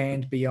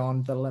expand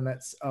beyond the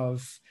limits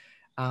of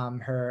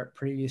her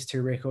previous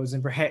two records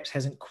and perhaps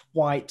hasn't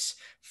quite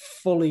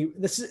fully,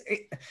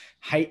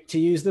 hate to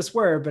use this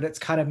word, but it's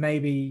kind of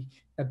maybe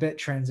a bit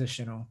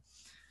transitional.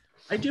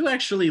 I do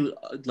actually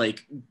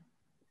like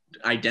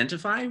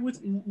identify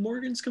with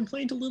Morgan's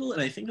complaint a little,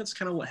 and I think that's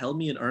kind of what held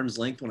me at arm's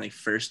length when I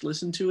first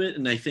listened to it.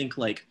 And I think,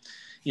 like,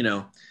 you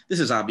know, this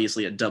is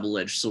obviously a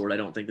double-edged sword. I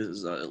don't think this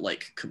is a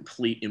like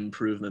complete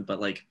improvement, but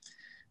like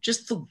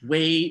just the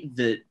way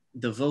that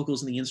the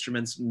vocals and the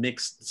instruments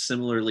mixed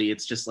similarly,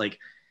 it's just like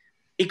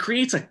it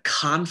creates a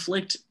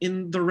conflict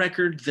in the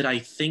record that I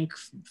think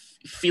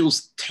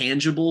feels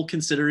tangible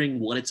considering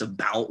what it's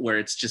about, where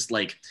it's just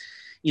like,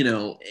 you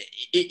know,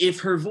 if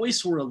her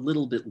voice were a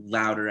little bit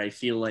louder, I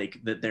feel like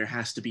that there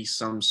has to be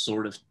some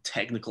sort of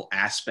technical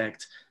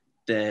aspect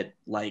that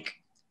like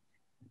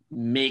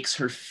makes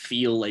her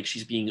feel like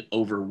she's being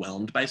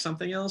overwhelmed by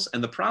something else.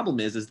 And the problem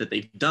is that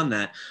they've done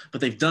that,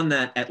 but they've done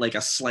that at like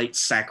a slight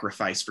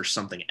sacrifice for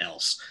something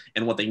else.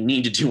 And what they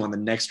need to do on the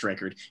next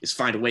record is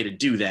find a way to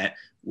do that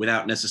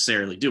without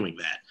necessarily doing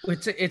that.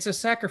 It's a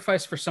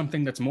sacrifice for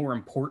something that's more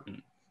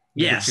important.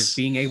 Yes. Which is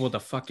being able to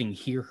fucking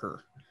hear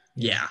her.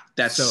 Yeah,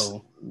 that's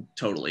So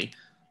totally.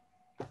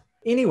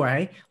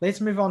 Anyway, let's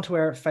move on to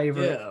our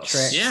favorite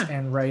tracks Yeah.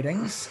 and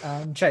ratings.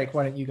 Jake,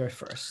 why don't you go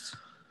first?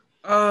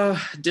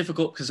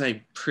 Difficult because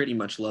I pretty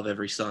much love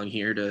every song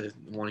here to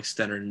one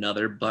extent or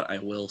another, but I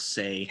will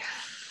say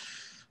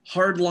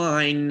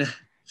Hardline,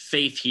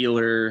 Faith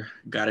Healer,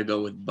 gotta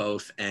go with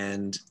both.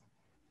 And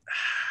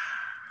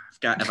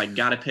if I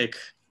gotta pick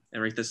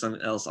and rate this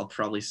something else, I'll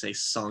probably say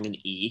Song in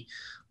E.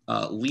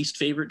 Least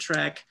favorite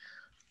track,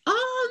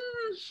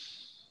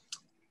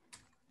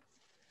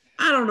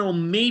 I don't know,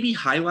 maybe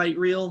Highlight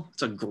Reel.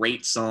 It's a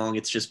great song.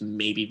 It's just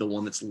maybe the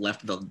one that's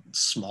left the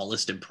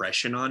smallest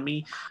impression on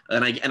me.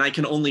 And I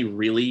can only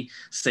really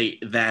say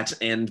that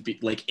and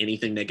like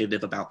anything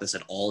negative about this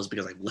at all is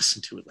because I've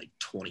listened to it like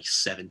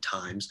 27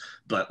 times.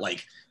 But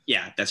like,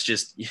 yeah, that's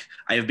just,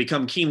 I have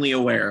become keenly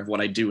aware of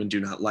what I do and do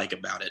not like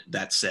about it.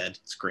 That said,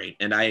 it's great.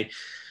 And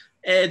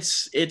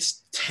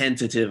it's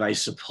tentative, I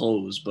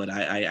suppose, but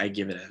I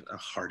give it a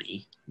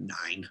hearty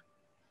 9.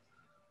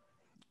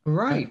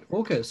 Right,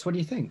 August, what do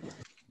you think?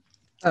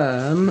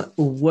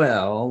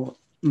 Well,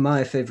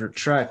 my favorite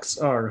tracks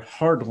are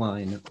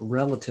Hardline,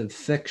 Relative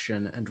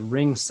Fiction, and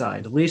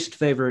Ringside. Least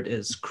favorite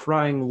is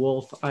Crying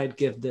Wolf. I'd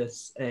give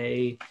this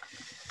a...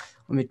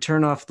 Let me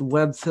turn off the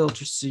web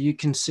filter so you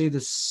can see the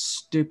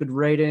stupid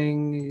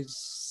rating.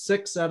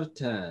 6 out of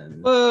 10.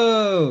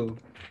 Whoa!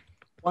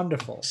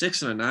 Wonderful.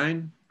 6 and a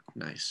 9.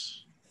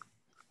 Nice.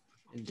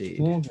 Indeed.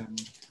 Morgan.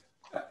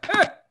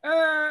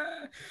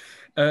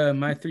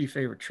 My 3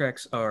 favorite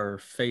tracks are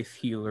Faith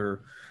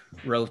Healer,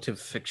 Relative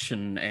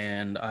Fiction,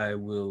 and I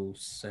will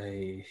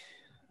say,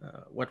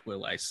 what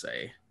will I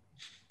say?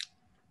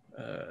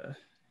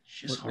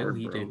 Just What will hard,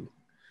 he bro.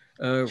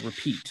 do?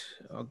 Repeat.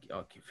 I'll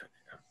give it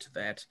up to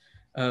that.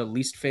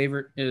 Least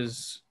favorite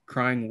is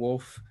Crying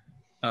Wolf.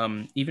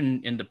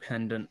 Even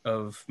independent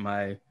of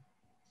my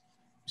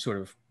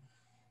sort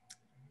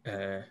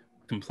of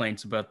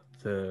complaints about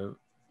the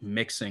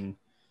mixing,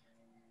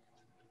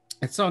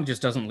 that song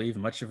just doesn't leave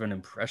much of an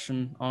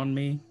impression on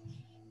me.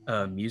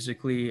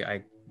 Musically,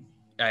 I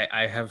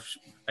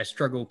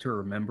struggle to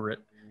remember it.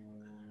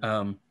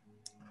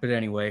 But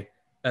anyway,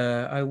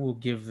 I will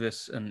give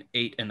this an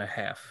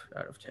 8.5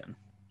 out of 10.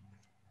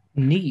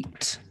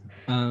 Neat.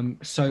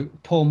 So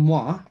pour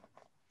moi,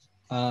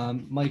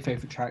 my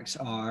favorite tracks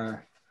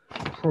are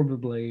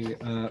probably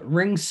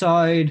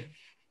Ringside,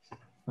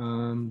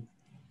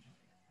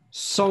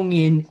 Song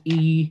in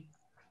E,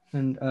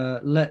 and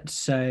let's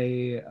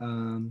say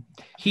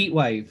Heat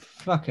Wave.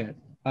 Fuck it.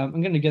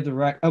 I'm going to give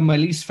my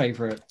least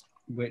favorite,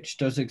 which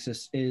does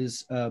exist,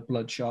 is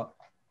Bloodshot.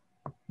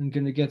 I'm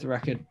going to give the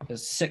record a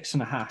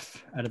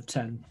 6.5 out of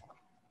 10.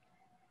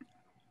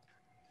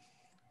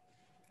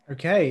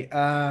 Okay.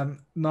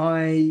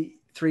 My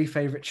 3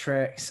 favorite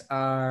tracks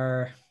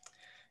are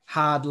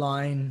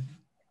Hardline,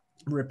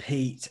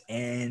 Repeat,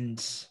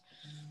 and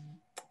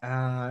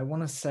I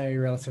want to say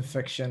Relative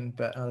Fiction,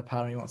 but another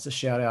part of me wants to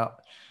shout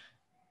out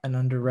an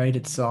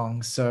underrated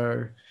song.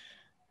 So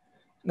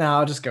no,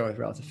 I'll just go with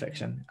Relative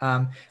Fiction.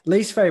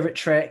 Least favorite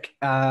track,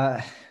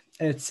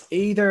 it's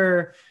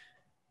either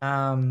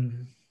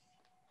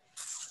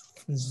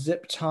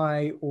Zip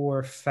Tie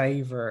or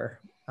Favor.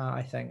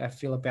 I think I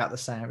feel about the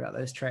same about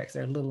those tracks.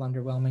 They're a little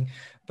underwhelming,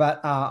 but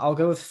I'll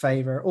go with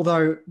Favor.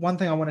 Although one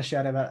thing I want to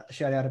shout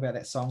out about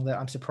that song that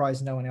I'm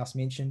surprised no one else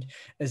mentioned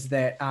is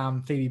that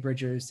Phoebe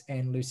Bridgers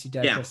and Lucy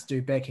Dacus do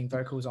backing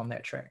vocals on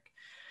that track.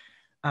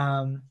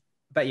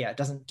 But yeah, it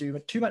doesn't do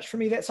too much for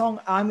me, that song.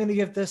 I'm going to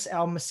give this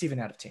album a 7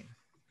 out of 10.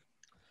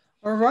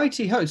 All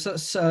righty, host.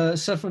 That's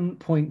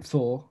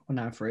 7.4 on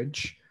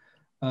average,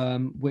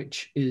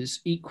 which is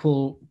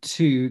equal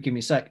to, give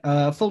me a sec,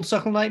 Full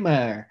Circle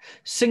Nightmare,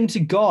 Sing to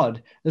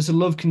God, As the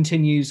Love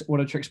Continues, What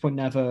a Tricks Point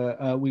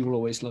Never, We Will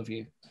Always Love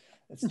You.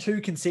 It's 2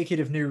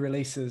 consecutive new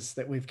releases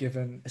that we've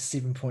given a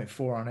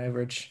 7.4 on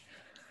average.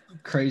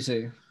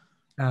 Crazy.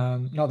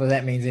 Not that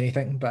that means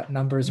anything, but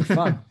numbers are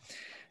fun.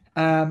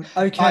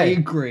 Okay. I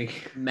agree.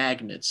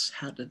 Magnets,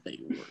 how did they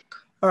work?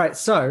 All right,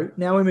 so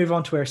now we move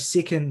on to our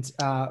second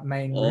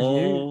main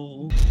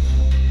review.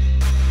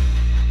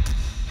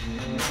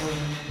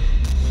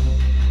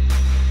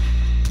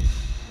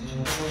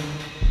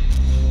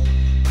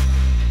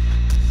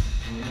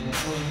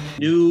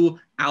 New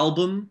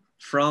album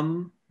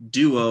from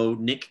duo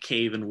Nick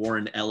Cave and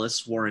Warren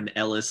Ellis. Warren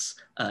Ellis,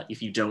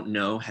 if you don't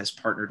know, has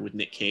partnered with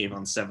Nick Cave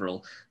on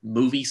several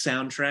movie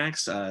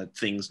soundtracks,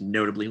 things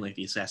notably like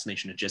The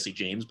Assassination of Jesse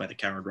James by the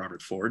coward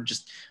Robert Ford,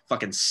 just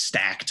fucking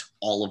stacked,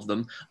 all of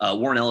them.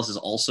 Warren Ellis is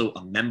also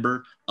a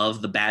member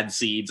of the Bad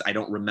Seeds. I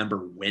don't remember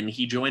when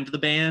he joined the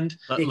band.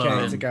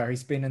 Decades ago.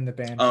 He's been in the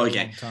band for a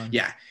long time.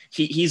 Yeah,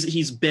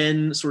 he's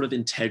been sort of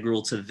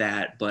integral to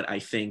that, but I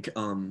think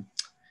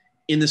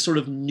in this sort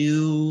of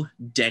new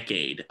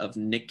decade of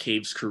Nick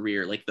Cave's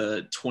career, like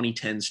the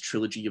 2010s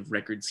trilogy of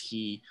records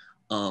he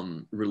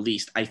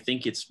released, I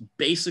think it's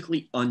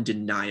basically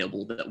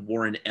undeniable that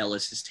Warren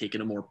Ellis has taken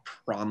a more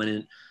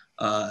prominent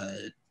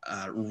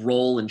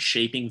role in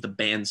shaping the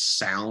band's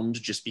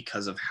sound, just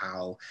because of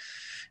how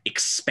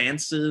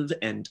expansive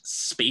and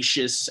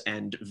spacious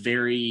and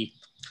very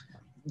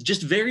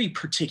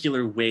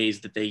particular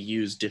ways that they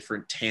use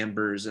different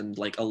timbres and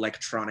like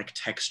electronic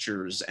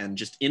textures and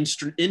just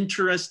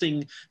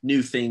interesting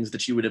new things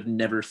that you would have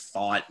never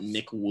thought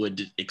Nick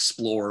would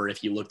explore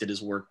if you looked at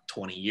his work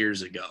 20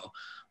 years ago.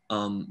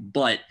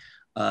 But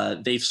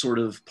they've sort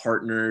of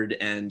partnered,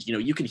 and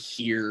you can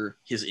hear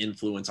his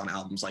influence on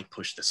albums like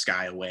Push the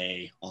Sky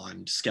Away,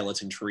 on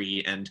Skeleton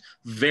Tree, and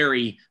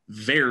very,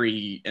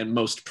 very, and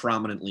most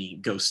prominently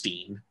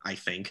Ghosteen, I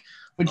think.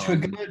 Which we're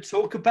going to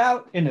talk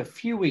about in a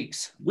few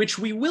weeks. Which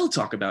we will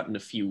talk about in a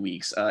few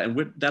weeks,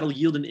 and that'll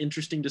yield an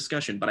interesting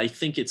discussion. But I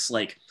think it's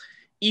like,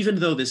 even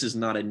though this is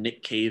not a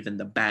Nick Cave and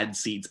the Bad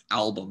Seeds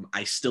album,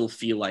 I still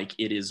feel like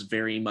it is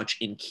very much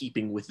in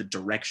keeping with the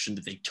direction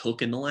that they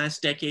took in the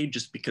last decade,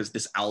 just because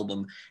this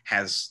album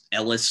has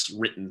Ellis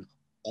written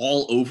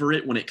all over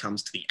it when it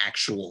comes to the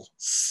actual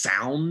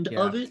sound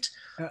of it.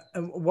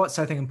 And what's,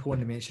 I think,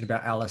 important to mention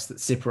about Ellis that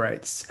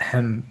separates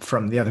him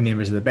from the other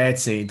members of the Bad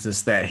Seeds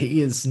is that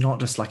he is not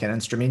just like an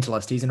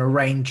instrumentalist, he's an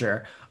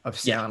arranger of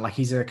sound. Like,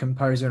 he's a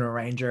composer and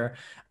arranger,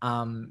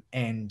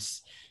 and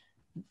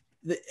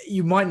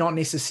you might not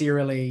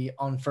necessarily,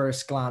 on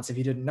first glance, if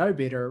you didn't know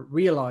better,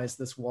 realize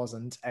this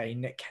wasn't a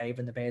Nick Cave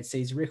and the Bad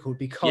Seeds record,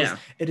 because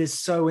it is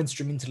so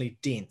instrumentally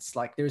dense.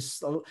 Like, there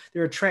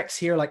are tracks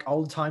here like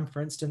Old Time,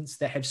 for instance,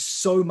 that have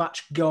so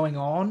much going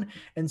on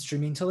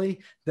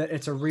instrumentally that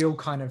it's a real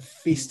kind of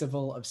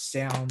festival of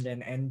sound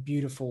and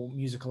beautiful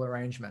musical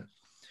arrangement.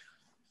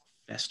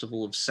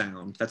 Festival of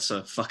sound. That's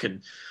a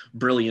fucking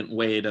brilliant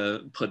way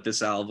to put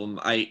this album.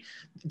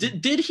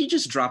 Did he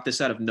just drop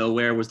this out of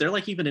nowhere? Was there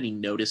like even any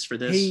notice for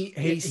this?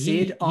 He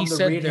said on the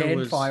Red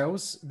Hand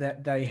Files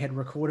that they had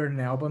recorded an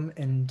album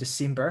in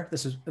December.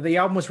 The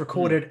album was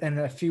recorded in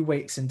a few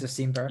weeks in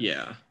December.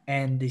 Yeah.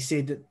 And he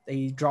said that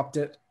he dropped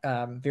it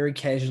very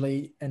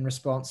casually in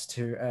response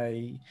to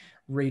a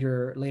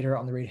reader letter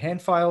on the Red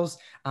Hand Files,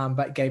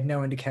 but gave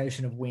no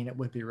indication of when it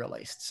would be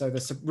released. So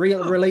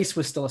the release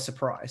was still a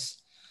surprise.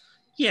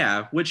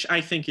 Yeah, which I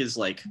think is,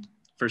 like,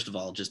 first of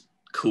all, just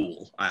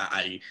cool.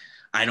 I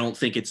don't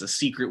think it's a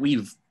secret.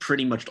 We've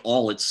pretty much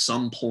all at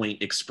some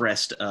point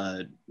expressed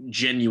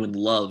genuine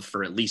love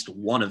for at least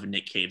one of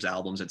Nick Cave's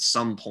albums at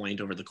some point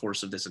over the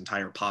course of this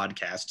entire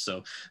podcast.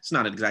 So it's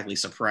not exactly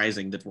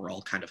surprising that we're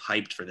all kind of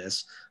hyped for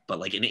this. But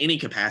like, in any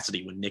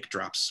capacity, when Nick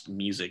drops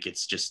music,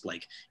 it's just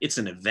like, it's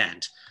an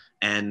event.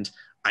 And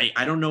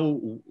I don't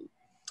know.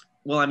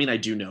 Well, I mean, I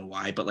do know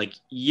why, but like,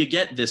 you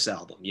get this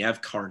album, you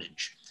have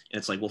Carnage. And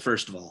it's like, well,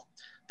 first of all,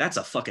 that's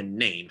a fucking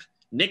name.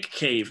 Nick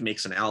Cave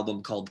makes an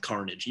album called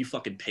Carnage. You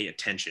fucking pay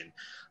attention.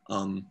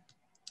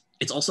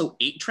 It's also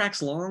 8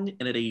 tracks long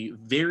and at a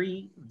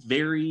very,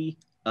 very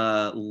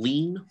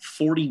lean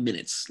 40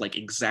 minutes, like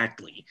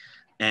exactly.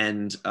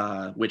 And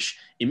which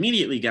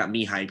immediately got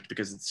me hyped,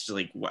 because it's just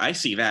like, I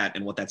see that,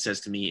 and what that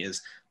says to me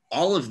is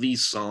all of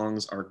these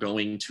songs are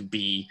going to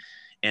be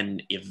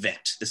an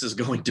event. This is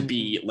going to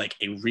be like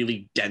a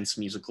really dense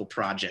musical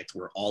project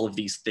where all of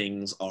these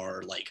things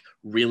are like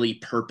really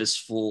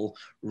purposeful,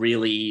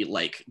 really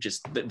like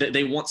just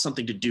they want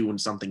something to do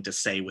and something to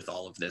say with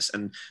all of this,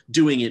 and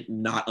doing it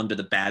not under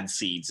the Bad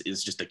Seeds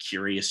is just a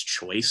curious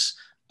choice.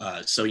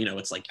 So,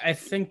 it's like, I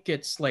think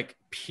it's like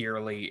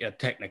purely a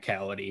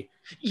technicality.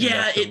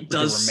 Yeah, it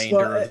does. The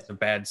remainder of the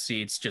Bad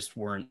Seeds just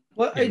weren't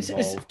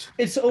involved.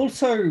 It's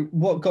also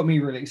what got me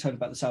really excited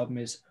about this album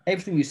is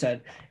everything you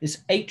said. It's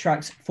 8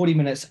 tracks, 40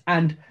 minutes,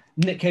 and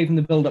Nick Cave in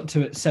the build-up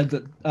to it said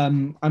that,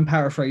 I'm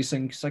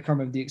paraphrasing because I can't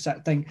remember the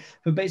exact thing,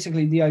 but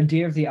basically the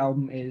idea of the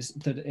album is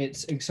that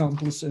it's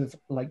examples of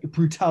like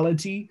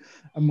brutality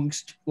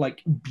amongst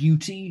like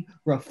beauty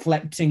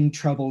reflecting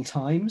troubled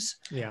times.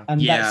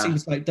 And that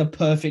seems like the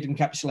perfect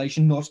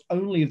encapsulation not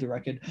only of the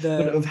record,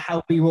 but of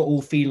how we were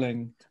all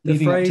feeling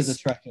leading up to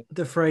this record.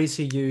 The phrase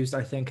he used,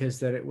 I think, is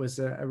that it was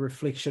a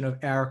reflection of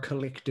our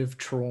collective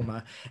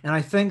trauma. And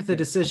I think the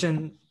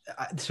decision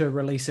to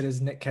release it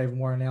as Nick Cave and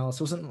Warren Ellis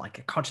wasn't like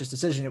a conscious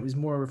decision. It was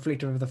more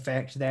reflective of the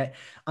fact that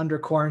under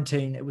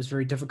quarantine, it was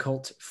very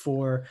difficult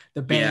for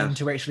the band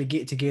to actually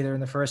get together in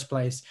the first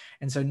place.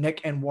 And so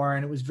Nick and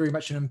Warren, it was very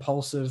much an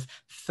impulsive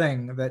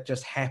thing that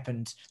just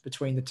happened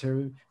between the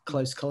two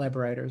close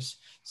collaborators.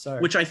 So,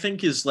 which I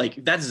think is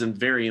like, that is a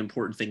very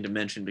important thing to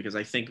mention, because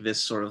I think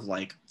this sort of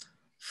like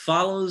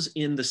follows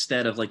in the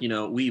stead of like,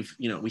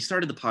 we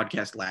started the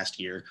podcast last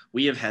year.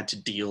 We have had to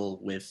deal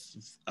with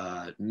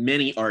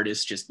many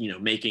artists just,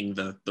 making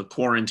the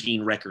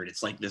quarantine record.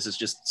 It's like, this is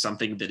just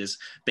something that is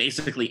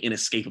basically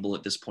inescapable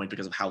at this point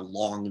because of how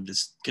long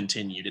this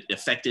continued. It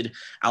affected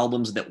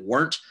albums that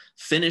weren't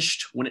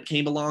finished when it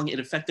came along. It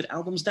affected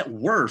albums that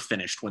were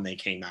finished when they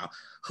came out.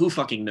 Who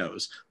fucking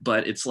knows?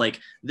 But it's like,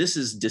 this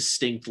is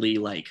distinctly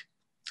like,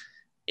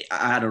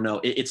 I don't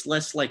know, it's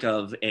less like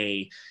of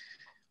a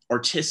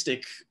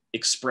artistic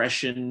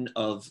expression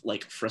of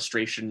like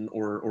frustration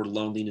or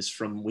loneliness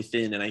from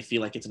within, and I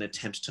feel like it's an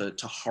attempt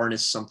to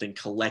harness something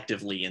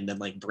collectively and then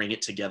like bring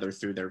it together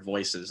through their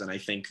voices. And I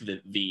think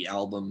that the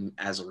album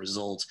as a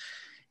result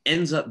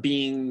ends up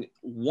being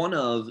one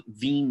of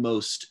the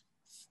most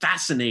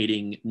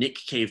fascinating Nick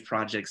Cave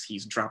projects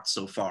he's dropped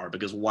so far,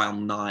 because while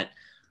not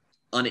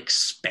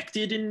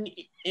unexpected in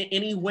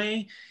any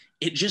way,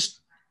 it just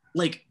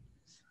like,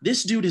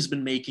 this dude has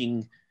been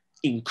making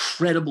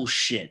incredible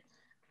shit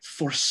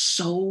for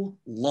so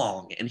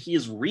long, and he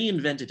has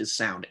reinvented his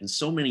sound in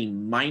so many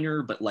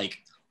minor but like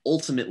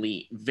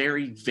ultimately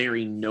very,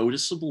 very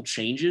noticeable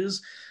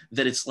changes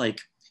that it's like,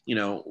 you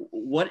know,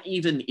 what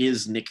even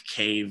is Nick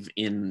Cave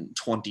in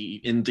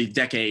the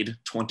decade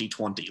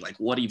 2020? Like,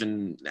 what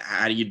even,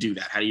 how do you do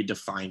that? How do you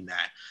define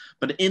that?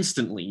 But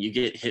instantly you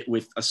get hit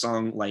with a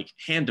song like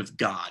Hand of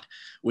God,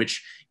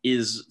 which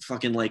is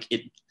fucking like,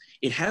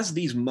 it has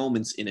these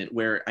moments in it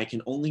where I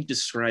can only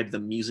describe the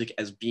music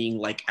as being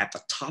like at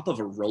the top of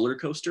a roller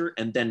coaster,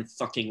 and then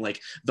fucking like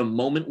the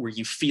moment where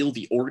you feel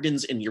the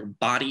organs in your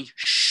body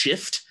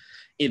shift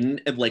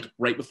in like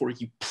right before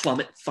you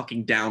plummet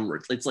fucking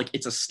downwards. It's like,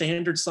 it's a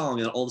standard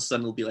song, and all of a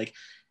sudden it'll be like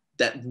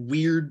that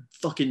weird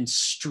fucking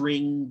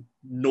string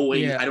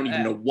noise. Yeah, I don't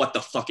even know what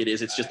the fuck it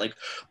is. It's just like,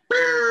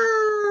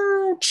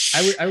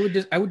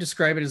 I would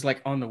describe it as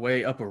like on the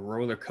way up a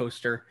roller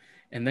coaster,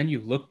 and then you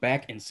look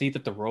back and see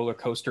that the roller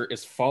coaster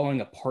is falling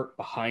apart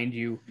behind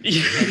you,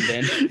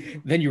 and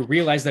then you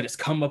realize that it's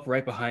come up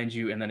right behind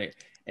you, and then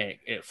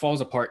it falls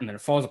apart, and then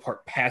it falls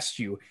apart past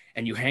you,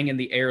 and you hang in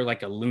the air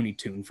like a Looney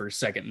Tune for a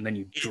second, and then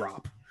you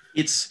drop.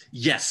 It's,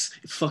 yes,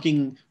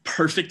 fucking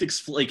perfect.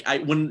 Like,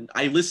 when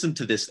I listened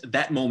to this,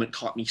 that moment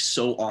caught me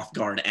so off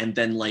guard, and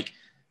then like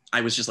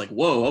I was just like,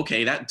 whoa,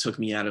 okay, that took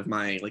me out of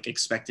my like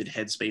expected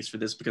headspace for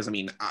this, because I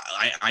mean,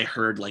 I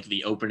heard like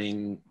the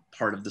opening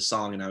part of the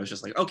song, and I was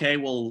just like, okay,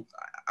 well,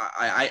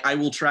 I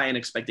will try and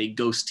expect a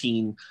Ghost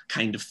Teen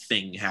kind of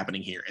thing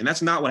happening here. And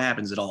that's not what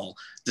happens at all,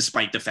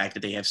 despite the fact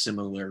that they have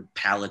similar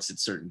palettes at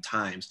certain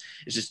times.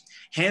 It's just,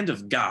 Hand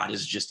of God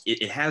is just,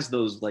 it has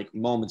those like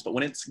moments, but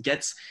when it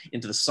gets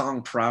into the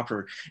song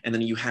proper, and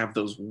then you have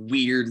those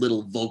weird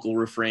little vocal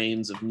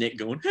refrains of Nick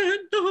going, Hand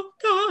of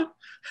God,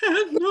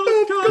 Hand of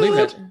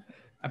God.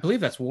 I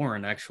believe that's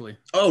Warren, actually.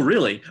 Oh,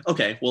 really?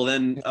 Okay. Well,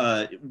 then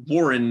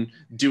Warren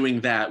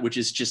doing that, which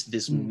is just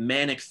this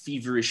manic,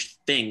 feverish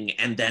thing.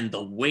 And then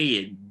the way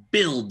it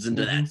builds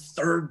into that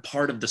third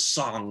part of the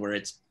song where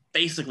it's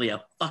basically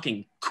a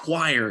fucking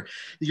choir.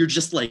 You're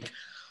just like,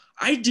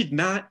 I did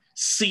not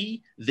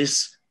see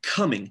this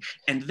coming.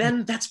 And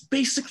then that's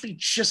basically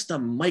just a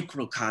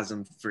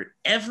microcosm for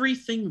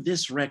everything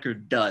this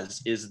record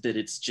does, is that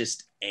it's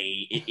just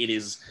it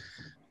is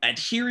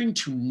adhering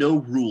to no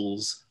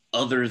rules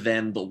other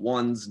than the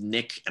ones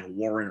Nick and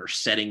Warren are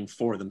setting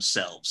for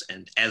themselves.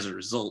 And as a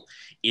result,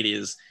 it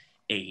is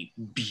a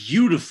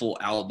beautiful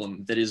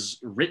album that is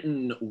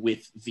written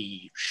with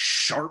the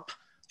sharp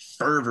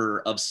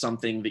fervor of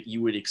something that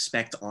you would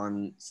expect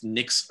on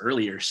Nick's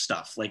earlier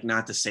stuff. Like,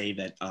 not to say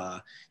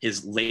that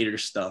his later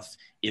stuff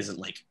isn't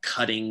like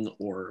cutting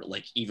or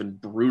like even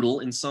brutal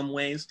in some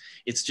ways.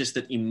 It's just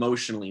that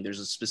emotionally, there's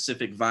a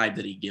specific vibe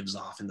that he gives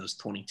off in those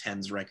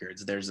 2010s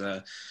records. There's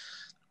a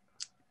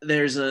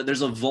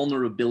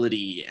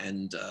vulnerability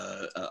and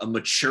a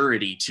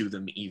maturity to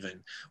them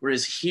even.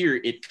 Whereas here,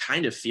 it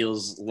kind of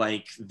feels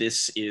like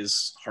this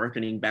is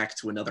hearkening back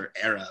to another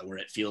era, where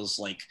it feels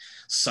like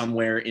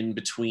somewhere in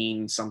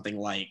between something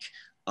like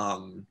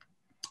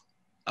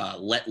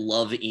Let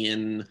Love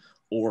In,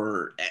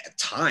 or at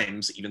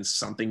times even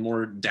something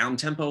more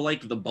down-tempo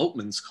like The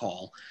Boatman's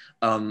Call.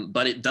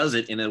 But it does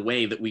it in a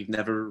way that we've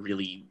never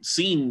really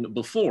seen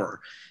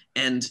before.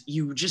 And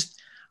you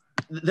just...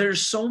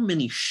 there's so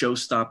many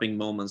show-stopping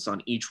moments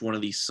on each one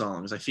of these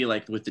songs. I feel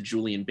like with the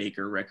Julien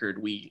Baker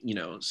record, we, you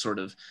know, sort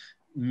of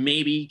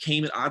maybe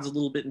came at odds a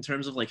little bit in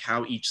terms of like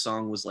how each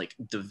song was like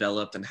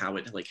developed and how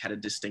it like had a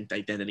distinct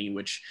identity,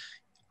 which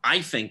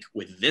I think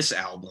with this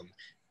album,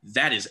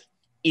 that is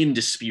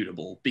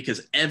indisputable,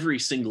 because every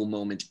single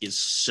moment is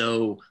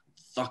so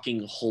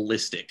fucking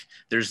holistic.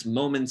 There's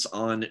moments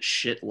on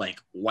shit like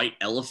White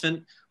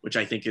Elephant, which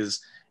I think is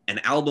an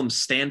album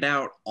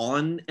standout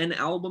on an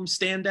album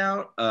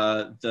standout.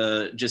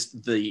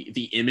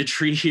 The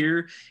imagery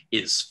here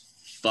is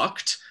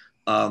fucked.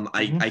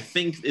 I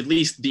think at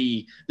least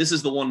this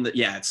is the one that,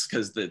 yeah, it's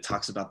because it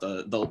talks about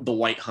the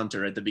white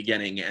hunter at the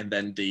beginning, and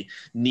then the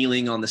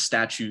kneeling on the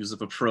statues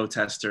of a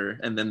protester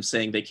and them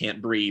saying they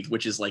can't breathe,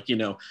 which is like, you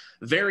know,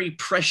 very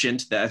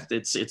prescient, that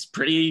it's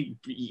pretty,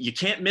 you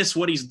can't miss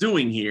what he's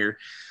doing here.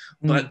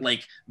 But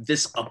like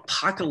this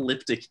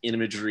apocalyptic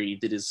imagery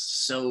that is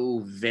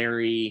so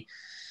very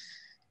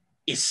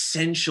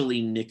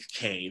essentially Nick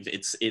Cave.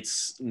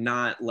 It's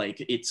not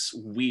like, it's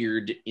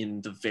weird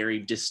in the very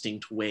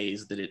distinct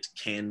ways that it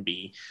can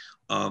be.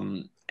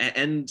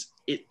 And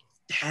it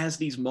has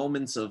these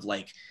moments of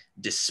like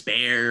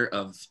despair,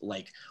 of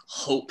like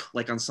hope,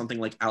 like on something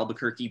like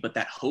Albuquerque, but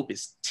that hope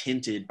is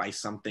tinted by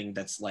something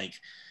that's like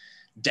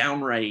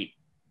downright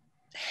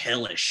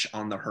hellish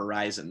on the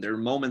horizon. There are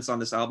moments on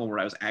this album where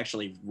I was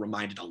actually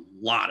reminded a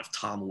lot of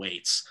Tom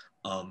Waits.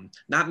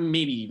 Not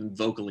maybe even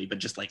vocally, but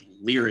just like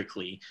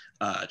lyrically.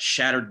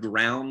 Shattered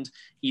Ground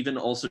even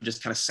also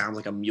just kind of sounds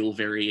like a Mule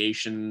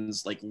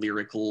Variations, like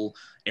lyrical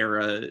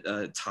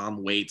era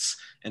Tom Waits.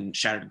 And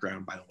Shattered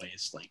Ground, by the way,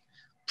 is like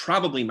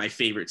probably my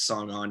favorite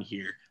song on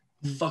here.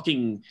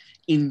 Fucking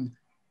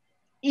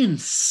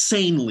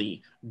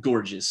insanely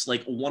gorgeous,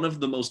 like one of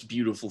the most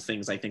beautiful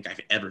things I think I've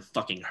ever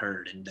fucking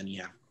heard. And then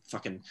you have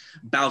fucking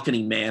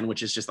Balcony Man,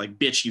 which is just like,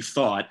 bitch, you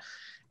thought.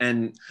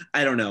 And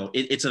I don't know,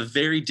 it's a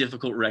very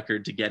difficult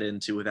record to get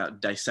into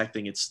without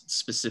dissecting its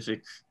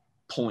specific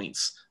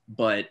points,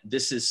 but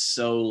this is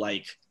so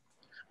like,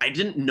 I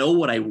didn't know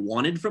what I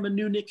wanted from a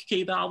new Nick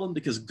Cave album,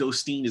 because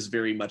Ghosteen is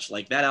very much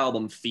like, that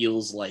album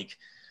feels like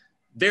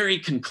very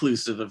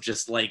conclusive of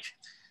just like,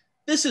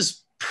 this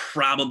is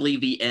probably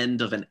the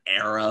end of an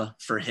era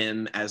for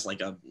him as like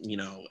a, you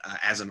know,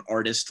 as an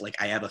artist.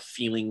 Like I have a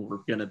feeling we're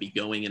going to be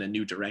going in a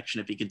new direction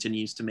if he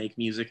continues to make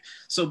music.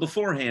 So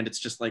beforehand, it's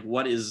just like,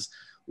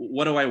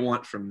 what do I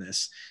want from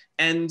this?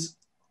 And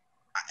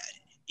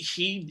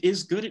he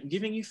is good at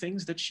giving you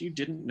things that you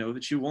didn't know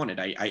that you wanted.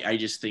 I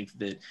just think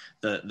that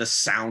the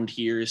sound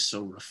here is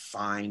so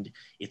refined.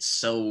 It's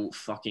so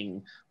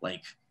fucking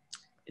like,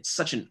 it's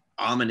such an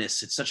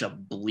ominous, it's such a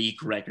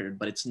bleak record,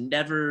 but it's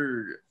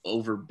never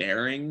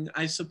overbearing,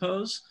 I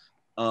suppose.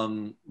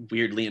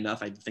 Weirdly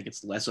enough, I think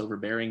it's less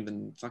overbearing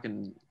than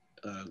fucking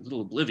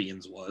Little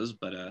Oblivions was,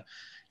 but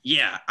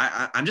yeah,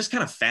 I'm just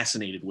kind of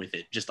fascinated with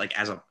it, just like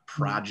as a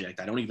project.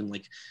 I don't even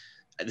like,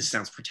 this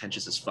sounds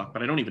pretentious as fuck,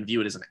 but I don't even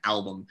view it as an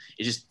album.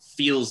 It just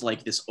feels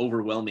like this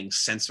overwhelming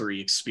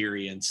sensory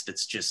experience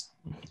that's just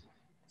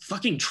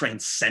fucking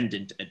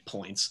transcendent at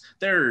points.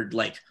 There are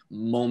like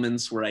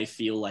moments where I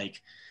feel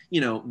like, you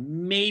know,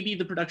 maybe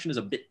the production is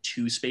a bit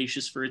too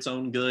spacious for its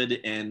own good,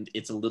 and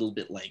it's a little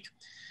bit like,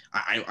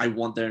 I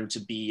want there to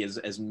be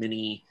as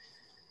many,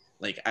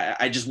 like,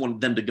 I just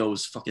want them to go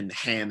as fucking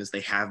ham as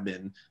they have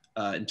been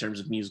in terms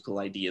of musical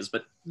ideas.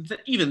 But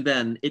even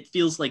then, it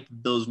feels like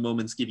those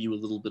moments give you a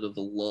little bit of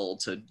a lull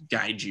to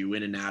guide you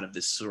in and out of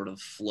this sort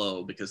of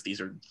flow, because these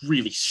are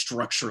really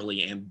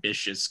structurally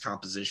ambitious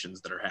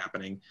compositions that are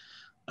happening.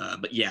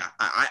 But yeah,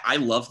 I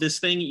love this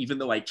thing, even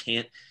though I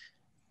can't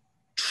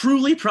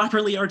truly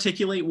properly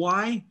articulate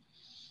why.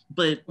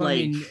 But like,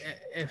 I mean,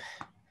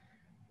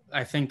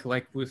 I think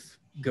like with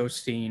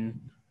Ghosteen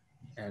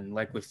and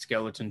like with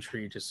Skeleton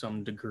Tree to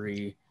some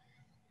degree,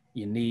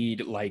 you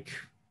need like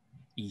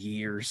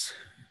years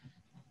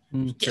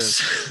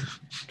yes.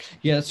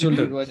 Yeah, that's really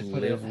to good way to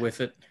put it. live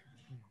with it.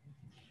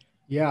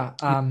 Yeah,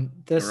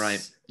 this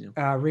Right.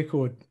 Yeah.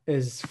 record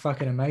is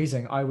fucking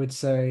amazing. I would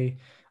say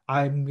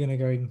I'm gonna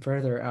go even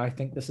further. I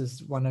think this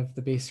is one of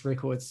the best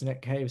records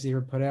Nick Cave's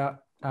ever put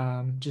out.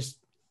 Just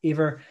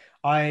ever.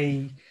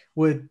 I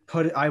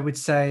would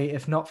say,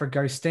 if not for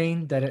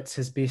Ghosteen, that it's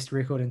his best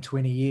record in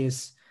 20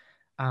 years.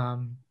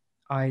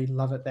 I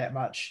love it that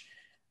much,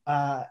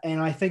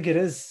 and I think it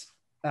is.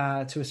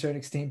 To a certain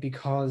extent,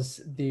 because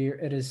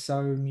it is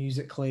so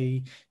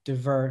musically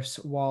diverse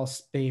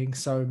whilst being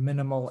so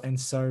minimal and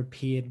so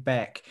pared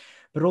back,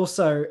 but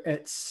also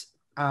it's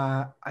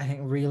I think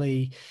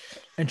really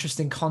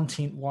interesting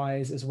content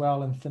wise as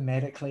well, and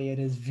thematically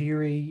it's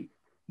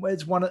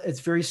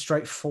very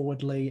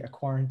straightforwardly a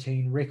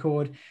quarantine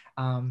record.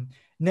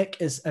 Nick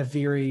is a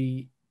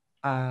very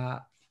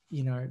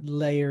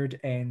layered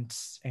and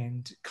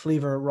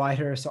clever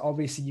writer, so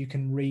obviously you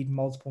can read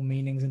multiple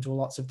meanings into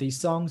lots of these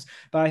songs,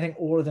 but I think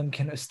all of them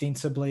can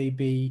ostensibly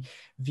be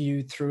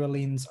viewed through a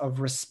lens of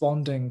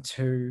responding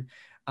to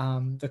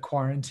the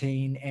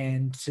quarantine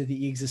and to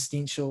the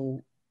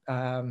existential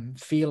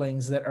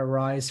feelings that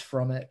arise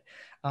from it.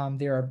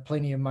 There are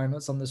plenty of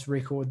moments on this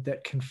record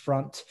that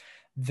confront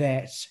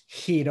that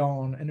head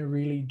on in a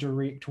really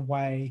direct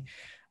way.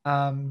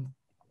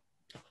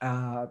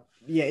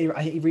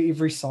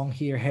 Every song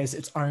here has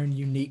its own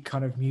unique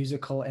kind of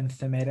musical and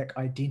thematic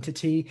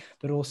identity,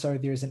 but also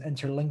there's an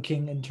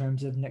interlinking in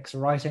terms of Nick's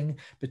writing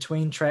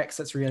between tracks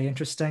that's really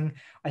interesting.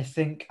 I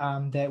think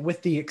that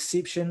with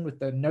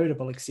the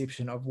notable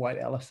exception of White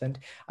Elephant,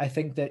 I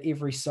think that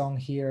every song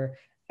here,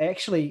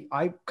 actually,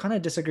 I kind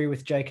of disagree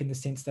with Jake in the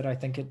sense that I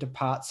think it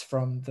departs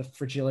from the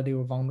fragility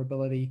or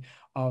vulnerability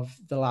of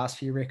the last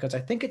few records. I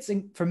think it's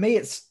in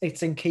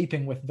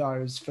keeping with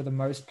those for the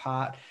most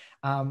part.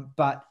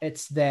 But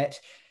it's that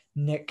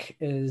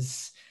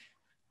his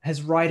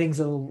writing's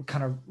a little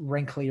kind of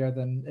wrinklier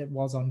than it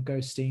was on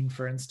Ghosteen,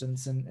 for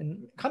instance,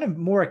 and kind of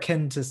more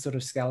akin to sort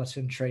of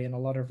Skeleton Tree in a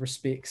lot of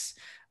respects,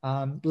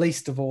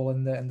 least of all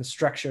in the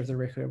structure of the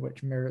record,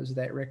 which mirrors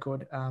that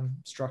record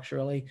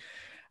structurally.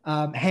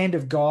 Hand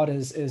of God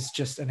is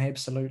just an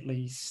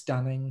absolutely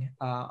stunning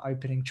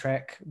opening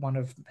track, one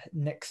of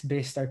Nick's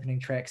best opening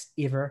tracks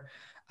ever.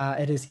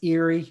 It is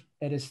eerie,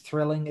 it is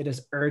thrilling, it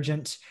is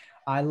urgent.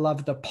 I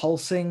love the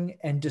pulsing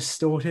and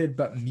distorted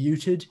but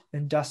muted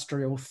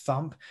industrial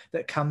thump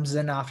that comes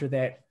in after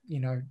that,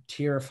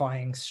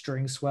 terrifying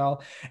string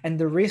swell. And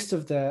the rest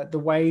of the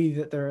way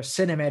that the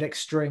cinematic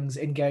strings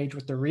engage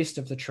with the rest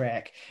of the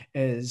track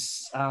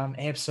is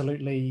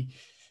absolutely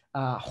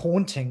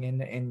haunting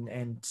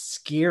and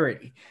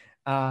scary.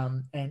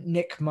 And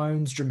Nick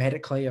moans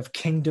dramatically of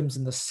kingdoms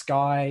in the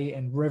sky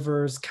and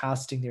rivers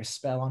casting their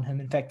spell on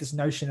him. In fact, this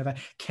notion of a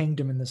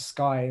kingdom in the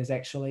sky is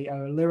actually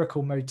a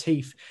lyrical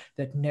motif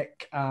that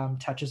Nick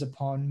touches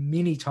upon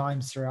many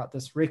times throughout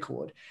this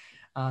record.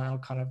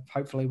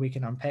 Hopefully we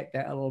can unpack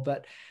that a little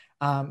bit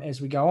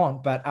as we go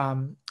on. But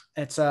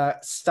it's a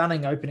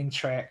stunning opening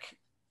track.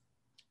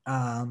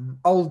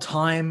 Old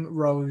Time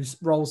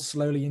rolls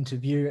slowly into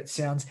view. It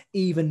sounds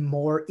even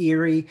more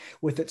eerie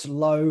with its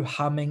low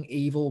humming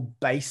evil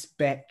bass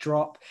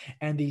backdrop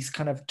and these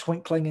kind of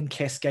twinkling and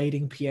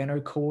cascading piano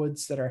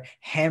chords that are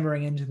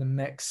hammering into the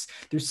mix.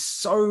 There's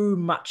so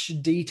much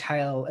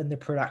detail in the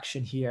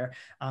production here,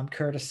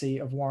 courtesy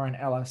of Warren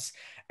Ellis.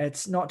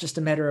 It's not just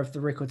a matter of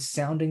the record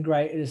sounding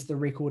great, it is the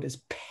record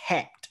is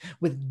packed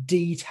with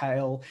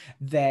detail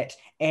that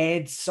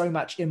adds so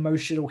much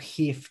emotional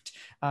heft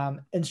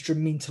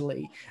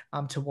instrumentally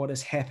to what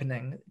is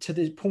happening, to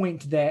the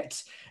point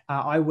that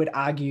I would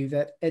argue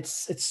that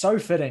it's so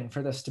fitting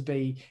for this to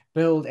be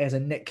billed as a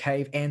Nick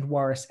Cave and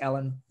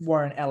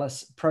Warren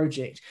Ellis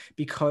project,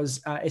 because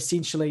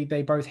essentially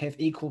they both have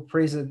equal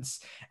presence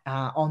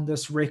on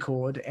this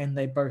record, and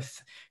they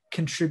both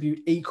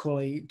contribute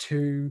equally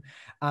to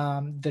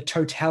the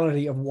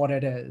totality of what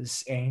it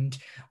is and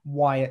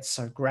why it's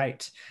so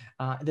great.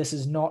 This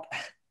is not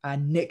a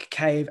Nick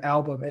Cave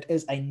album. It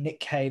is a Nick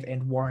Cave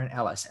and Warren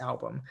Ellis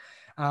album.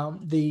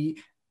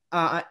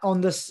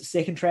 On this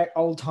second track,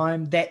 Old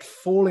Time, that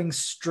falling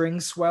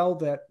string swell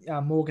that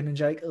Morgan and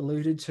Jake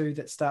alluded to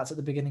that starts at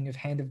the beginning of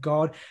Hand of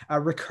God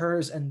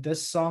recurs in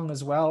this song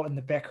as well in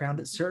the background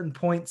at certain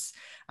points.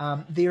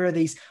 There are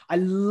these,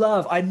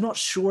 I'm not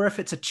sure if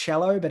it's a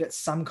cello, but it's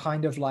some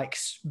kind of like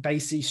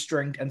bassy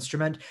stringed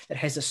instrument that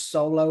has a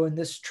solo in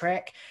this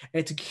track.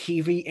 It's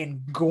heavy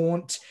and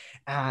gaunt,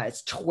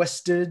 it's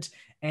twisted,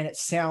 and it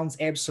sounds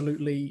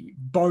absolutely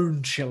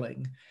bone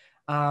chilling.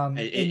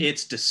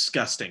 It's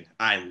disgusting.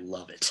 I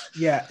love it.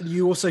 Yeah,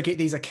 you also get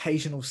these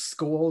occasional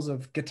scores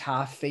of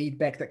guitar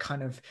feedback that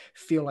kind of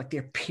feel like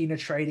they're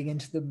penetrating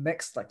into the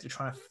mix, like they're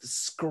trying to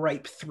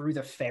scrape through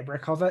the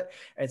fabric of it.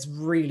 It's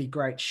really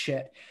great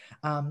shit.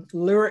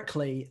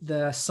 Lyrically,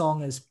 the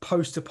song is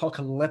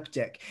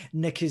post-apocalyptic.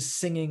 Nick is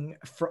singing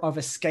of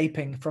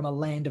escaping from a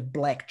land of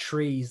black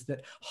trees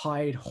that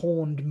hide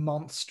horned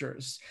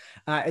monsters.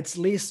 It's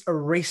less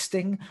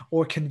arresting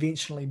or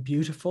conventionally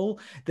beautiful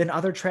than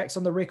other tracks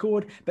on the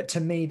record, but to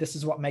me, this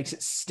is what makes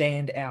it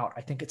stand out.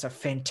 I think it's a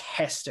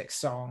fantastic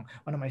song,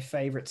 one of my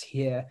favorites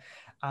here.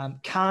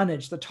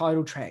 Carnage, the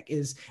title track,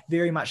 is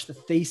very much the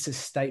thesis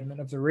statement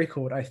of the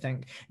record, I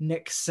think.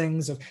 Nick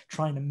sings of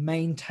trying to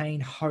maintain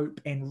hope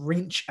and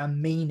wrench a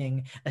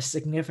meaning, a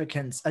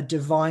significance, a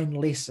divine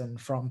lesson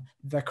from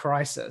the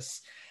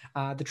crisis.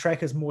 The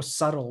track is more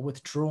subtle,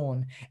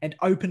 withdrawn, and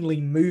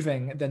openly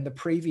moving than the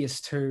previous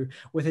two,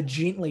 with a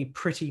gently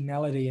pretty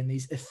melody and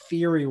these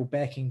ethereal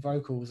backing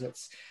vocals.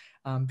 It's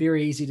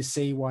very easy to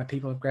see why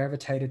people have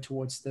gravitated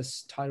towards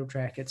this title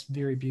track. It's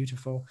very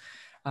beautiful.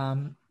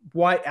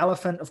 White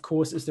Elephant, of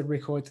course, is the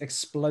record's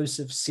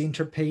explosive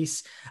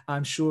centerpiece.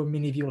 I'm sure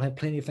many of you will have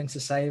plenty of things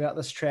to say about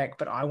this track,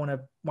 but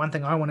one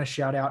thing I want to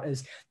shout out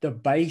is the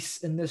bass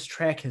in this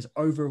track is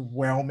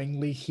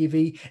overwhelmingly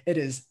heavy. It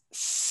is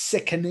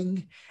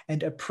sickening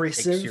and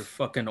oppressive. Takes your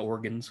fucking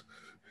organs.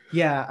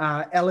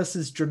 Yeah,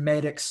 Ellis's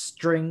dramatic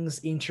strings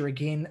enter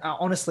again.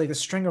 Honestly, the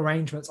string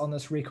arrangements on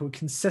this record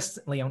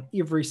consistently on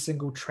every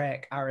single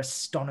track are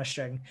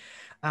astonishing.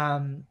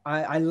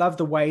 I love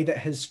the way that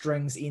his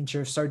strings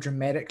enter so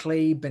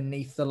dramatically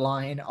beneath the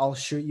line, "I'll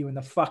shoot you in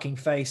the fucking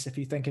face if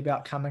you think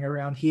about coming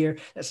around here."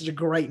 That's such a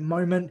great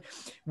moment.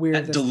 Where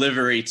that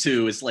delivery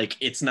too is like,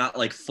 it's not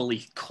like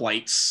fully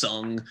quite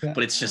sung, yeah,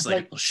 but it's just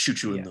like "I'll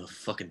shoot you in the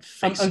fucking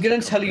face." I'm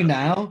gonna tell you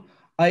now,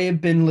 I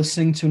have been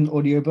listening to an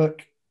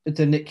audiobook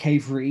that Nick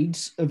Cave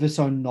reads of his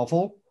own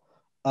novel,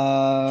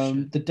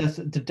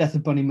 The Death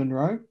of Bunny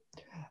Monroe.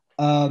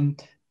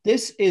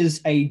 This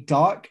is a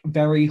dark,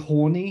 very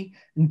horny,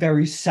 and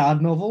very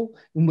sad novel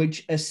in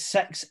which a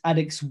sex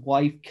addict's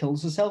wife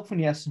kills herself when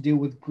he has to deal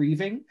with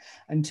grieving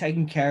and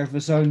taking care of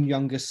his own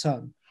younger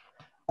son.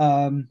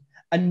 And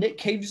Nick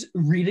Cave's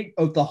reading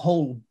of the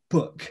whole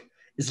book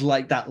is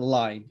like that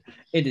line.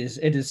 It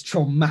is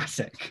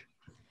traumatic.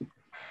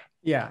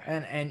 Yeah,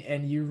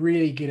 and you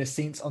really get a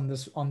sense on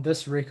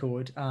this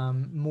record,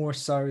 more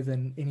so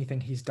than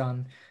anything he's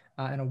done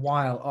in a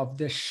while, of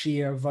the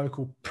sheer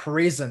vocal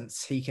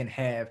presence he can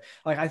have.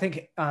 Like, I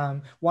think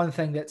one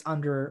thing that's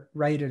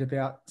underrated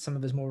about some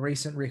of his more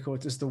recent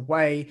records is the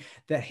way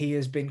that he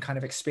has been kind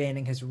of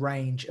expanding his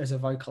range as a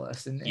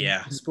vocalist and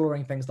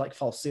exploring things like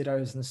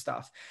falsettos and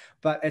stuff.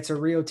 But it's a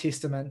real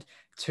testament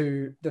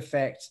to the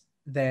fact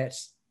that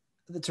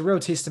it's a real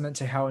testament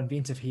to how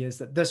inventive he is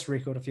that this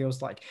record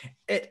feels like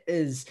it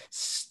is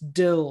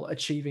still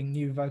achieving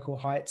new vocal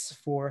heights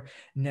for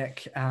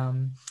Nick.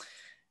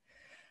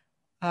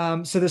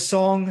 So the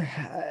song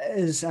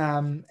is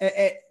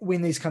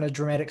when these kind of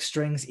dramatic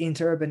strings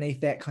enter beneath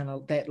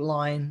that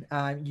line,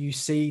 you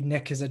see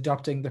Nick is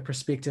adopting the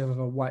perspective of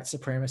a white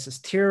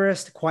supremacist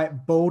terrorist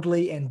quite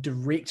boldly and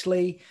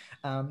directly.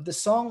 The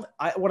song,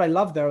 what I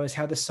love though, is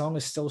how the song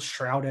is still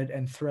shrouded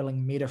in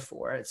thrilling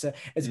metaphor.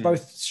 It's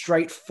both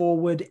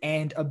straightforward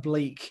and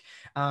oblique.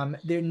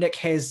 There, Nick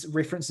has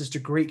references to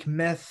Greek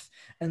myth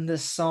in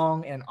this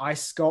song and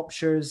ice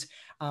sculptures.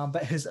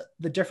 But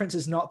the difference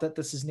is not that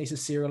this is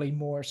necessarily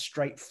more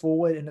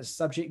straightforward in its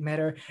subject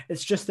matter.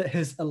 It's just that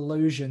his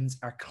allusions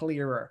are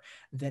clearer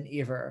than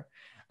ever.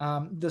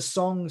 The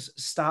song's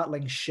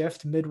startling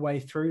shift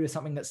midway through to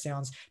something that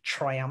sounds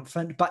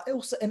triumphant, but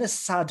also in a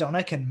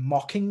sardonic and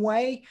mocking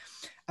way,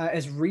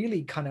 is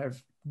really kind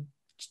of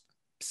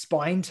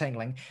spine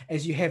tingling,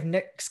 as you have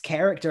Nick's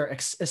character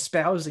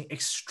espousing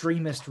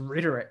extremist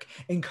rhetoric,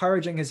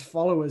 encouraging his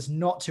followers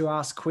not to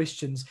ask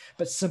questions,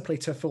 but simply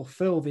to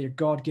fulfill their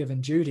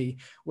God-given duty,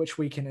 which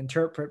we can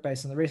interpret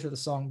based on the rest of the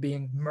song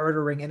being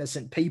murdering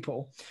innocent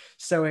people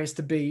so as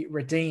to be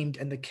redeemed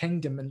in the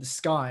kingdom in the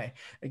sky.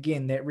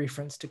 Again, that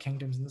reference to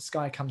kingdoms in the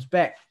sky comes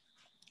back.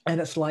 And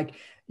it's like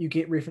you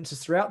get references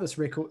throughout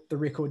the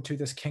record to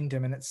this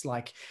kingdom, and it's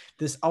like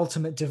this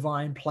ultimate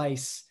divine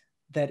place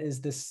that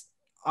is this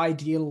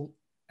ideal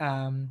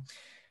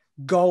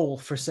goal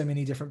for so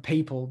many different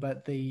people,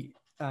 but the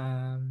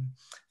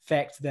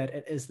fact that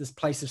it is this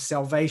place of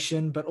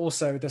salvation, but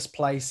also this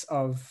place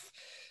of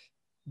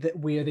that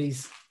where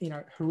these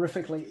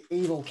horrifically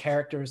evil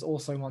characters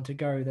also want to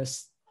go.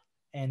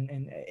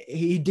 And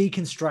he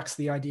deconstructs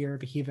the idea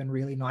of heaven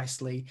really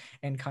nicely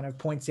and kind of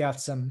points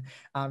out some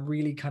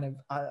really kind of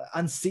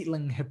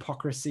unsettling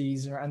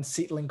hypocrisies or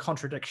unsettling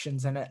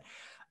contradictions in it.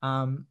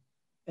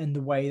 In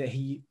the way that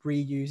he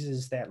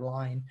reuses that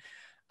line.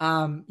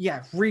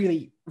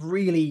 Really,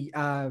 really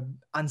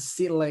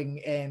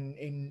unsettling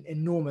and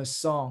enormous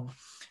song.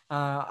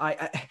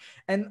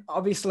 And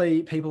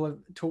obviously people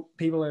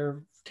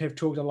have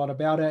talked a lot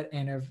about it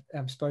and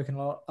have spoken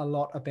a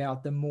lot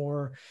about the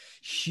more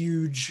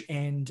huge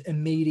and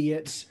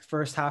immediate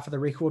first half of the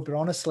record. But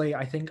honestly,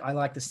 I think I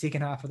like the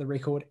second half of the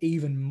record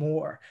even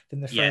more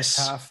than the first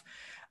half.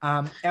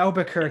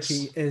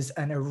 Albuquerque is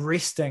an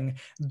arresting,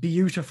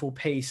 beautiful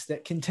piece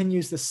that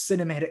continues the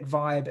cinematic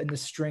vibe in the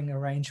string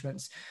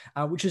arrangements,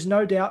 which is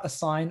no doubt a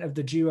sign of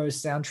the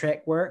duo's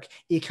soundtrack work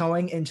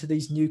echoing into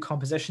these new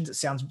compositions. It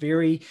sounds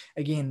very,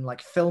 again,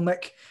 like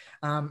filmic.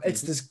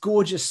 It's this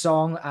gorgeous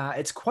song.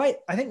 It's quite,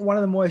 I think, one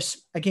of the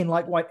most, again,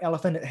 like White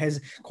Elephant, it has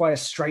quite a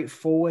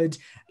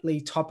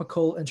straightforwardly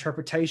topical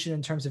interpretation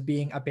in terms of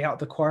being about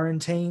the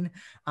quarantine.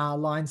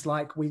 Lines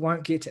like, "We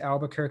won't get to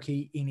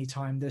Albuquerque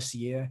anytime this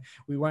year.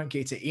 We won't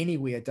get to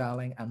anywhere,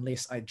 darling,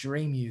 unless I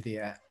dream you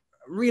there."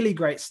 Really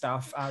great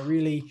stuff.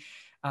 Really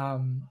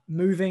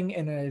moving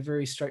in a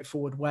very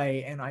straightforward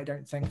way. And I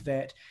don't think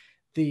that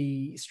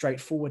the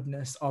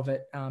straightforwardness of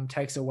it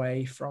takes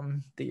away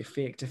from the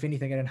effect. If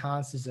anything, it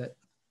enhances it.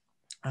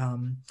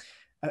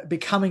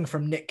 Becoming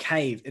from Nick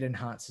Cave, it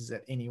enhances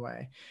it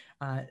anyway.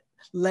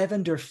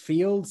 Lavender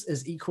Fields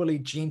is equally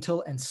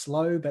gentle and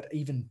slow, but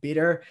even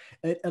better.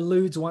 It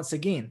alludes once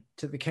again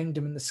to the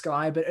kingdom in the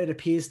sky, but it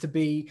appears to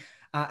be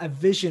a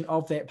vision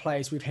of that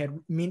place. We've had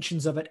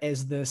mentions of it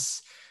as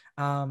this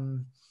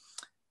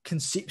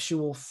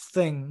conceptual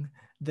thing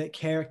that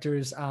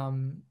characters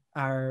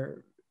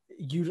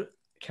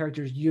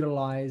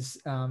utilize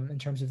in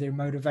terms of their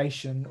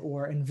motivation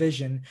or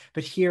envision.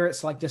 But here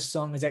it's like this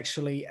song is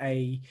actually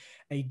a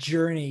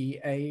journey,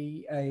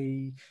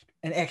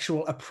 an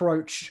actual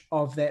approach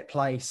of that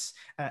place,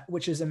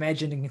 which is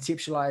imagined and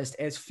conceptualized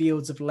as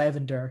fields of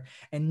lavender.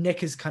 And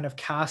Nick is kind of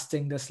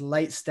casting this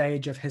late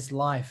stage of his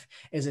life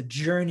as a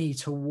journey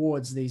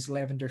towards these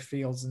lavender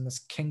fields and this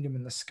kingdom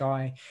in the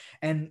sky.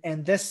 And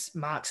this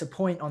marks a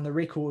point on the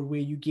record where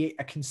you get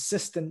a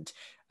consistent,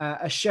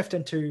 a shift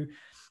into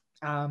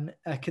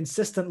a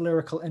consistent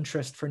lyrical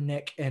interest for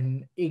Nick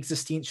in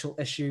existential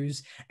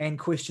issues and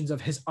questions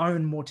of his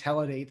own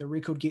mortality. The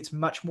record gets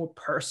much more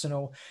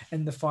personal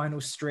in the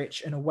final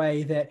stretch in a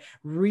way that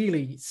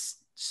really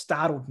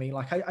startled me.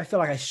 Like I feel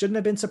like I shouldn't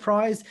have been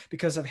surprised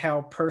because of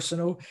how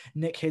personal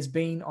Nick has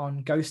been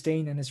on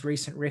Ghosteen and his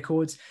recent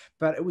records,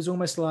 but it was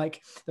almost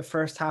like the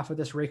first half of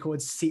this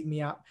record set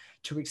me up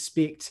to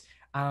expect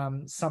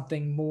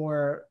something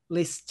more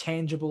less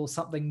tangible,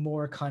 something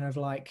more kind of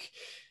like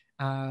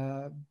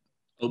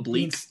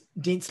oblique,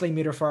 densely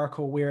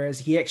metaphorical, whereas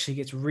he actually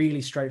gets really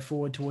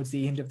straightforward towards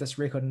the end of this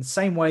record in the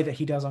same way that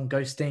he does on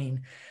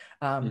Ghosteen.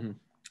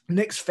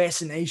 Nick's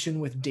fascination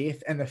with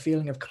death and the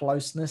feeling of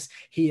closeness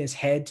he has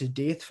had to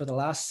death for the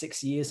last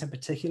 6 years in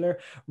particular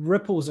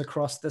ripples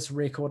across this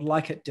record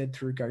like it did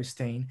through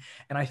Ghosteen.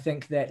 And I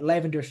think that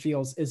Lavender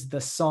Fields is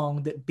the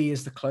song that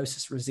bears the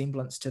closest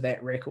resemblance to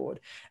that record.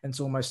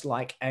 It's almost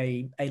like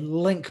a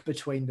link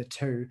between the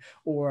two,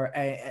 or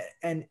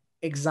an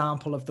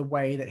example of the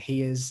way that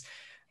he is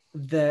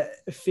the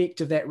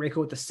effect of that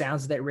record, the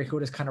sounds of that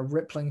record is kind of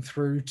rippling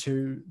through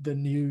to the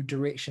new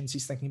directions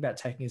he's thinking about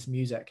taking his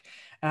music.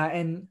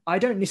 And I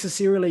don't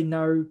necessarily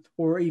know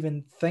or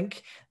even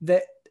think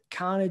that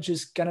Carnage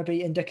is going to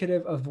be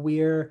indicative of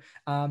where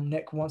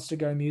Nick wants to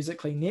go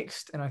musically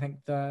next. And I think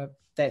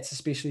that's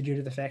especially due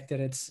to the fact that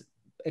it's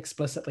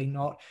explicitly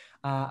not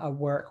a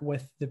work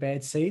with the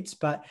Bad Seeds,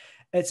 but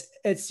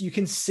you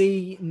can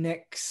see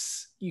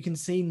Nick's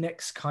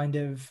kind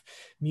of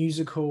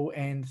musical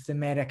and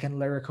thematic and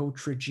lyrical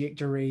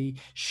trajectory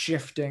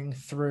shifting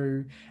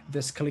through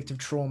this collective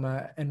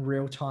trauma in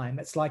real time.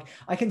 It's like,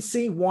 I can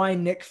see why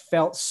Nick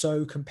felt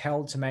so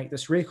compelled to make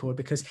this record,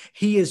 because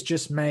he has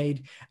just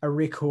made a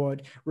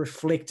record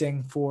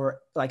reflecting for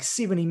like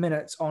 70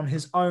 minutes on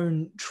his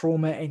own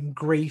trauma and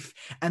grief.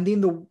 And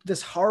then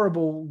this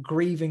horrible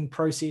grieving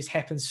process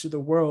happens to the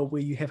world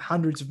where you have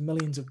hundreds of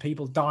millions of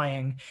people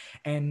dying.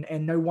 And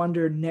no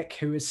wonder Nick,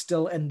 who is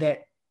still in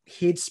that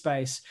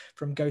headspace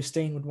from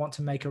Ghosteen, would want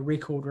to make a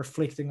record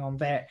reflecting on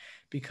that,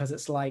 because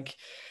it's like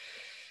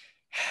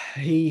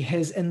he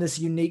has in this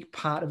unique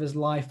part of his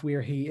life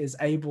where he is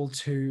able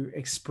to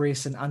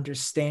express and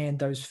understand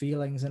those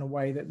feelings in a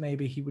way that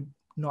maybe he would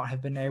not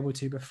have been able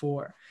to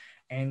before.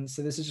 And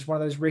so this is just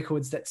one of those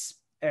records that's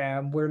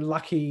we're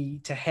lucky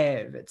to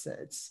have.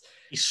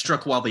 He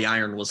struck while the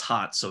iron was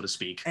hot, so to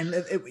speak. And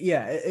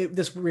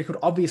this record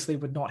obviously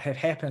would not have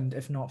happened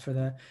if not for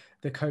the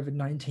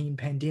COVID-19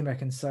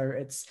 pandemic. And so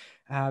it's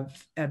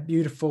a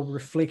beautiful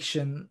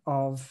reflection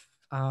of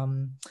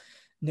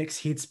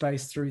Nick's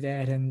headspace through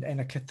that, and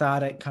a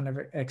cathartic kind of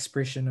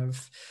expression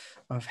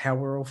of how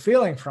we're all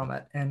feeling from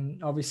it.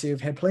 And obviously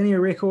we've had plenty of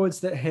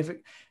records that have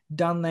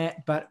done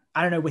that, but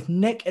I don't know, with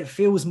Nick it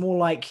feels more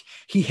like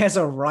he has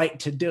a right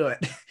to do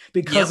it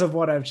because of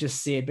what I've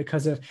just said,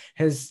 because of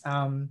his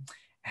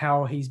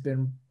how he's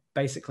been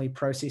basically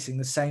processing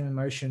the same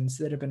emotions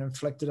that have been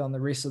inflicted on the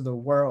rest of the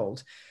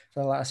world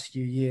for the last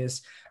few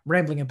years. I'm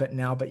rambling a bit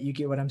now, but you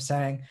get what I'm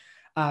saying.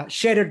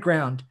 Shattered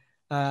Ground,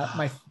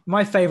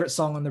 my favorite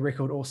song on the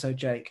record also,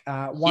 Jake.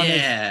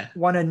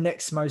 One of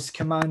Nick's most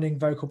commanding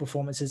vocal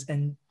performances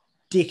in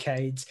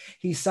decades.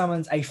 He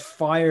summons a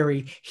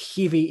fiery,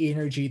 heavy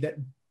energy that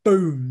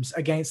booms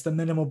against the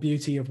minimal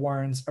beauty of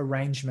Warren's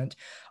arrangement.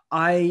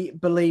 I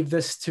believe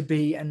this to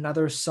be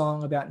another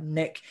song about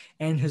Nick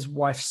and his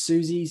wife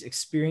Susie's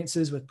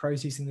experiences with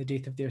processing the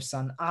death of their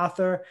son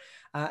Arthur.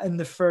 In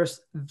the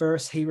first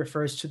verse, he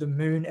refers to the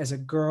moon as a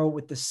girl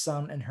with the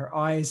sun in her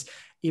eyes,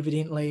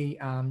 evidently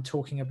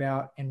talking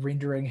about and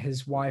rendering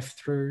his wife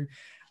through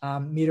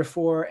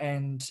metaphor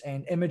and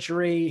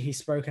imagery. He's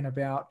spoken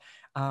about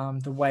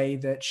the way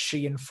that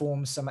she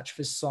informs so much of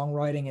his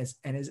songwriting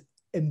and is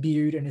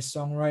imbued in his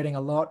songwriting a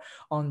lot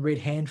on Red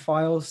Hand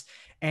Files.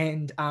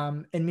 And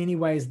in many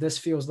ways, this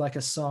feels like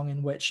a song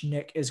in which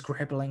Nick is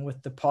grappling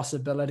with the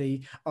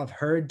possibility of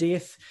her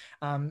death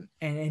and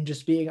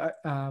just being,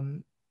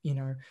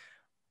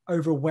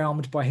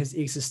 overwhelmed by his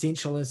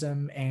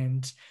existentialism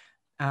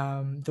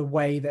and the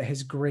way that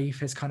his grief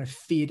has kind of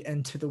fed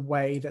into the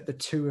way that the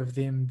two of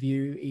them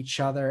view each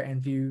other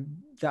and view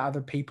the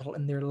other people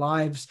in their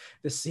lives,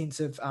 the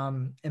sense of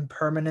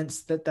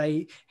impermanence that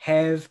they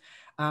have.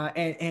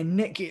 And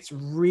Nick gets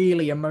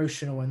really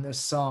emotional in this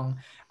song,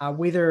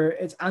 whether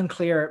it's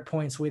unclear at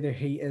points whether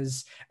he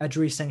is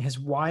addressing his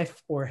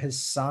wife or his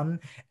son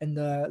in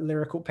the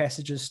lyrical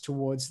passages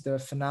towards the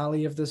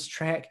finale of this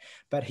track,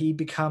 but he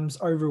becomes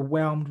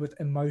overwhelmed with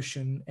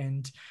emotion,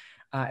 and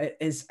it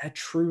is a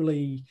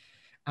truly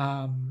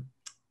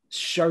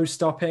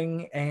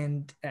show-stopping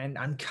and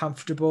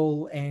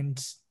uncomfortable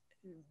and,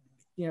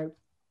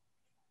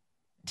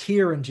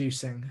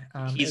 tear-inducing.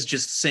 He's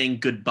just saying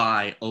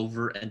goodbye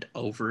over and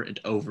over and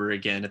over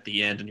again at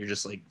the end, and you're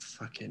just like,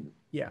 fucking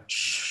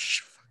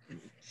shh.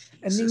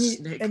 And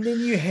then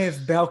you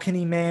have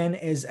Balcony Man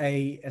as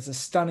a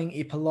stunning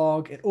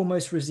epilogue. It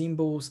almost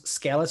resembles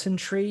Skeleton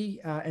Tree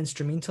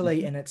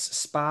instrumentally in its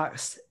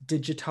sparse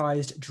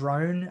digitized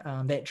drone.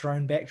 That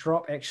drone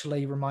backdrop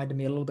actually reminded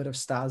me a little bit of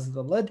Stars of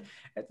the Lid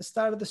at the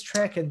start of this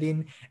track, and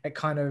then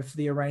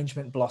the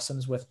arrangement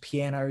blossoms with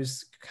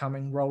pianos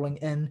rolling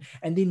in,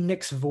 and then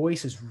Nick's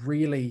voice is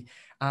really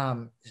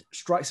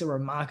strikes a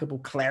remarkable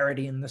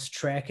clarity in this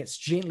track. It's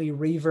gently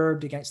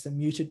reverbed against the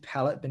muted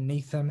palette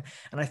beneath him,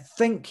 and I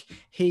think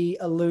he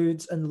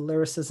alludes in the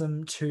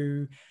lyricism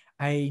to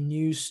a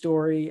news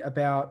story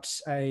about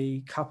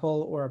a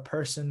couple or a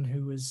person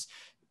who was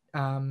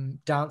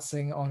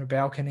dancing on a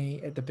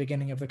balcony at the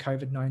beginning of the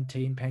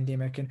COVID-19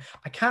 pandemic. And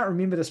I can't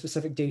remember the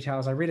specific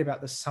details. I read about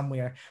this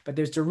somewhere, but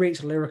there's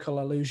direct lyrical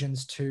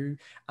allusions to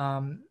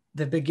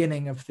the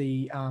beginning of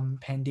the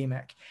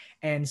pandemic.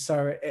 And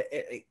so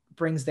it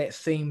brings that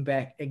theme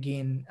back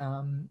again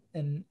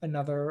in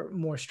another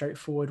more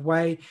straightforward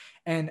way.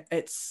 And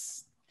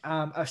it's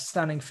a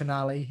stunning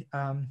finale.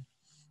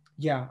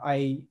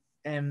 I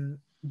am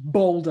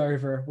bowled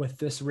over with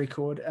this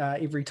record.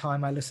 Every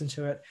time I listen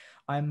to it,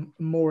 I'm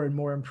more and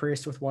more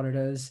impressed with what it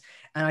is.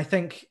 And I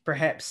think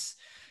perhaps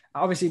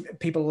obviously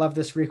people love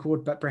this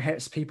record, but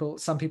perhaps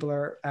some people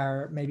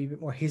are maybe a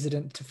bit more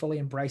hesitant to fully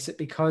embrace it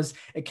because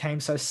it came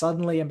so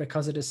suddenly and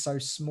because it is so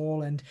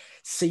small and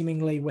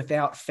seemingly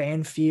without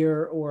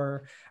fanfare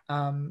or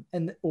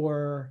in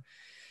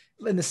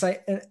the same,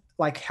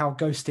 like how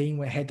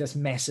Ghosteen had this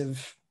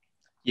massive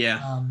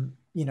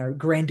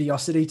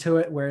grandiosity to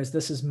it, whereas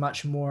this is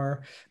much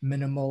more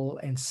minimal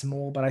and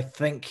small, but I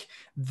think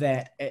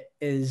that it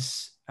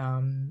is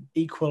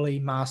equally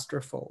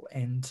masterful,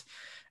 and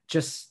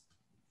just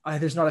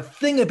there's not a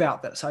thing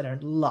about this I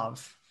don't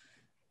love.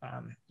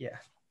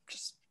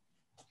 Just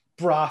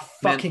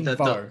fucking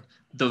Vo.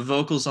 The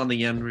vocals on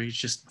the end where he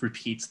just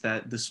repeats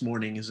that this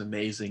morning is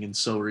amazing and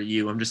so are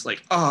you. I'm just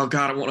like, oh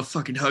God, I want to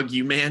fucking hug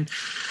you, man.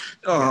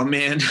 Oh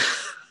man.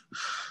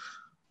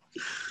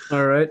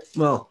 All right.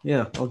 Well,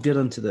 yeah, I'll get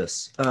into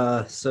this.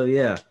 Album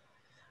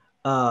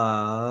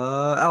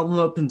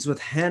opens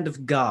with Hand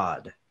of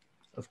God.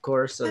 Of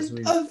course, as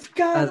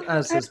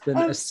has been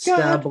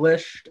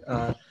established.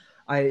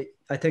 I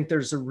think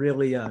there's a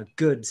really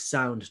good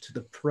sound to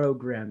the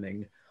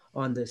programming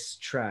on this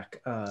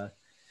track.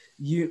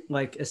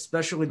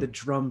 Especially the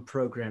drum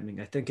programming.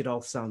 I think it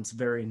all sounds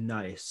very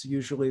nice.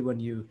 Usually when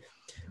you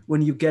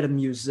get a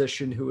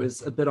musician who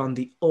is a bit on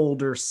the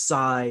older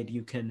side,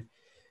 you can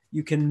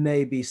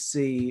maybe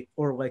see,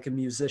 or like a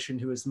musician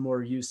who is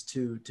more used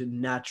to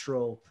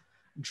natural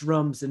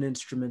drums and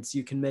instruments,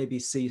 you can maybe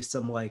see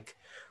some like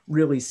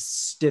really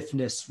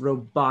stiffness,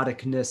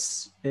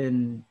 roboticness.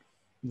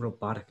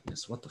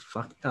 What the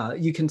fuck?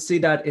 You can see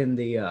that in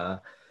the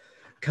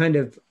kind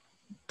of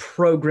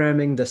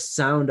programming, the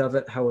sound of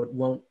it, how it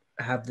won't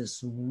have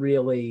this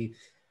really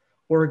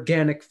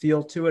organic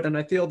feel to it. And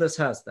I feel this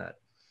has that.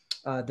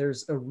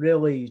 There's a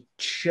really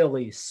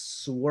chilly,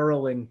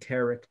 swirling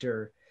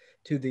character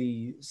to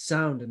the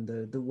sound and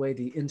the way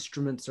the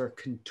instruments are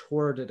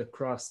contorted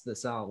across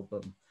this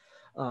album.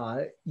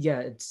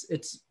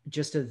 It's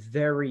just a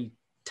very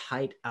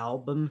tight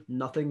album.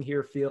 Nothing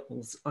here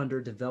feels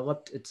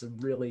underdeveloped. It's a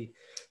really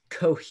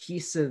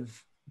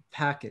cohesive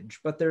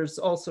package, but there's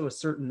also a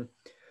certain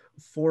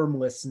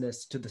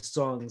formlessness to the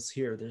songs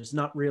here. There's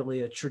not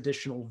really a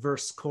traditional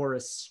verse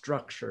chorus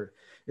structure.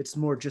 It's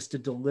more just a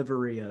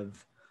delivery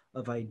of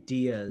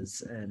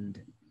ideas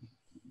and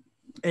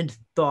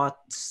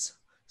thoughts,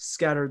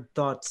 scattered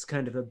thoughts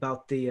kind of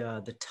about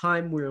the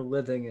time we're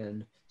living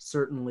in,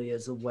 certainly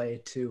as a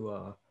way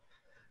to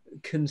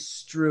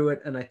construe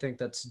it. And I think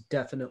that's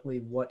definitely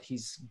what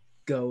he's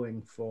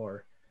going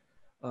for.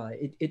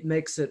 It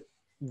makes it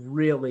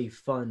really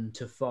fun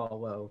to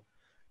follow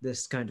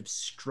this kind of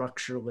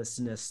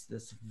structurelessness,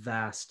 this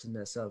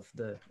vastness of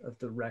the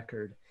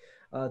record.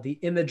 The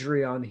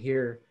imagery on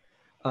here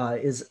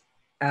is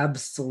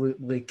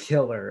absolutely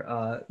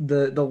killer.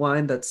 The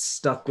line that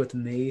stuck with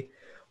me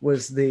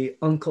was the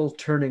uncle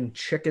turning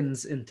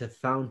chickens into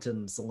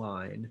fountains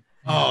line.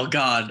 Oh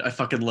God, I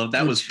fucking love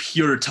that. Was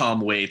pure Tom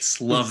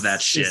Waits. Love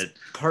that shit.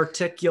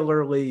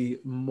 Particularly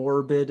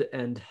morbid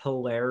and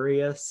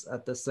hilarious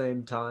at the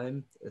same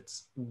time.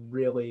 It's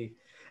really,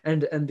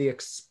 and the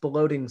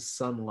exploding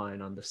sun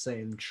line on the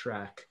same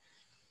track.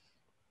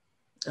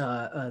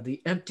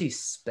 The empty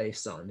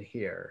space on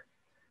here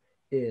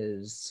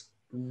is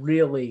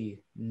really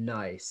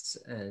nice,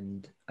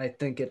 and I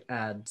think it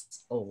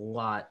adds a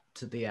lot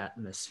to the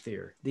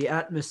atmosphere. The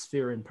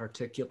atmosphere in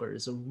particular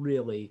is a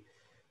really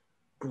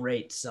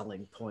great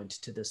selling point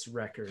to this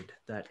record,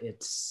 that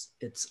it's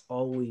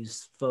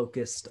always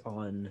focused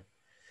on,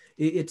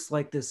 it's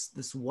like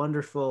this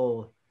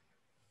wonderful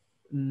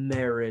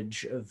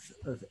marriage of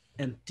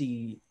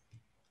empty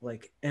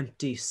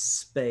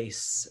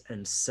space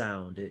and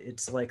sound.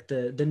 It's like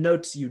the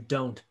notes you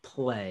don't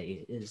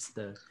play is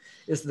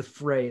the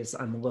phrase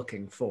I'm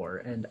looking for,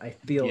 and I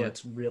feel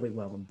it's really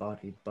well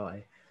embodied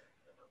by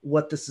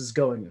what this is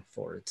going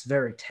for. It's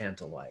very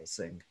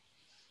tantalizing.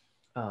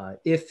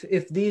 If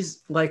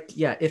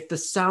the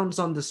sounds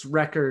on this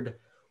record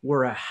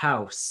were a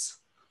house,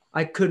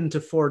 I couldn't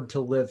afford to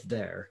live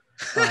there,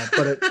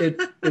 but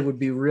it would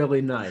be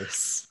really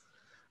nice.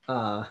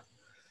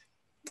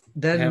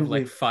 Then have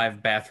like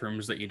 5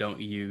 bathrooms that you don't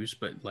use,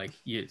 but like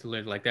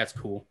that's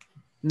cool.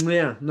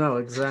 Yeah, no,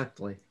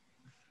 exactly.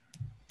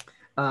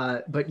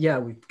 But yeah,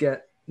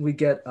 we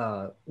get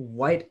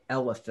White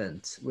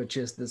Elephant, which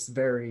is this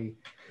very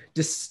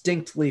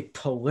distinctly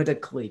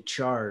politically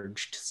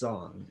charged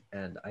song,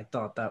 and I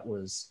thought that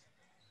was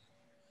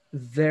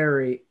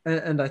I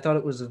thought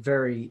it was a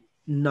very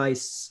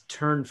nice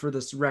turn for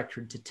this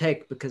record to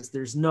take, because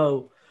there's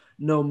no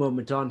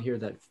moment on here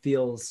that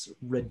feels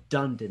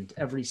redundant.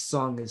 Every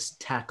song is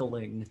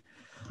tackling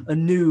a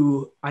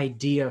new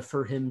idea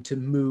for him to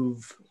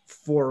move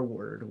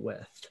forward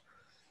with.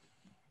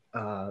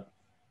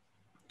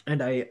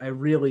 And I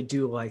really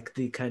do like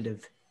the kind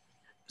of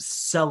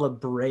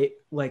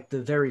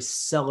the very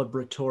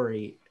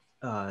celebratory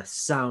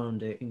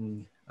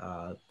sounding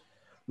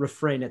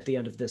refrain at the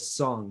end of this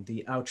song,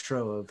 the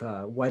outro of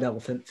White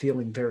Elephant,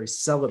 feeling very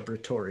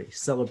celebratory,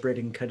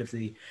 celebrating kind of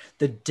the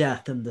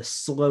death and the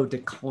slow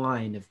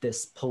decline of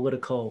this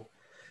political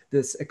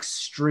this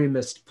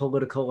extremist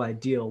political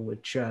ideal,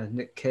 which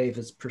Nick Cave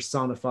is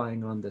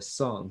personifying on this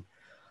song.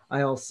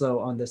 I also,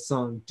 on this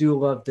song, do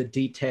love the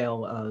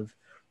detail of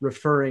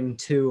referring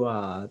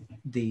to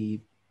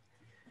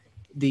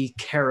the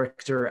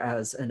character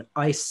as an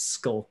ice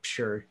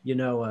sculpture, you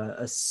know,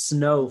 a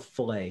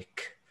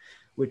snowflake,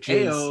 which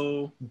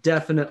Ayo. is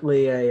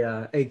definitely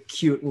a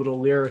cute little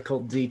lyrical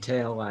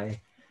detail I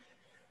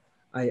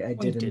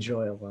did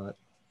enjoy a lot.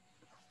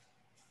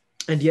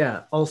 And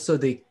yeah, also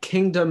the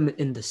Kingdom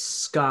in the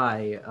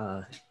Sky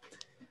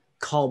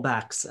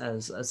callbacks,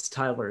 as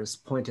Tyler has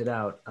pointed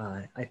out.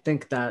 I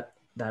think that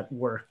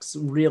works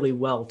really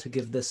well to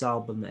give this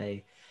album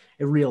a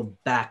real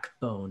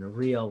backbone, a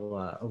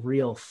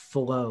real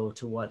flow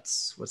to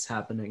what's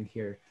happening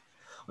here.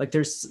 Like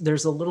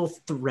there's a little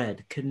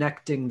thread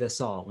connecting this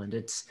all, and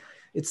it's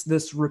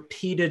this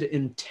repeated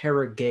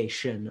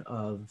interrogation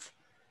of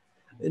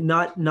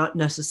not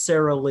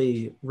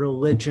necessarily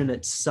religion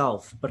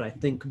itself, but I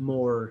think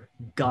more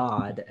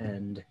God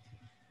and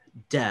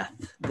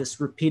death. This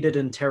repeated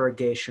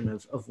interrogation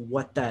of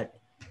what that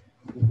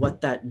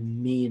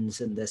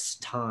means in this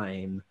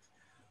time.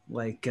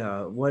 Like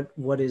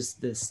what is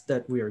this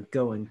that we are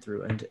going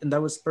through? And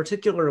that was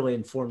particularly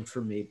informed for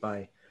me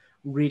by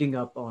reading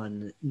up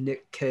on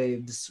Nick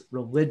Cave's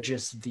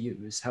religious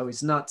views, how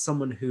he's not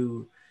someone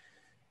who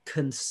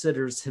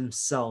considers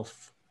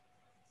himself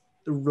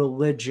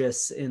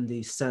religious in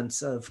the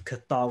sense of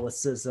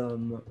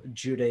Catholicism,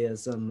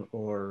 Judaism,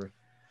 or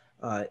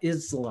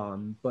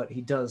Islam, but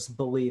he does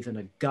believe in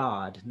a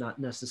God, not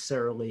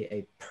necessarily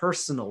a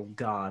personal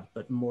God,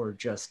 but more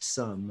just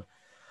some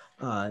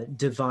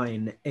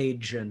divine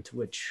agent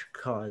which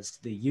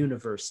caused the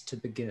universe to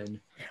begin.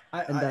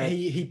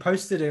 He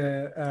posted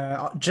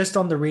just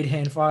on the Red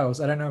Hand Files.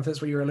 I don't know if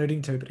that's what you're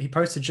alluding to, but he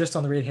posted just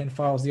on the Red Hand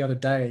Files the other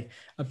day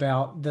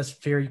about this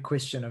very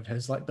question of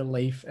his like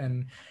belief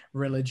in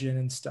religion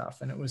and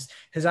stuff. And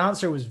his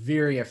answer was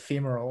very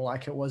ephemeral.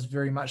 Like it was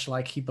very much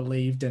like he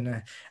believed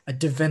in a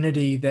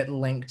divinity that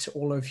linked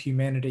all of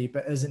humanity,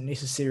 but isn't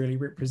necessarily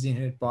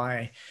represented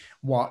by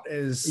what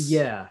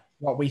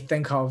we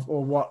think of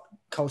or what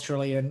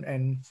culturally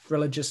and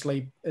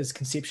religiously is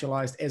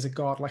conceptualized as a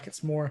god. Like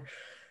it's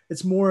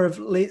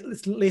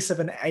less of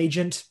an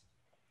agent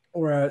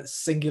or a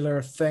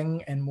singular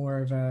thing and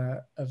more of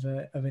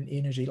an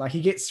energy. Like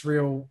he gets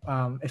real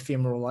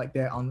ephemeral like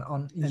that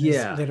on his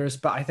letters,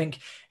 but I think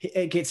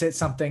it gets at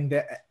something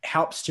that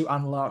helps to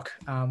unlock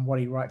what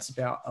he writes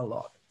about a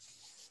lot.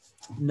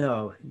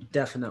 No,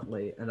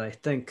 definitely. And I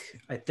think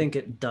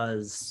it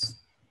does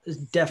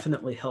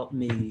definitely help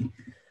me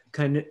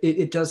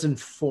it does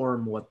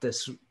inform what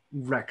this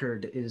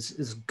record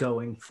is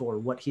going for,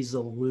 what he's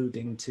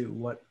alluding to,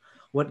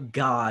 what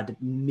God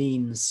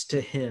means to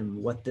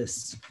him, what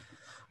this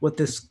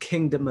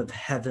kingdom of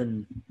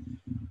heaven,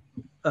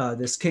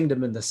 this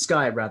kingdom in the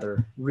sky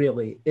rather,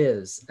 really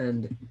is.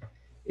 And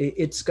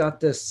it's got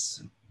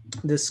this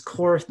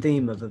core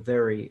theme of a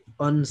very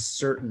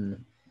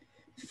uncertain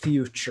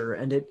future,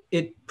 and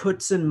it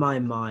puts in my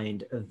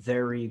mind a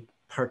very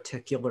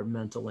particular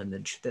mental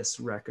image, this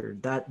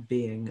record, that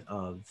being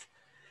of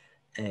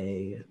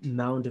a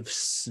mound of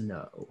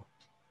snow.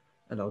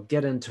 And I'll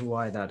get into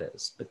why that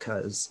is,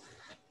 because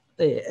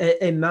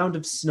a mound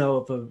of snow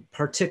of a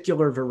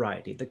particular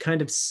variety, the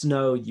kind of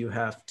snow you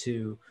have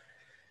to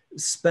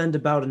spend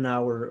about an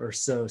hour or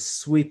so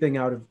sweeping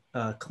out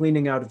of,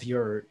 cleaning out of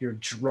your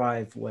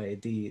driveway,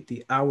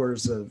 the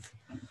hours of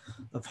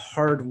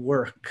hard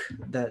work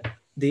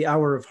the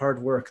hour of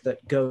hard work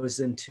that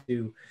goes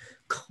into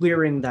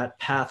clearing that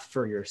path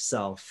for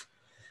yourself,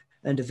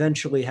 and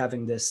eventually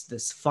having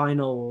this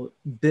final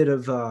bit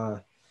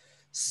of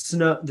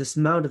snow, this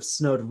mound of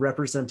snow to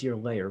represent your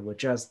layer,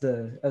 which as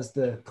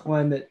the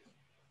climate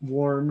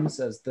warms,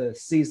 as the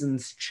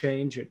seasons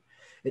change,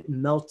 it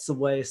melts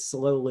away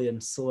slowly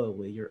and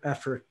slowly. Your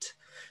effort,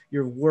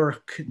 your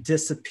work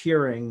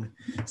disappearing,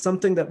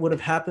 something that would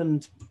have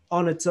happened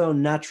on its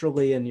own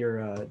naturally in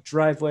your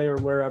driveway or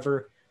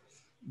wherever,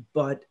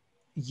 but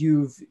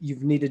you've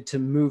needed to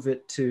move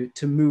it to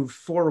move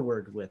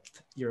forward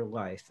with your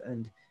life.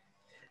 And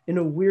in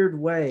a weird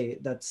way,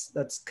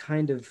 that's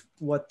kind of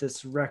what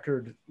this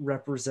record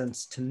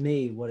represents to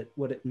me,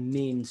 what it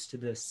means to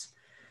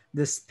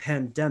this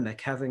pandemic,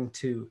 having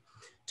to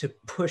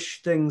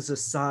push things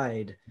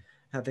aside,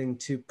 having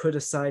to put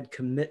aside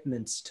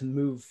commitments to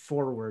move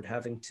forward,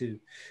 having to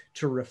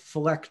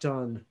reflect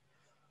on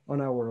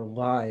our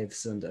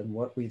lives and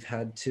what we've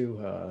had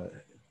to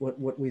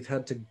what we've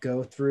had to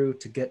go through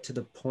to get to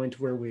the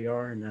point where we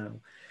are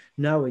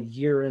now a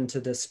year into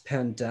this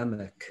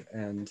pandemic.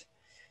 And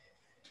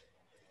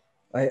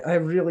I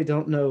really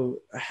don't know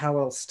how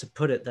else to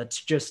put it.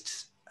 That's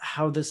just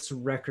how this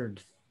record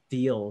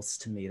feels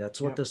to me.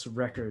 That's what this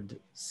record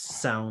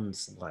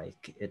sounds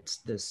like. It's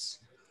this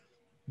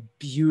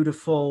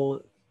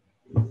beautiful,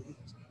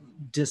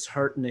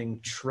 disheartening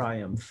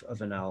triumph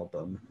of an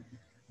album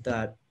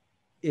that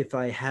if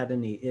I had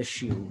any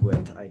issue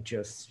with, I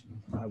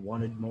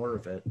wanted more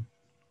of it.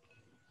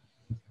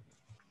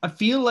 I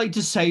feel like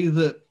to say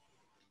that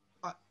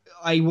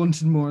I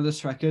wanted more of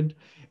this record.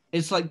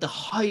 It's like the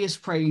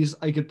highest praise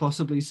I could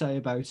possibly say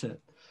about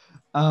it.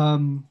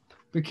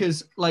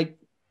 Because like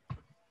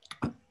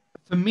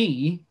for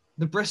me,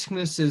 the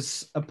briskness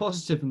is a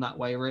positive in that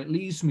way, where it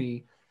leaves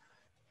me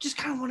just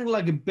kind of wanting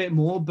like a bit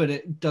more, but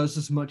it does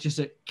as much as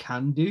it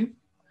can do.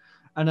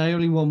 And I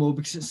only want more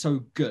because it's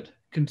so good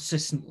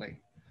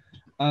consistently.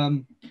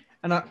 And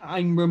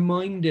I'm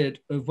reminded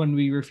of when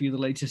we reviewed the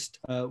latest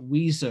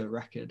Weezer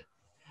record.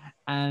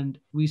 And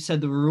we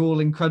said that we're all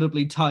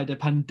incredibly tired of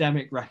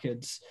pandemic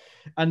records.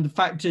 And the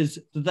fact is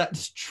that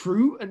that's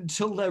true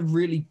until they're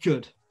really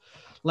good.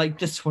 Like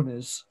this one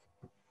is.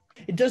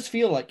 It does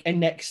feel like a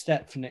next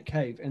step for Nick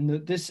Cave. And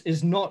that this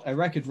is not a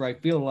record where I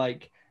feel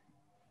like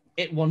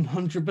it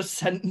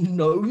 100%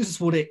 knows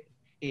what it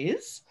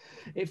is.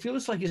 It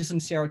feels like it's a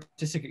sincere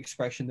artistic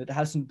expression that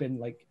hasn't been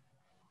like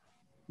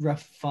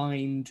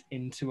refined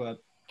into a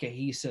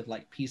cohesive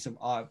like piece of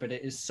art, but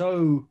it is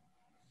so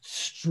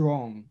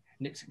strong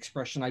in its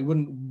expression. I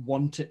wouldn't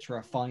want it to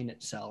refine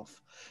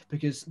itself,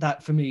 because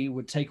that for me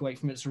would take away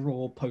from its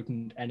raw,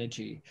 potent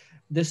energy.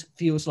 This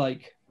feels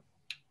like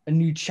a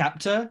new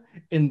chapter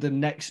in the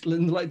next,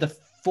 like the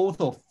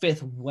fourth or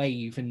fifth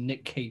wave in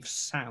Nick Cave's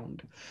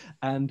sound.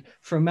 And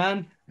for a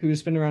man who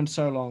has been around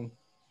so long,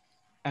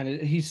 and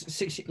he's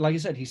 60, like I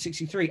said, he's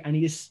 63, and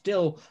he is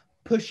still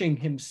pushing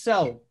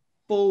himself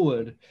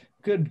forward.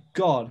 Good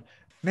God.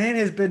 Man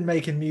has been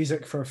making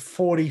music for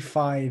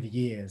 45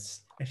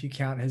 years, if you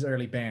count his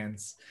early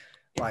bands.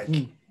 Like,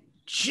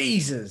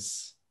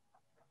 Jesus.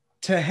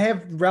 To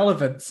have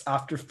relevance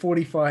after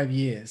 45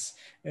 years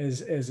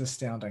is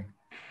astounding.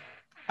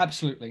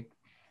 Absolutely.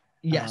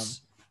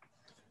 Yes.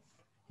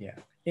 Yeah.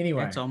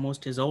 Anyway. That's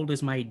almost as old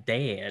as my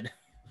dad.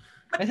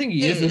 I think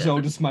he is as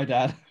old as my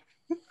dad.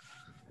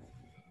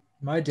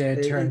 My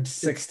dad turned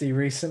 60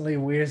 recently.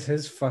 Where's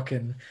his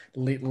fucking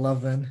Let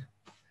Love In?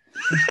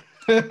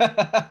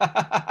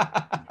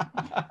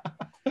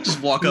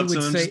 Just walk up to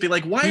him and just be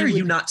like, why are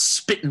you not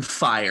spitting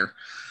fire?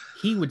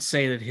 He would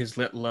say that his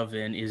Let Love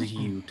In is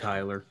you,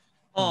 Tyler.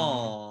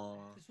 Oh.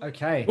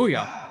 Okay.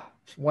 Booyah.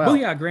 Well,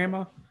 Booyah,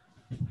 Grandma.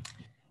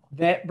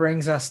 that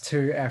brings us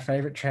to our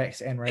favorite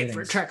tracks and ratings.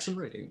 Favorite tracks and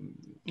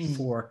ratings.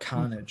 For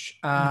Carnage.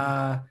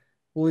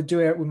 We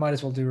might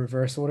as well do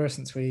reverse order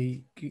since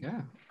we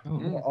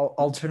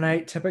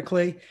alternate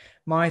typically.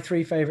 My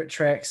three favorite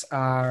tracks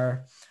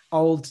are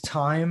Old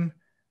Time,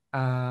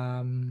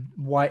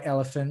 White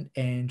Elephant,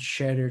 and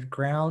Shattered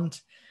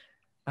Ground.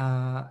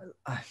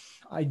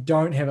 I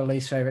don't have a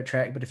least favorite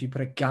track, but if you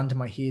put a gun to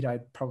my head,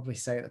 I'd probably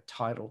say the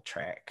title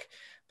track,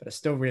 but it's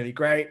still really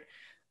great.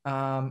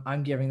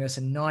 I'm giving this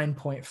a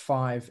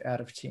 9.5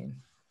 out of 10.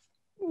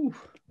 Ooh,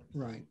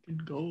 right.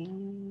 Go.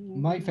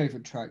 My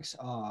favorite tracks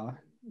are,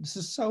 this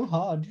is so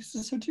hard. This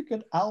is such a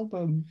good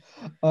album.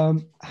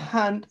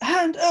 Hand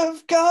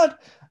of God.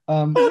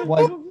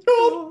 White.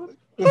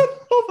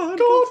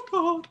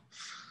 God.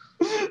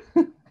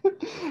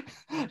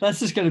 That's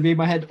just going to be in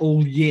my head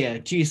all year.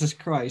 Jesus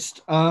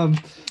Christ.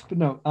 But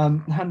no,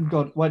 Hand of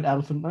God, White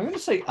Elephant. I'm going to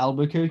say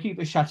Albuquerque,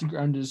 but Shattered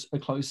Ground is a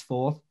close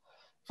fourth.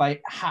 If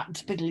I had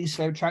to pick a least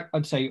favorite track,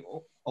 I'd say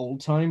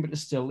Old Time, but it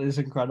still is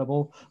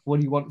incredible. What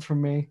do you want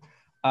from me?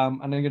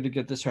 And I'm going to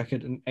give this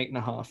record an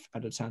 8.5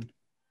 out of 10.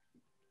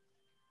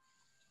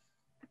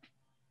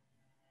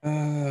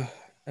 I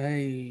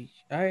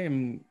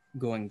am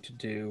going to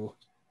do,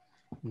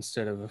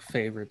 instead of a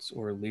favorites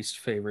or least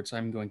favorites,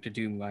 I'm going to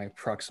do my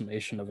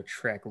approximation of a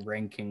track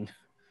ranking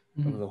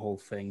of the whole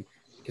thing,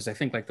 because I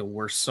think like the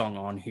worst song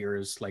on here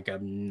is like a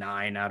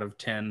 9 out of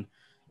 10.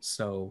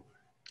 So,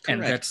 and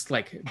Correct. that's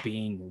like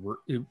being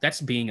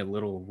a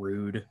little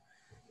rude.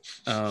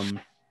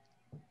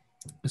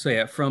 So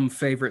yeah, from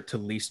favorite to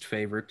least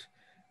favorite,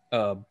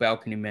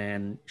 Balcony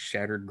Man,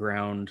 Shattered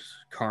Ground,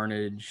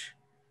 Carnage,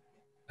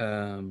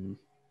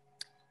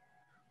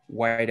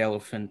 White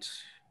Elephant,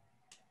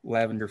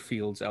 Lavender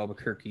Fields,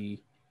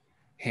 Albuquerque,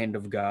 Hand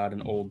of God,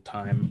 and Old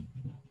Time.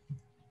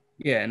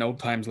 Yeah, and Old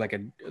Time's like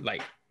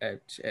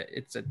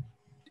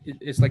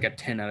it's like a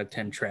 10 out of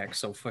 10 track.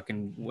 So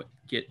fucking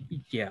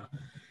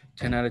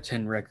 10 out of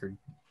 10 record.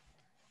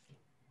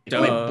 He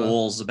went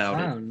balls about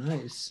Wow, it.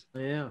 nice.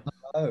 Yeah.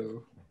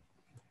 Oh.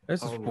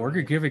 This is All Borger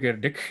right. giving a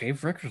Nick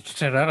Cave record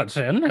 10 out of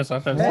 10. Is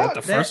that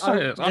the first time?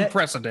 It's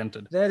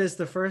unprecedented. That is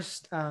the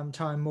first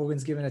time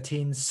Morgan's given a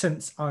 10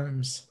 since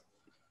Ohms.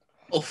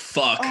 Oh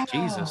fuck.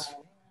 Jesus.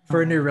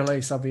 For a new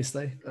release,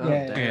 obviously. Oh,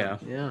 Yeah. damn.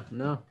 Yeah.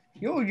 No.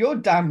 You're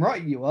damn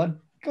right you are.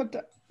 God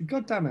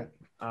damn it.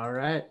 All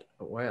right.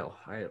 Well,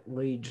 it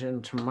leads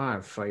into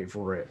my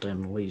favorite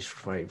and least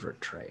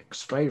favorite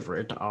tracks.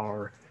 Favorite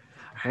are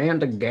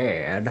Hand of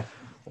God,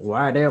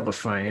 White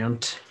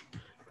Elephant,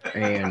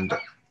 and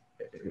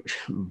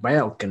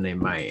Balcony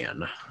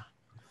Man.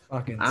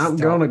 Fucking I'm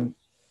stop. gonna.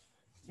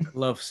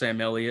 Love Sam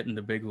Elliott and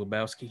the Big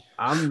Lebowski.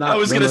 I'm not. I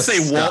was gonna say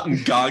stop.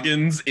 Walton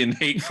Goggins in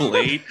Hateful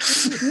Eight.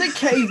 Nick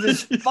Cave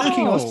is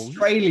fucking No.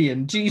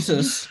 Australian.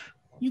 Jesus.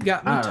 You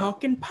got me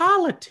talking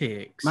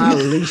politics. My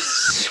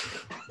least.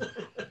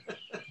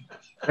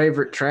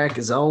 Favorite track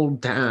is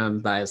Old Time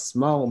by a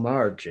small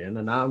margin,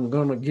 and I'm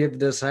going to give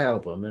this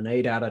album an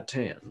 8 out of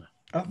 10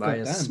 by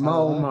a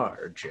small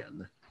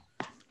margin.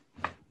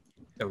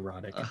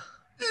 Erotic.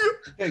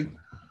 Hey,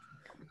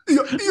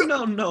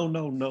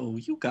 No.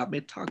 You got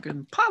me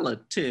talking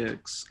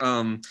politics.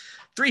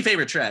 3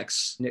 favorite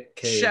tracks: Nick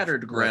Cave,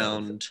 Shattered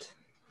Ground,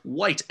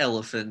 White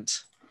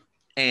Elephant,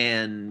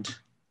 and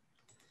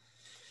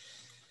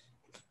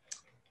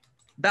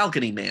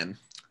Balcony Man.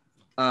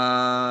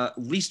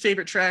 Least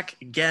favorite track,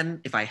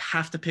 again, if I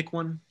have to pick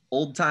one,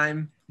 Old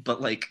Time,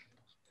 but like,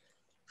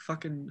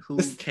 fucking who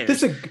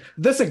cares?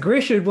 This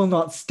aggression will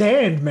not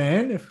stand,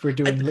 man. If we're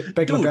doing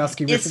Big Dude,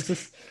 Lebowski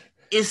references,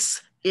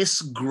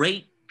 it's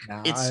great.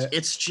 Nah,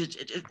 It's just,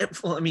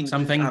 well, I mean,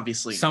 Something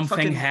obviously,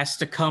 something has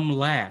to come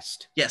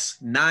last. Yes,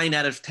 9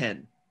 out of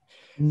 10.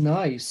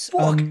 nice.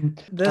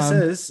 this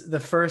is the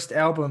first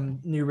album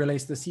new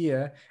release this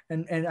year,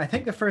 and I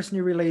think the first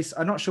new release.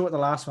 I'm not sure what the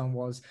last one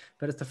was,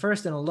 but it's the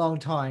first in a long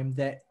time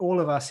that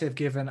all of us have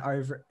given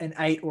over an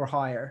 8 or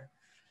higher.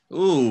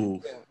 Ooh,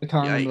 I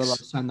can't remember the yikes.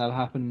 last time that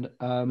happened,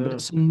 but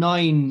it's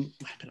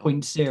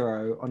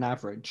 9.0 on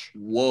average.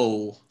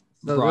 Whoa.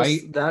 So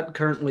Right. that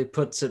currently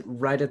puts it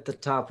right at the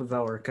top of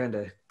our kind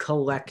of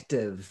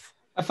collective.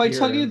 If I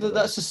tell you Yeah. that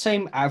that's the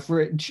same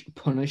average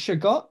Punisher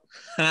got,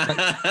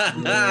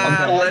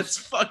 Let's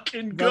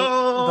fucking The,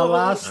 go. the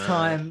last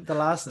time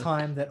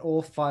that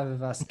all 5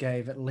 of us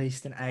gave at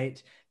least an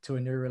 8 to a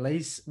new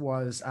release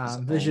was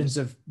Visions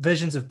of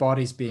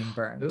Bodies Being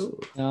Burned. Ooh.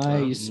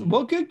 nice.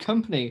 What good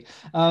company.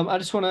 I'm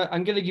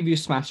going to give you a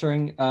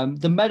smattering.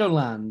 The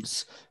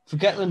Meadowlands,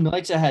 Forget the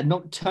Night Ahead,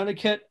 not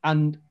Tourniquet,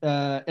 and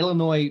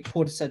Illinois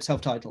Portishead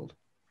self-titled.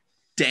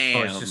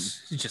 Damn. Oh,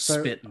 it's just So-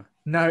 spitting.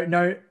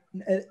 No.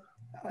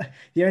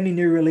 The only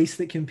new release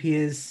that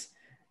compares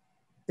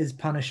is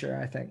Punisher,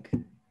 I think.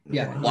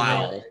 Yeah.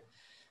 Wow.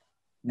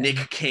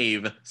 Nick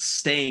Cave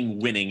staying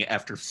winning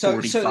after So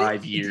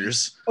 45 the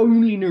years.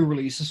 Only new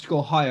release to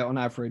score higher on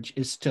average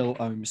is still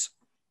Ohms.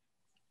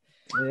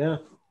 Yeah,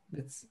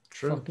 It's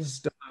true. fucking...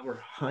 Still our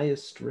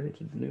highest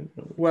rated new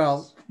release.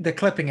 Well, the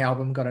Clipping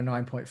album got a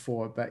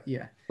 9.4, but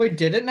yeah. Wait,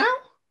 did it now?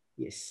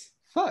 Yes.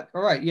 Fuck.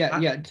 All right.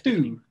 Yeah.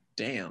 2.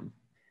 Damn.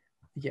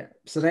 Yeah.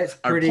 So that's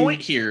Our pretty...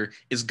 point here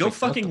is go Like, what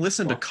fucking the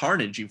listen fuck? to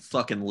Carnage, you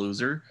fucking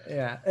loser.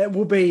 Yeah, it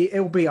will be,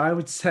 I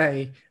would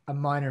say, a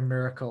minor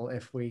miracle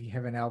if we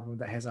have an album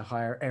that has a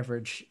higher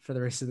average for the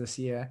rest of this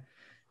year.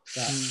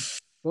 But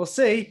we'll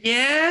see.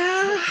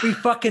 Yeah. We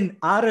fucking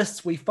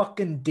artists, we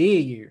fucking dare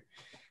you.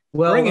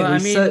 Well, Bring it. we I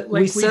mean, said,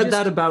 like, we said just-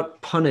 that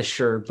about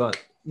Punisher,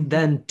 but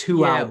then 2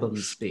 Yeah.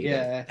 albums beat it.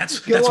 Yeah. That's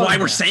Go why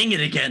on. we're saying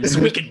it again, so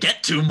we could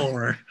get 2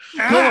 more.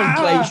 Go on,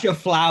 Glacier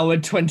Flower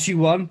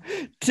 21.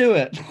 Do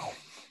it.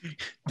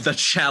 The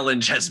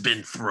challenge has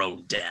been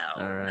thrown down.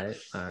 All right,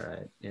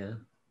 yeah.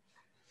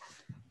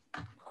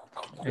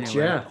 But Anyway.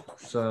 yeah,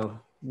 so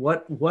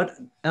what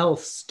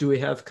else do we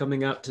have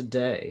coming out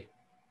today?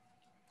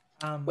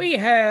 We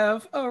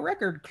have a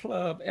record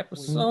club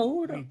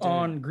episode We do.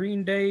 on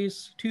Green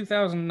Day's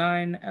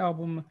 2009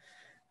 album,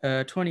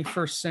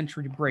 21st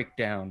Century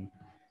Breakdown,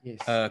 yes.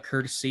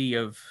 courtesy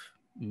of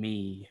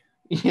me.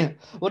 Yeah.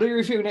 What are you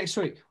reviewing next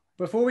week?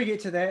 Before we get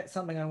to that,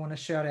 something I want to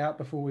shout out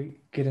before we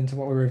get into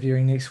what we're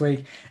reviewing next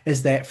week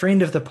is that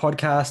friend of the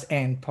podcast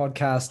and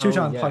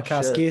two-time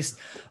podcast shit. guest,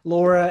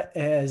 Laura,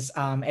 is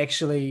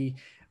actually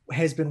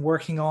has been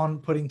working on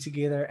putting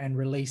together and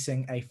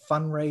releasing a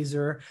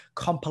fundraiser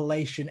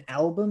compilation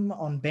album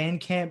on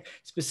Bandcamp,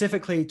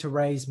 specifically to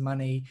raise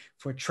money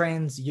for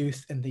trans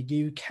youth in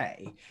the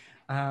UK.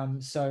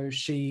 So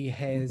she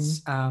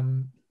has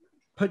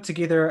put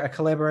together a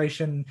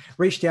collaboration,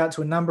 reached out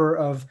to a number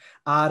of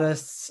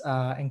artists,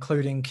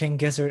 including King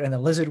Gizzard and the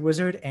Lizard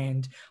Wizard,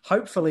 and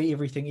hopefully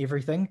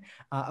Everything,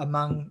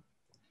 among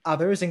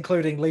others,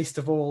 including least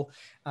of all,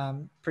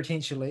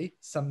 potentially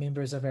some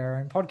members of our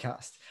own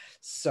podcast.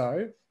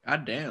 So,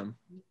 God damn.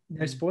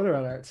 no spoiler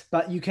alerts,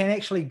 but you can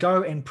actually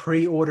go and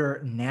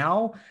pre-order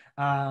now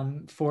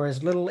for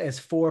as little as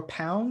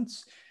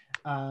 £4,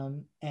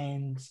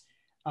 and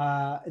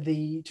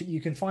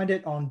you can find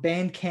it on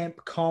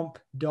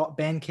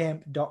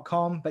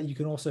bandcampcomp.bandcamp.com, but you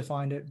can also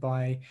find it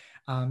by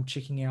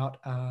checking out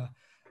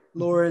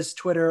Laura's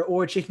Twitter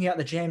or checking out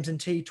the Jams and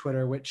Tea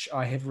Twitter, which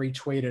I have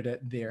retweeted it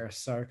there.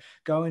 So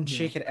go and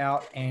check it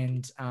out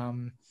and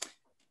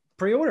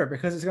pre-order,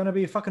 because it's going to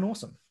be fucking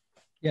awesome.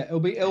 Yeah,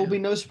 it'll be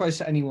no surprise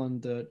to anyone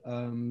that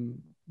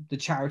the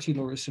charity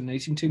Laura is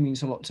donating to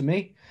means a lot to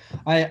me.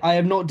 I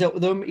have not dealt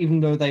with them, even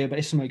though they are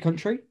based in my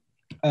country,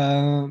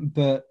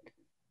 but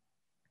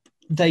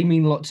they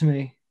mean a lot to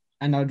me,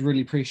 and I'd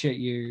really appreciate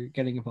you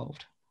getting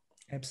involved.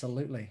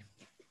 Absolutely.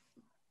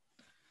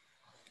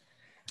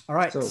 All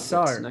right, So,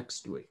 so what's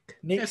next week?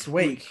 next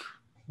week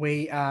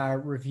we are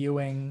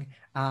reviewing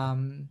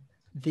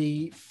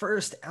the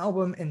first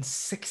album in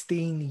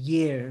 16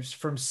 years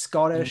from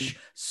Scottish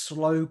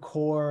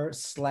slowcore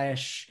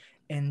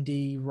 /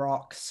 indie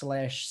rock /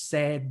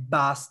 sad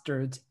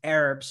bastards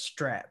Arab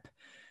Strap.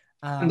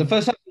 And the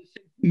first time in 6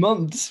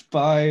 months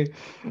by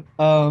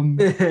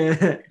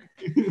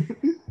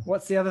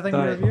What's the other thing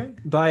we're reviewing?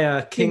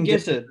 By King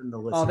Gizzard. and the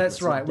Oh,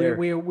 that's right. There.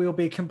 We'll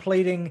be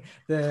completing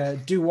the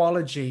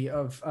duology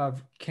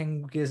of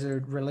King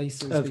Gizzard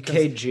releases Of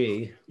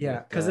KG. Yeah,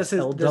 with, because this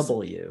is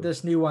LW.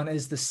 this new one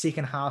is the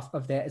second half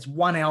of that. It's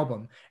one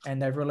album,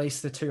 and they've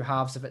released the two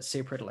halves of it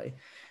separately,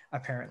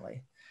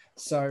 apparently.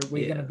 So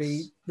we're going to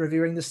be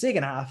reviewing the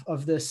second half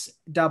of this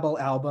double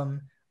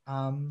album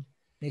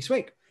next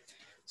week.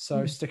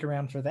 So stick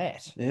around for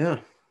that. Yeah.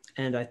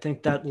 And I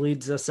think that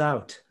leads us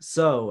out.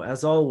 So,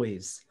 as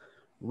always,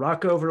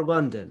 rock over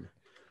London,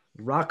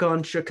 rock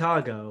on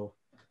Chicago,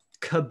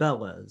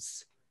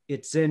 Cabela's.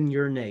 It's in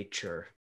your nature.